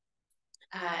discussion.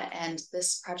 And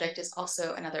this project is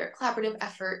also another collaborative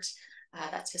effort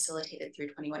that's facilitated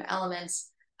through 21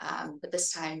 Elements, but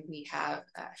this time we have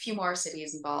a few more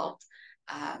cities involved.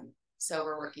 So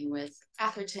we're working with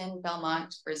Atherton,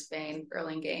 Belmont, Brisbane,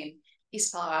 Burlingame,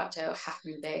 East Palo Alto, Half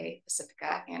Moon Bay,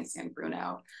 Pacifica, and San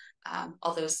Bruno.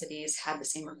 All those cities had the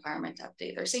same requirement to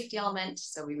update their safety element,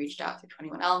 so we reached out through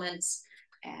 21 Elements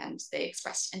and they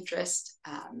expressed interest.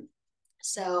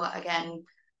 So again,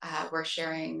 we're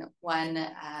sharing one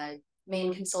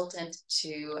main consultant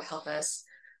to help us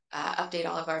update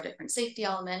all of our different safety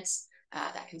elements.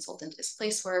 That consultant is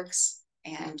Placeworks,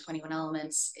 and 21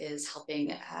 Elements is helping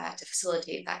to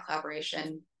facilitate that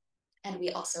collaboration. And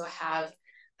we also have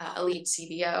a lead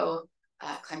CBO,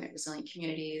 Climate Resilient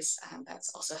Communities,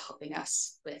 that's also helping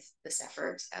us with this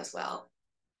effort as well.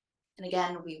 And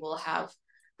again, we will have,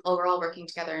 while we're all working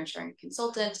together and sharing a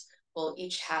consultant, we'll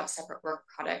each have separate work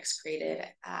products created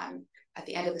at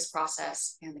the end of this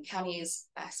process, and the county's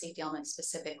safety element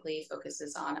specifically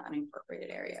focuses on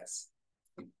unincorporated areas.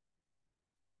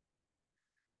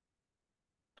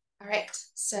 All right,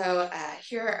 so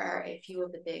here are a few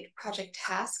of the big project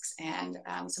tasks and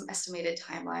some estimated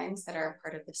timelines that are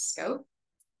part of this scope.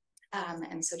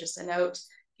 And so just a note,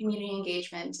 community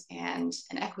engagement and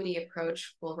an equity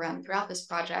approach will run throughout this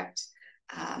project,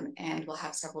 and we'll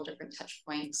have several different touch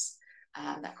points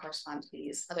that correspond to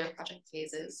these other project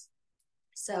phases.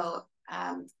 So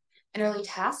an early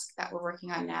task that we're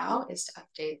working on now is to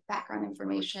update background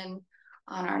information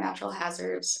on our natural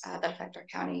hazards that affect our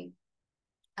county.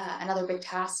 Another big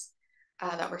task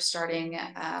that we're starting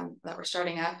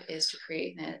up is to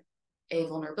create a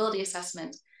vulnerability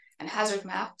assessment and hazard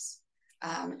maps.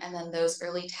 And then those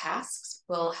early tasks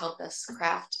will help us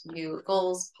craft new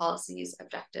goals, policies,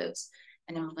 objectives,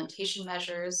 and implementation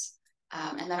measures.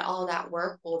 And then all of that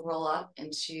work will roll up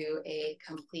into a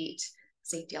complete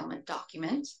safety element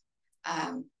document.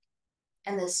 And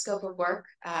the scope of work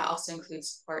also includes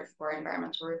support for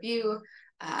environmental review,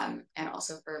 and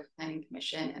also for Planning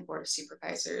Commission and Board of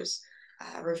Supervisors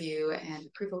review and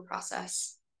approval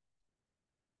process.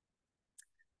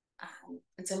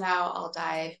 And so now I'll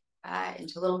dive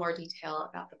into a little more detail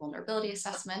about the vulnerability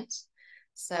assessment.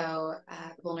 So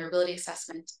the vulnerability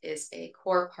assessment is a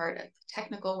core part of the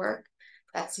technical work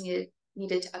that's needed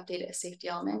to update a safety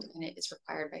element, and it is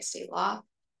required by state law.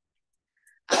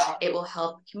 It will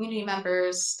help community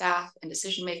members, staff, and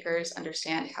decision makers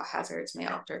understand how hazards may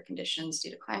alter conditions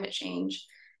due to climate change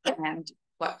and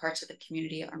what parts of the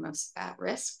community are most at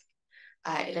risk.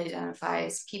 It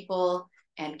identifies people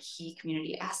and key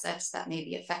community assets that may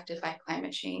be affected by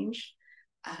climate change.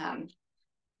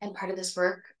 And part of this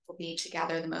work will be to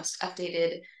gather the most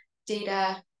updated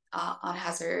data on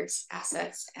hazards,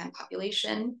 assets, and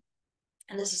population.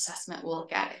 And this assessment will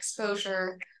look at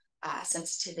exposure,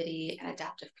 sensitivity, and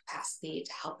adaptive capacity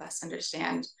to help us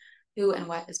understand who and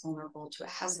what is vulnerable to a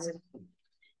hazard.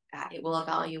 It will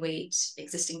evaluate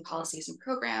existing policies and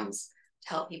programs to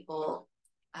help people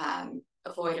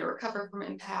avoid or recover from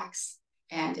impacts.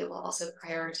 And it will also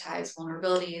prioritize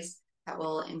vulnerabilities that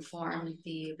will inform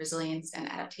the resilience and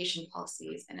adaptation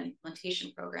policies and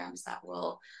implementation programs that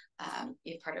will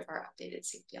be a part of our updated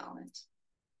safety element.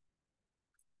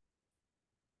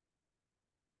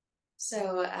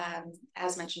 So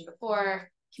as mentioned before,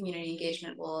 community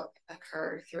engagement will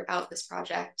occur throughout this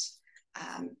project.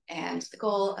 And the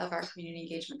goal of our community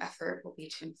engagement effort will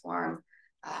be to inform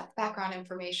background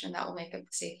information that will make up the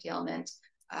safety element,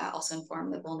 also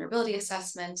inform the vulnerability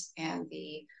assessment and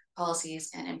the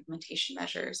policies and implementation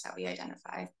measures that we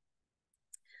identify.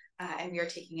 And we are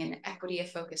taking an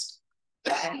equity-focused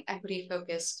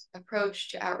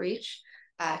approach to outreach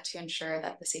to ensure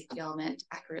that the safety element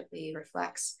accurately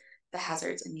reflects the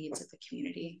hazards and needs of the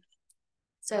community.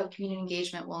 So community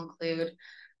engagement will include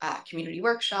community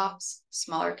workshops,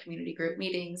 smaller community group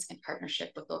meetings in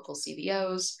partnership with local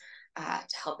CBOs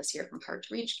to help us hear from hard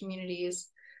to reach communities,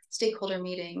 stakeholder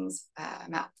meetings, a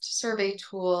map to survey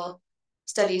tool,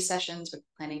 study sessions with the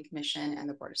Planning Commission and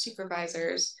the Board of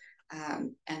Supervisors.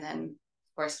 And then,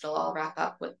 of course, it'll all wrap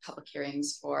up with public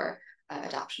hearings for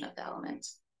adoption of the element.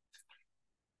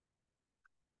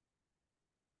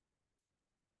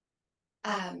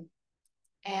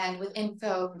 And with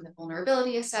info from the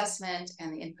vulnerability assessment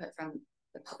and the input from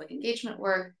the public engagement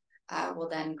work, we'll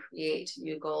then create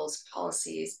new goals,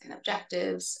 policies, and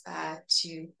objectives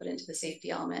to put into the safety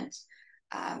element.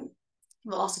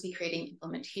 We'll also be creating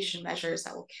implementation measures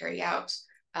that will carry out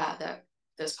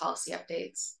those policy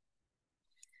updates.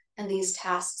 And these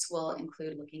tasks will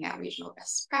include looking at regional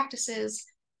best practices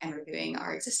and reviewing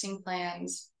our existing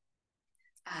plans.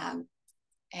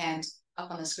 And up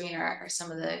on the screen are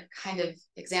some of the kind of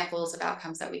examples of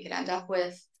outcomes that we could end up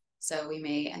with. So we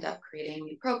may end up creating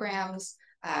new programs.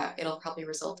 It'll probably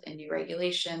result in new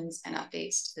regulations and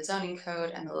updates to the zoning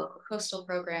code and the local coastal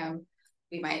program.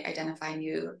 We might identify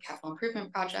new capital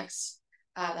improvement projects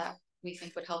that we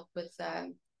think would help with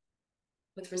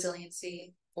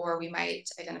resiliency, or we might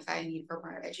identify a need for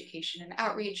more education and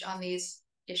outreach on these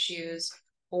issues,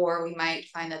 or we might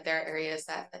find that there are areas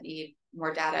that need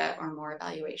more data or more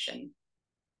evaluation.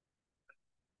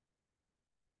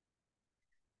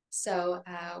 So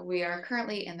we are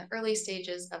currently in the early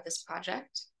stages of this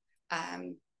project.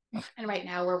 And right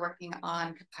now we're working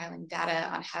on compiling data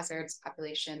on hazards,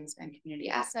 populations, and community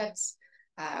assets.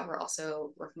 We're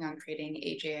also working on creating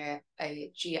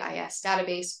a GIS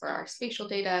database for our spatial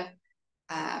data.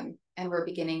 And we're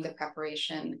beginning the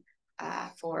preparation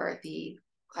for the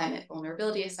climate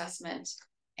vulnerability assessment.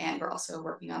 And we're also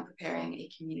working on preparing a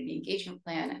community engagement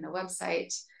plan and a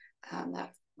website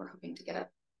that we're hoping to get up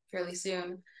fairly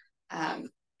soon.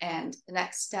 And the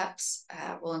next steps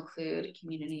will include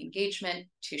community engagement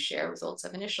to share results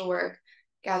of initial work,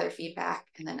 gather feedback,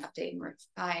 and then update and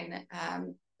refine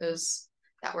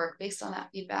that work based on that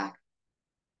feedback.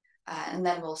 And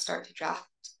then we'll start to draft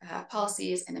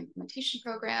policies and implementation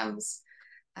programs.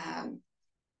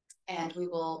 And we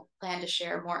will plan to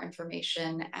share more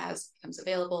information as it becomes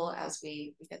available as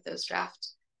we get those draft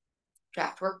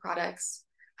work products.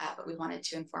 But we wanted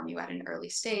to inform you at an early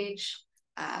stage.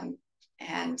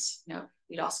 And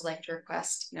we'd also like to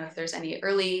request, if there's any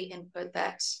early input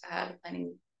that the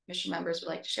Planning Commission members would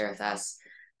like to share with us,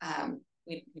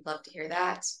 we'd love to hear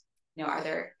that. Are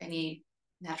there any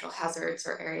natural hazards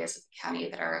or areas of the county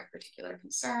that are of particular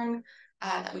concern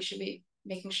that we should be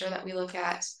making sure that we look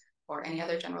at, or any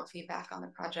other general feedback on the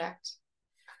project?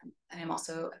 And I'm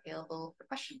also available for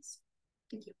questions.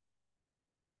 Thank you.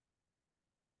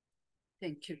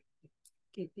 Thank you,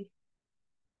 Katie.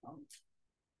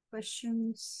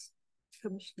 Questions?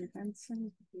 Commissioner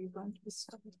Hanson, do you want to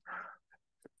start?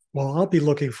 Well, I'll be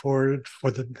looking forward for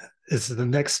the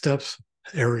next steps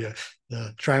area,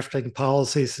 the drafting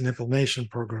policies and implementation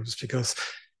programs, because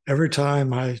every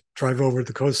time I drive over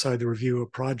the coast side to review a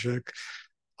project,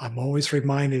 I'm always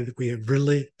reminded that we have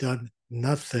really done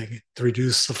nothing to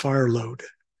reduce the fire load.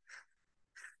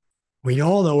 We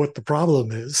all know what the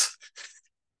problem is,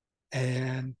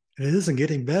 and it isn't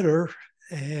getting better,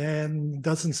 and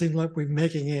doesn't seem like we're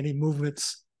making any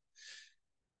movements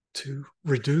to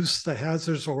reduce the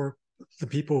hazards or the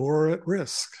people who are at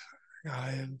risk.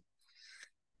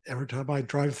 Every time I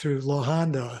drive through La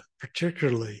Honda,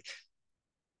 particularly,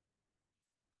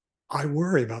 I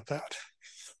worry about that.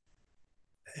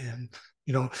 And,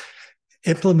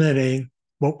 implementing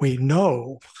what we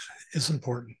know is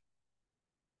important.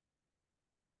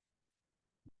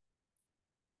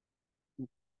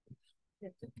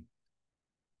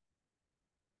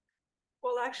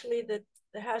 Well, actually, the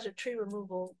hazard tree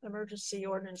removal emergency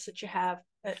ordinance that you have,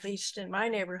 at least in my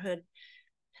neighborhood,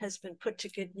 has been put to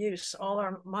good use. All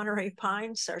our Monterey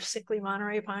pines, our sickly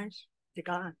Monterey pines, they're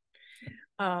gone.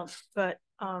 But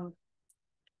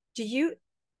Do you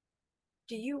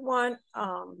want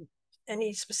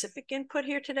any specific input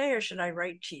here today, or should I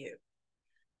write to you?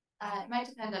 It might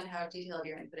depend on how detailed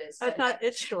your input is. I thought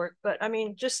it's short, but I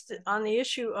mean, just on the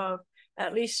issue of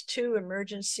at least 2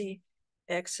 emergency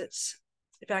exits,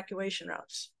 evacuation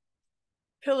routes.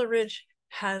 Pillar Ridge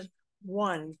has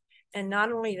 1, and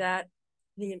not only that,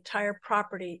 the entire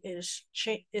property is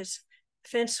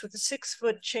fenced with a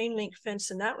 6-foot chain link fence,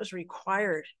 and that was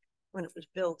required when it was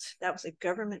built. That was a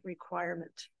government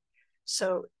requirement.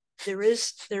 So there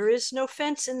is no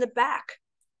fence in the back,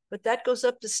 but that goes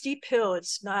up the steep hill.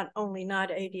 It's not only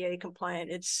not ADA compliant,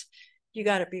 it's, you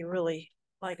got to be really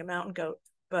like a mountain goat.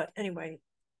 But anyway,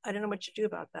 I don't know what you do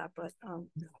about that, but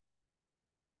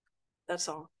that's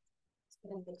all.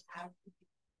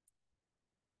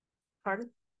 Pardon?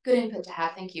 Good input to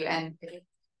have, thank you. And if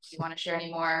you want to share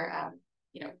any more,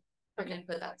 quick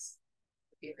input, that's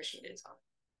would be appreciated as well.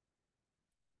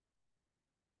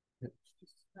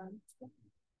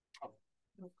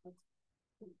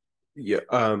 Yeah,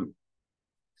 I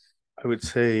would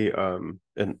say,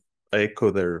 and I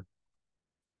echo their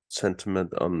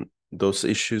sentiment on those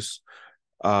issues.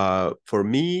 For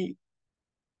me,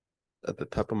 at the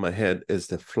top of my head is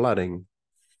the flooding.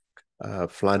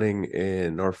 Flooding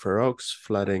in North Fair Oaks,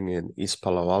 flooding in East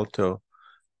Palo Alto.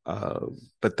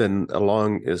 But then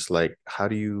along is like, how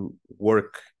do you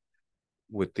work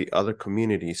with the other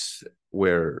communities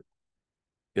where,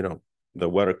 the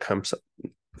water comes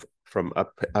from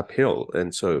uphill?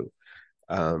 And so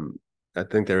I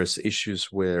think there is issues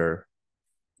where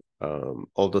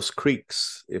all those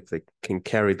creeks, if they can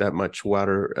carry that much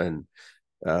water, and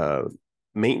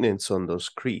maintenance on those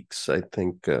creeks, I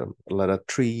think a lot of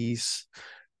trees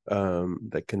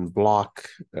that can block,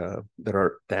 that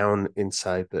are down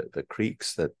inside the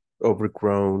creeks, that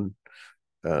overgrown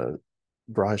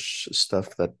brush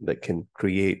stuff that can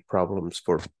create problems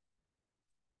for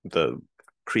the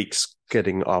creeks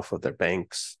getting off of their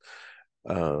banks.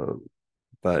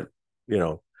 But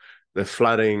the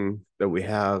flooding that we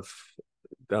have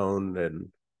down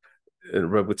in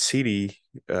Redwood City,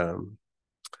 on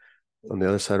the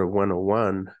other side of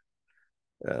 101,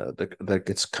 that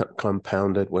gets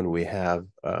compounded when we have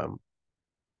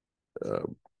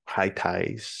high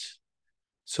tides.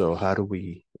 So how do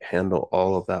we handle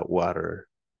all of that water?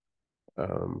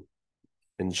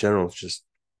 In general, just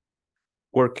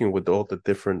working with all the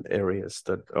different areas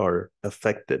that are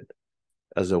affected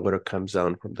as the water comes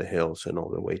down from the hills and all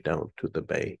the way down to the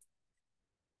bay.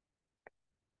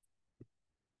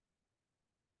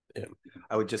 Yeah.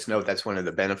 I would just note that's one of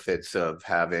the benefits of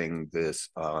having this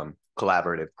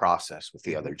collaborative process with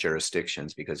the other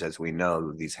jurisdictions, because as we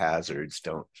know, these hazards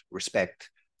don't respect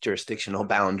jurisdictional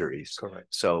boundaries. Correct.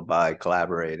 So by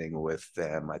collaborating with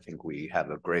them, I think we have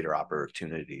a greater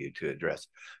opportunity to address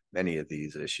many of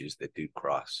these issues that do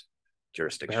cross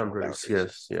jurisdictional boundaries.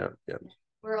 Yes, yeah.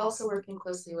 We're also working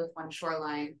closely with One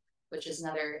Shoreline, which is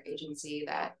another agency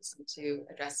that is going to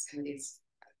address some of these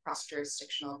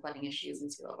cross-jurisdictional flooding issues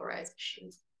and sea level rise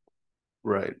issues.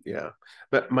 Right, yeah.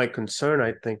 But my concern,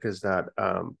 I think, is that,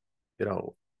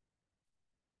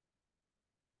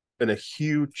 in a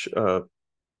huge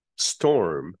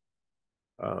storm,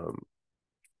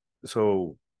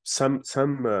 so some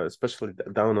especially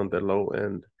down on the low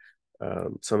end,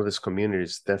 some of these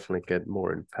communities definitely get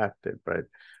more impacted, right?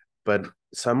 But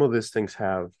some of these things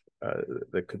have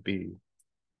that could be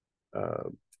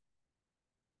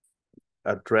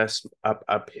addressed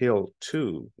uphill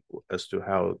too, as to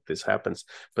how this happens.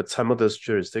 But some of those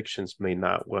jurisdictions may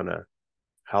not want to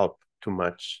help too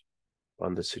much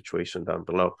on the situation down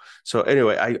below. So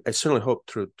anyway, I certainly hope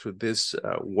through this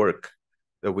work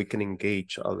that we can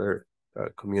engage other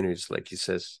communities, like he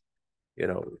says,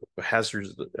 hazard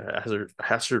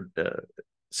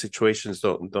situations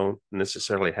don't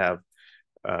necessarily have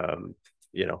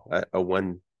a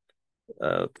one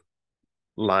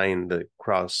line that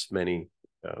cross many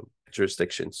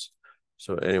jurisdictions.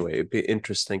 So anyway, it'd be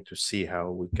interesting to see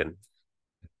how we can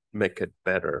make it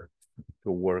better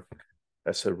to work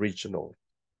as a regional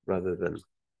rather than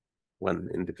one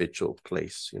individual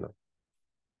place.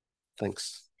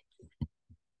 Thanks.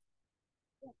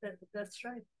 That's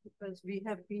right, because we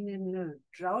have been in a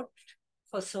drought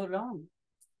for so long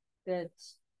that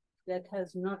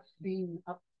has not been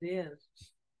up there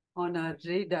on our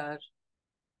radar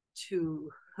to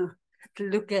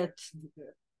look at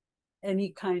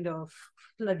any kind of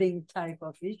flooding type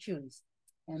of issues.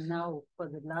 And now for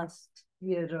the last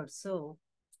year or so,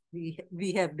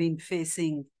 we have been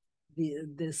facing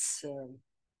this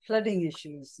flooding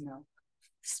issues now,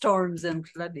 storms and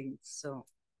flooding. So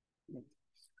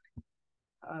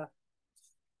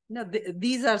No,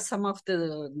 these are some of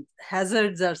the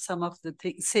hazards, are some of the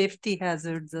things, safety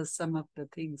hazards are some of the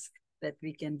things that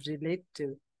we can relate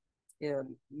to.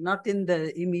 Not in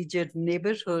the immediate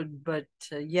neighborhood, but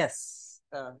yes,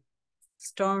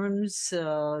 storms,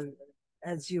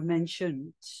 as you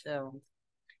mentioned,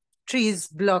 trees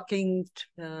blocking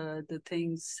the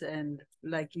things, and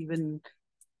like even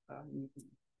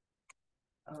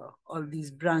all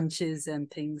these branches and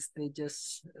things, they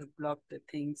just block the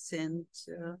things. And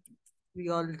we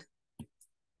all,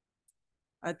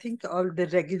 I think all the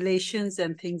regulations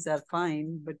and things are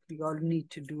fine, but we all need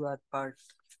to do our part.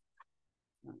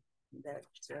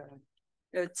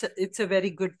 It's a very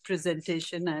good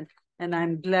presentation, and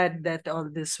I'm glad that all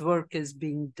this work is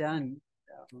being done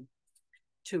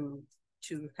to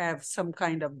have some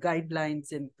kind of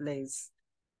guidelines in place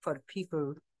for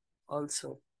people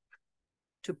also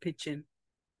to pitch in.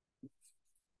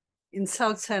 In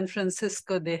South San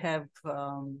Francisco, they have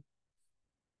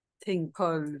thing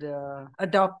called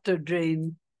adopt a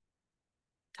drain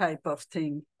type of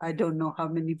thing. I don't know how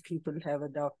many people have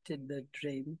adopted the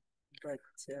drain,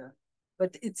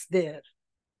 but it's there.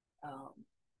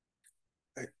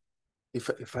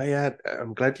 If I add,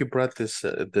 I'm glad you brought this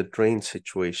the drain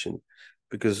situation,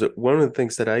 because one of the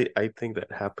things that I think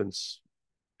that happens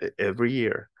every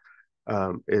year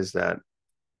is that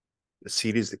the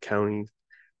cities, the county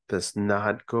does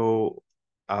not go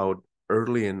out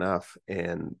early enough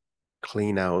and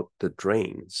clean out the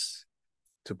drains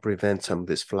to prevent some of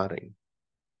this flooding.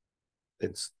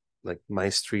 It's like my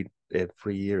street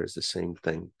every year is the same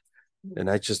thing. And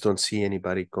I just don't see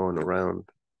anybody going around,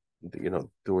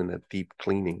 doing a deep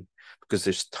cleaning, because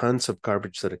there's tons of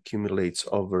garbage that accumulates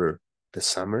over the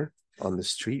summer on the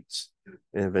streets.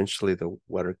 And eventually the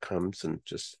water comes and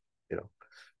just,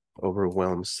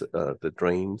 overwhelms the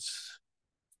drains,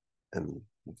 and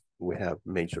we have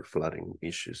major flooding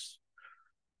issues.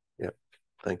 Yeah,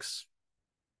 thanks.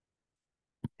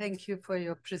 Thank you for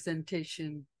your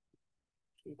presentation.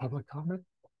 Public comment?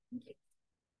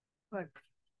 But,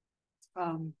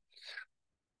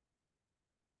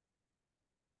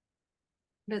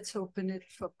 let's open it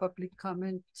for public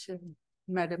comment.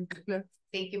 Madam Clerk.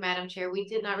 Thank you, Madam Chair. We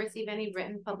did not receive any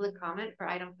written public comment for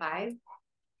item 5.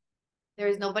 There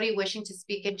is nobody wishing to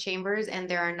speak in chambers, and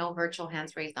there are no virtual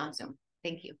hands raised on Zoom.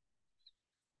 Thank you.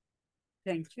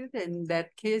 Thank you. Then in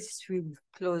that case, we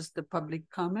close the public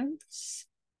comments.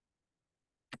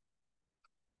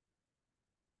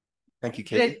 Thank you,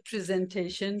 Katie. Great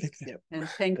presentation. And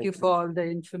thank you for all the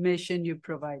information you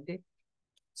provided.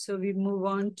 So we move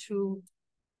on to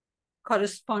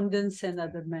correspondence and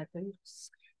other matters.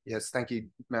 Yes, thank you,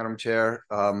 Madam Chair.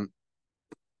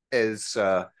 As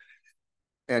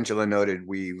Angela noted,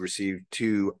 we received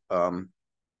 2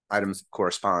 items of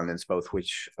correspondence, both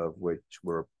of which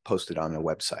were posted on the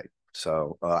website.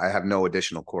 So I have no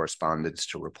additional correspondence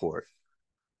to report.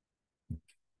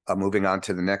 Moving on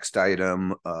to the next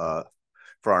item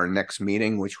for our next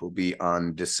meeting, which will be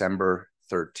on December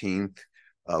 13th.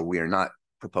 We are not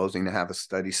proposing to have a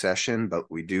study session, but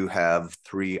we do have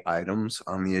 3 items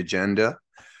on the agenda.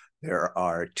 There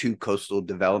are 2 coastal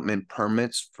development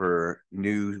permits for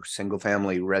new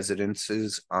single-family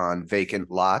residences on vacant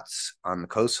lots on the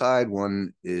coast side.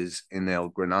 One is in El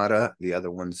Granada, the other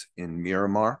one's in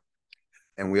Miramar.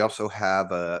 And we also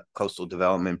have a coastal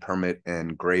development permit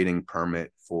and grading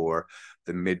permit for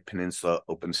the Mid-Peninsula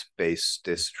Open Space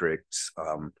District's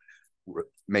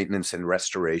maintenance and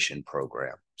restoration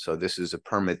program. So this is a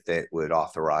permit that would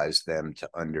authorize them to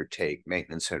undertake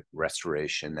maintenance and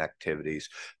restoration activities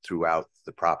throughout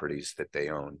the properties that they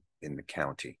own in the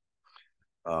county.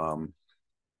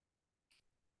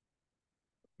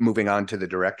 Moving on to the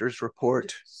director's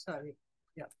report. Sorry.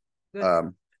 Yeah.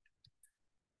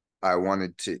 I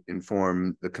wanted to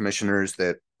inform the commissioners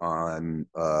that on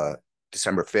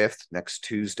December 5th, next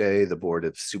Tuesday, the Board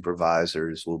of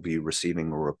Supervisors will be receiving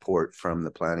a report from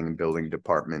the Planning and Building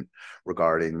Department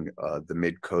regarding the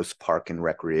Mid-Coast Park and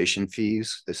Recreation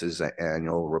fees. This is an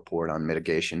annual report on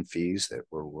mitigation fees that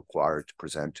we're required to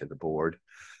present to the board.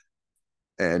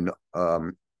 And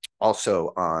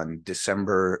also on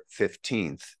December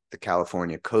 15th, the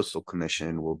California Coastal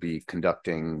Commission will be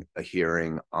conducting a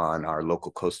hearing on our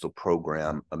local coastal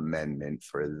program amendment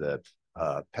for the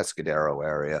Pescadero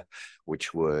area,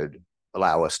 which would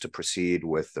allow us to proceed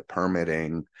with the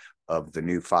permitting of the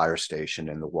new fire station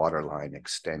and the water line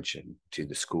extension to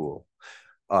the school.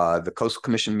 The Coastal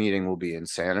Commission meeting will be in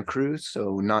Santa Cruz,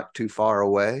 so not too far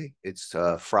away. It's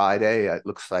Friday. It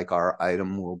looks like our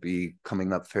item will be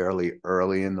coming up fairly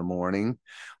early in the morning.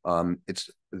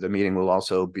 The meeting will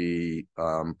also be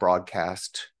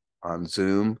broadcast on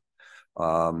Zoom.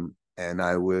 and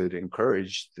I would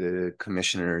encourage the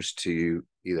commissioners to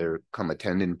either come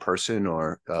attend in person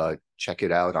or check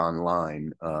it out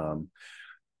online.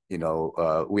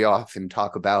 We often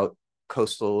talk about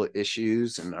coastal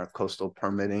issues and our coastal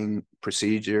permitting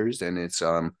procedures, and it's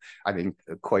I think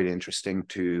quite interesting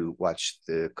to watch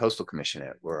the Coastal Commission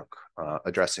at work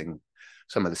addressing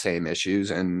some of the same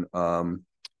issues. And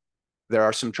there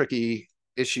are some tricky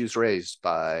issues raised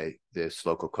by this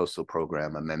local coastal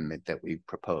program amendment that we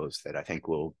proposed that I think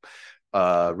will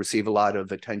receive a lot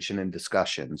of attention and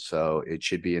discussion. So it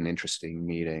should be an interesting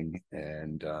meeting.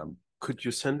 And could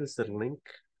you send us the link?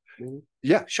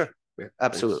 Yeah, sure.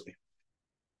 Absolutely.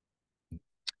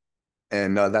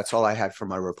 And that's all I had for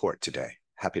my report today.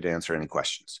 Happy to answer any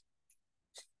questions.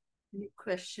 Any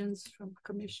questions from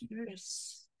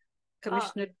commissioners?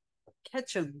 Commissioner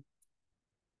Ketchum.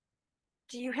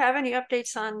 Do you have any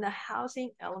updates on the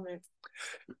housing element?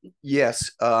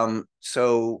 Yes.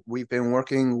 So we've been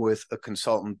working with a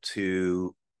consultant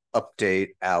to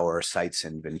update our sites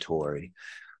inventory,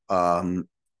 and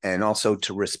also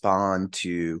to respond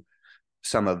to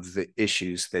some of the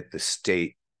issues that the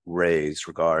state raised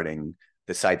regarding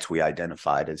the sites we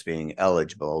identified as being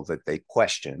eligible, that they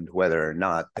questioned whether or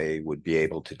not they would be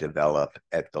able to develop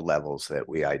at the levels that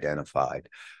we identified.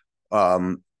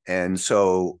 And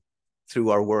so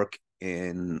through our work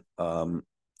in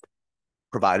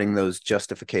providing those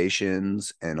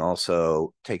justifications and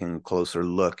also taking a closer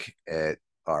look at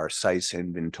our sites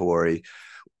inventory,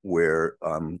 we're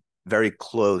very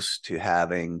close to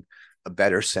having a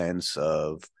better sense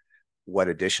of what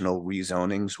additional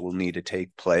rezonings will need to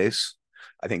take place.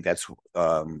 I think that's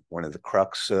one of the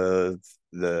crux of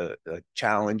the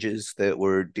challenges that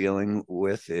we're dealing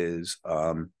with is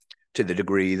to the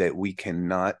degree that we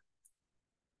cannot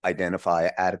identify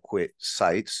adequate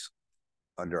sites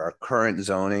under our current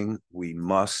zoning, we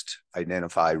must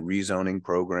identify rezoning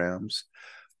programs.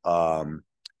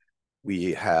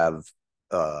 We have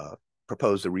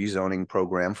proposed a rezoning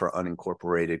program for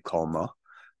unincorporated Colma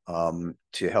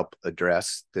to help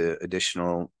address the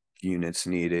additional units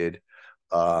needed.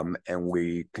 And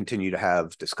we continue to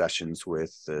have discussions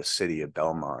with the city of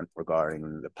Belmont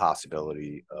regarding the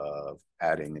possibility of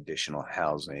adding additional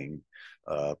housing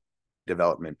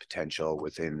development potential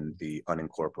within the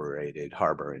unincorporated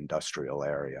harbor industrial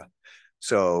area.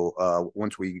 So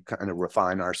once we kind of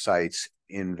refine our sites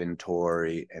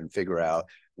inventory and figure out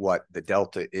what the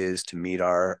delta is to meet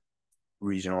our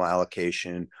regional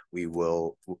allocation, we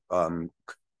will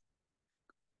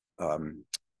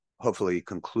hopefully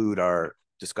conclude our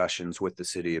discussions with the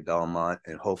city of Belmont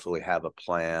and hopefully have a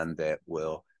plan that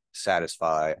will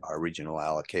satisfy our regional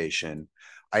allocation.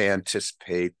 I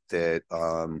anticipate that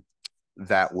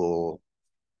that will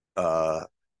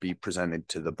be presented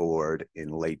to the board in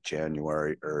late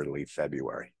January, early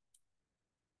February.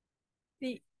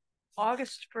 The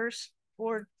August 1st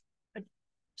board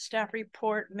staff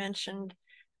report mentioned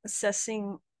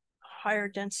assessing higher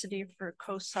density for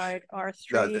coastside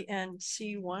R3 and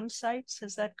C1 sites.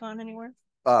 Has that gone anywhere?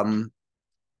 Bharat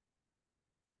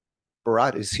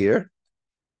is here.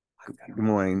 Good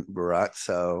morning, Bharat.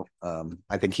 So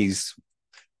I think he's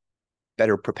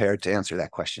better prepared to answer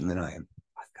that question than I am.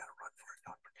 I've got to run for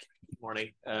it. Good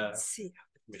morning,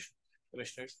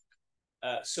 commissioners.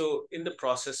 So in the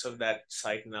process of that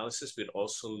site analysis, we're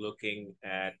also looking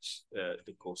at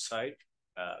the coast side.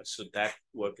 So that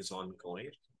work is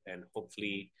ongoing, and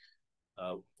hopefully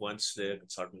once the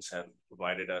consultants have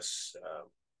provided us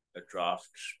a draft,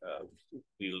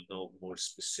 we'll know more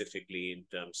specifically in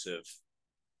terms of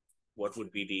what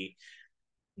would be the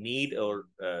need or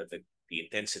the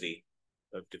intensity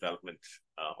of development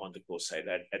on the coast side.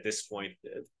 At this point,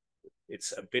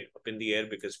 it's a bit up in the air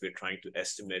because we're trying to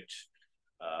estimate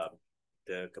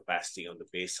the capacity on the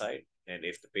bay side. And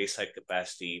if the bay side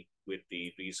capacity with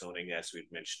the rezoning, as we're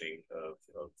mentioning,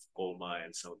 of Colma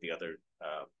and some of the other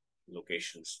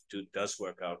locations does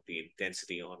work out, the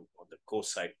intensity on the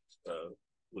coast side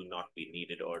will not be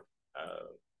needed, or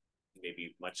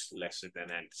maybe much lesser than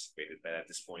anticipated. But at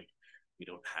this point, we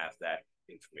don't have that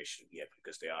information yet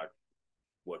because they are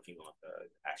working on the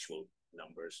actual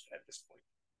numbers at this point.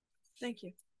 Thank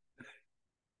you.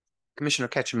 Commissioner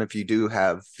Ketchum, if you do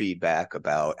have feedback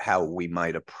about how we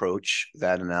might approach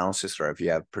that analysis, or if you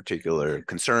have particular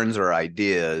concerns or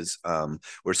ideas,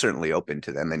 we're certainly open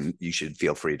to them, and you should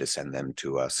feel free to send them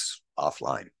to us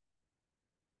offline.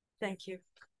 Thank you.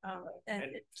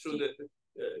 And through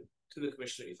the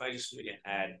commissioner, if I just may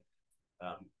add,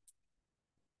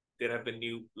 there have been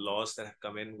new laws that have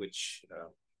come in which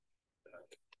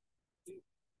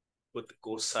put the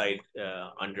coast side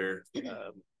under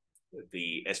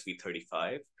the SB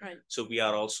 35. Right. So we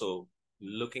are also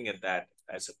looking at that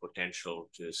as a potential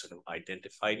to sort of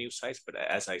identify new sites. But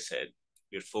as I said,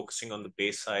 we're focusing on the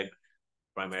Bayside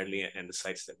primarily and the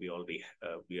sites that we already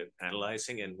we are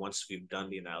analyzing. And once we've done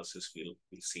the analysis, we'll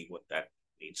see what that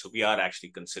means. So we are actually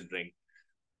considering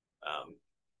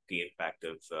the impact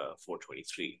of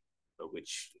 423,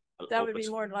 which that would be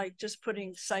more like just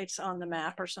putting sites on the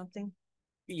map or something.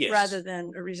 Yes. Rather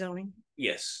than a rezoning.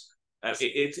 Yes.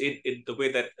 The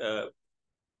way that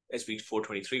SB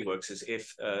 423 works is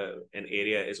if an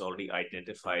area is already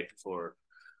identified for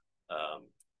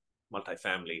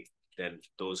multifamily, then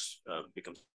those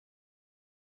become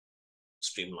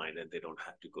streamlined and they don't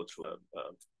have to go through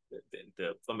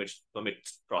the permit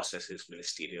process is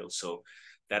ministerial. So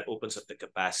that opens up the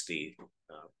capacity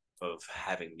of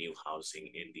having new housing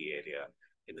in the area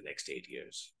in the next 8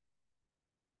 years.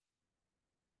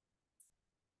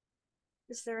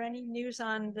 Is there any news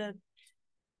on the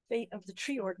fate of the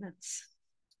tree ordinance?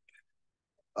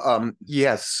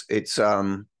 Yes, it's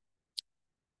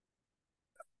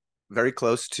very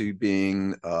close to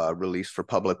being released for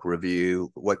public review.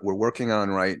 What we're working on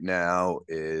right now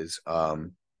is a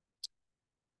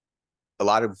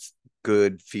lot of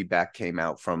good feedback came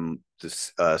out from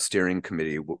this steering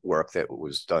committee work that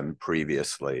was done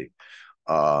previously.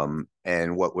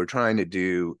 And what we're trying to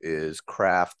do is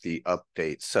craft the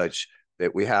update such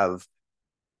that we have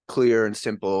clear and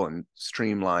simple and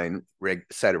streamlined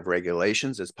set of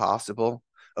regulations as possible,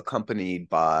 accompanied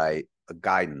by a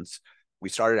guidance. We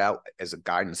started out as a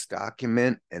guidance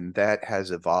document, and that has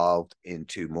evolved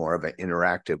into more of an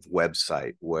interactive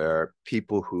website where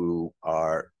people who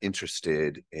are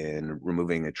interested in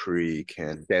removing a tree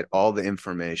can get all the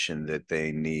information that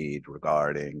they need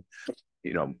regarding,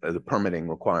 you know, the permitting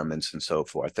requirements and so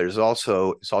forth. It's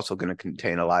also going to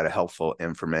contain a lot of helpful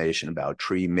information about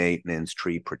tree maintenance,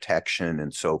 tree protection,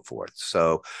 and so forth.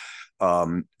 So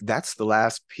that's the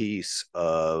last piece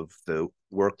of the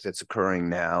work that's occurring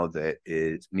now that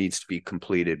needs to be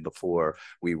completed before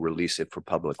we release it for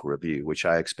public review, which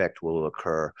I expect will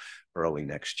occur early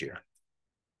next year.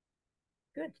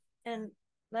 Good. And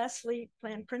lastly,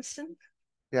 Plan Princeton.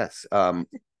 Yes.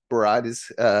 Bharat is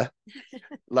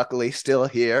luckily still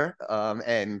here,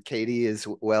 and Katie as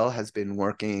well has been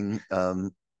working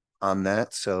on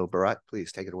that. So Bharat,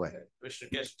 please take it away. Commissioner,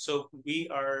 yes. So we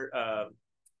are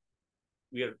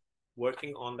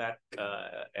working on that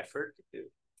effort.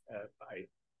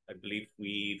 I believe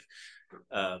we've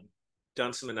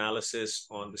done some analysis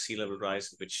on the sea level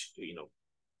rise, which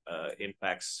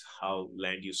impacts how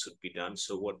land use should be done.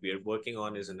 So what we are working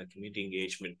on is in a community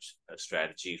engagement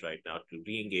strategy right now to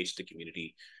re-engage the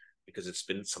community, because it's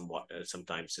been some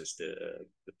time since the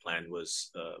plan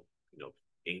was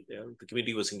the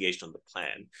community was engaged on the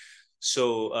plan.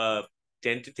 So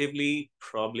tentatively,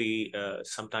 probably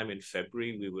sometime in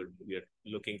February, we are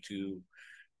looking to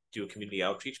do a community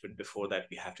outreach, but before that,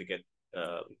 we have to get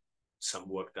some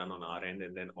work done on our end,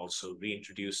 and then also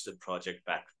reintroduce the project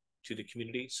back to the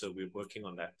community. So we're working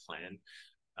on that plan.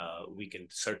 We can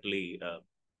certainly,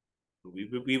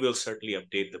 we will certainly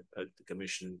update the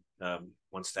commission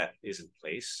once that is in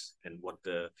place and what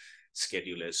the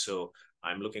schedule is. So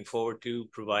I'm looking forward to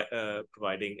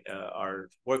providing our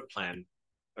work plan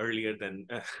earlier than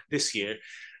this year,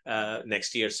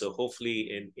 next year. So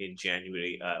hopefully in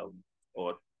January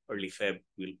or early Feb,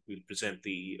 we'll present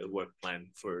the work plan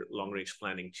for long range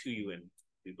planning to you, and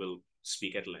we will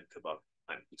speak at length about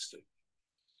Plan Princeton.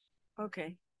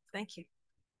 Okay, thank you.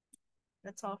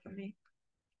 That's all for me.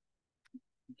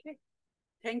 Okay,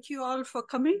 thank you all for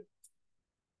coming.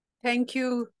 Thank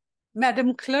you,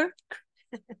 Madam Clerk.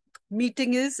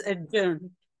 Meeting is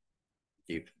adjourned. Thank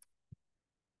you.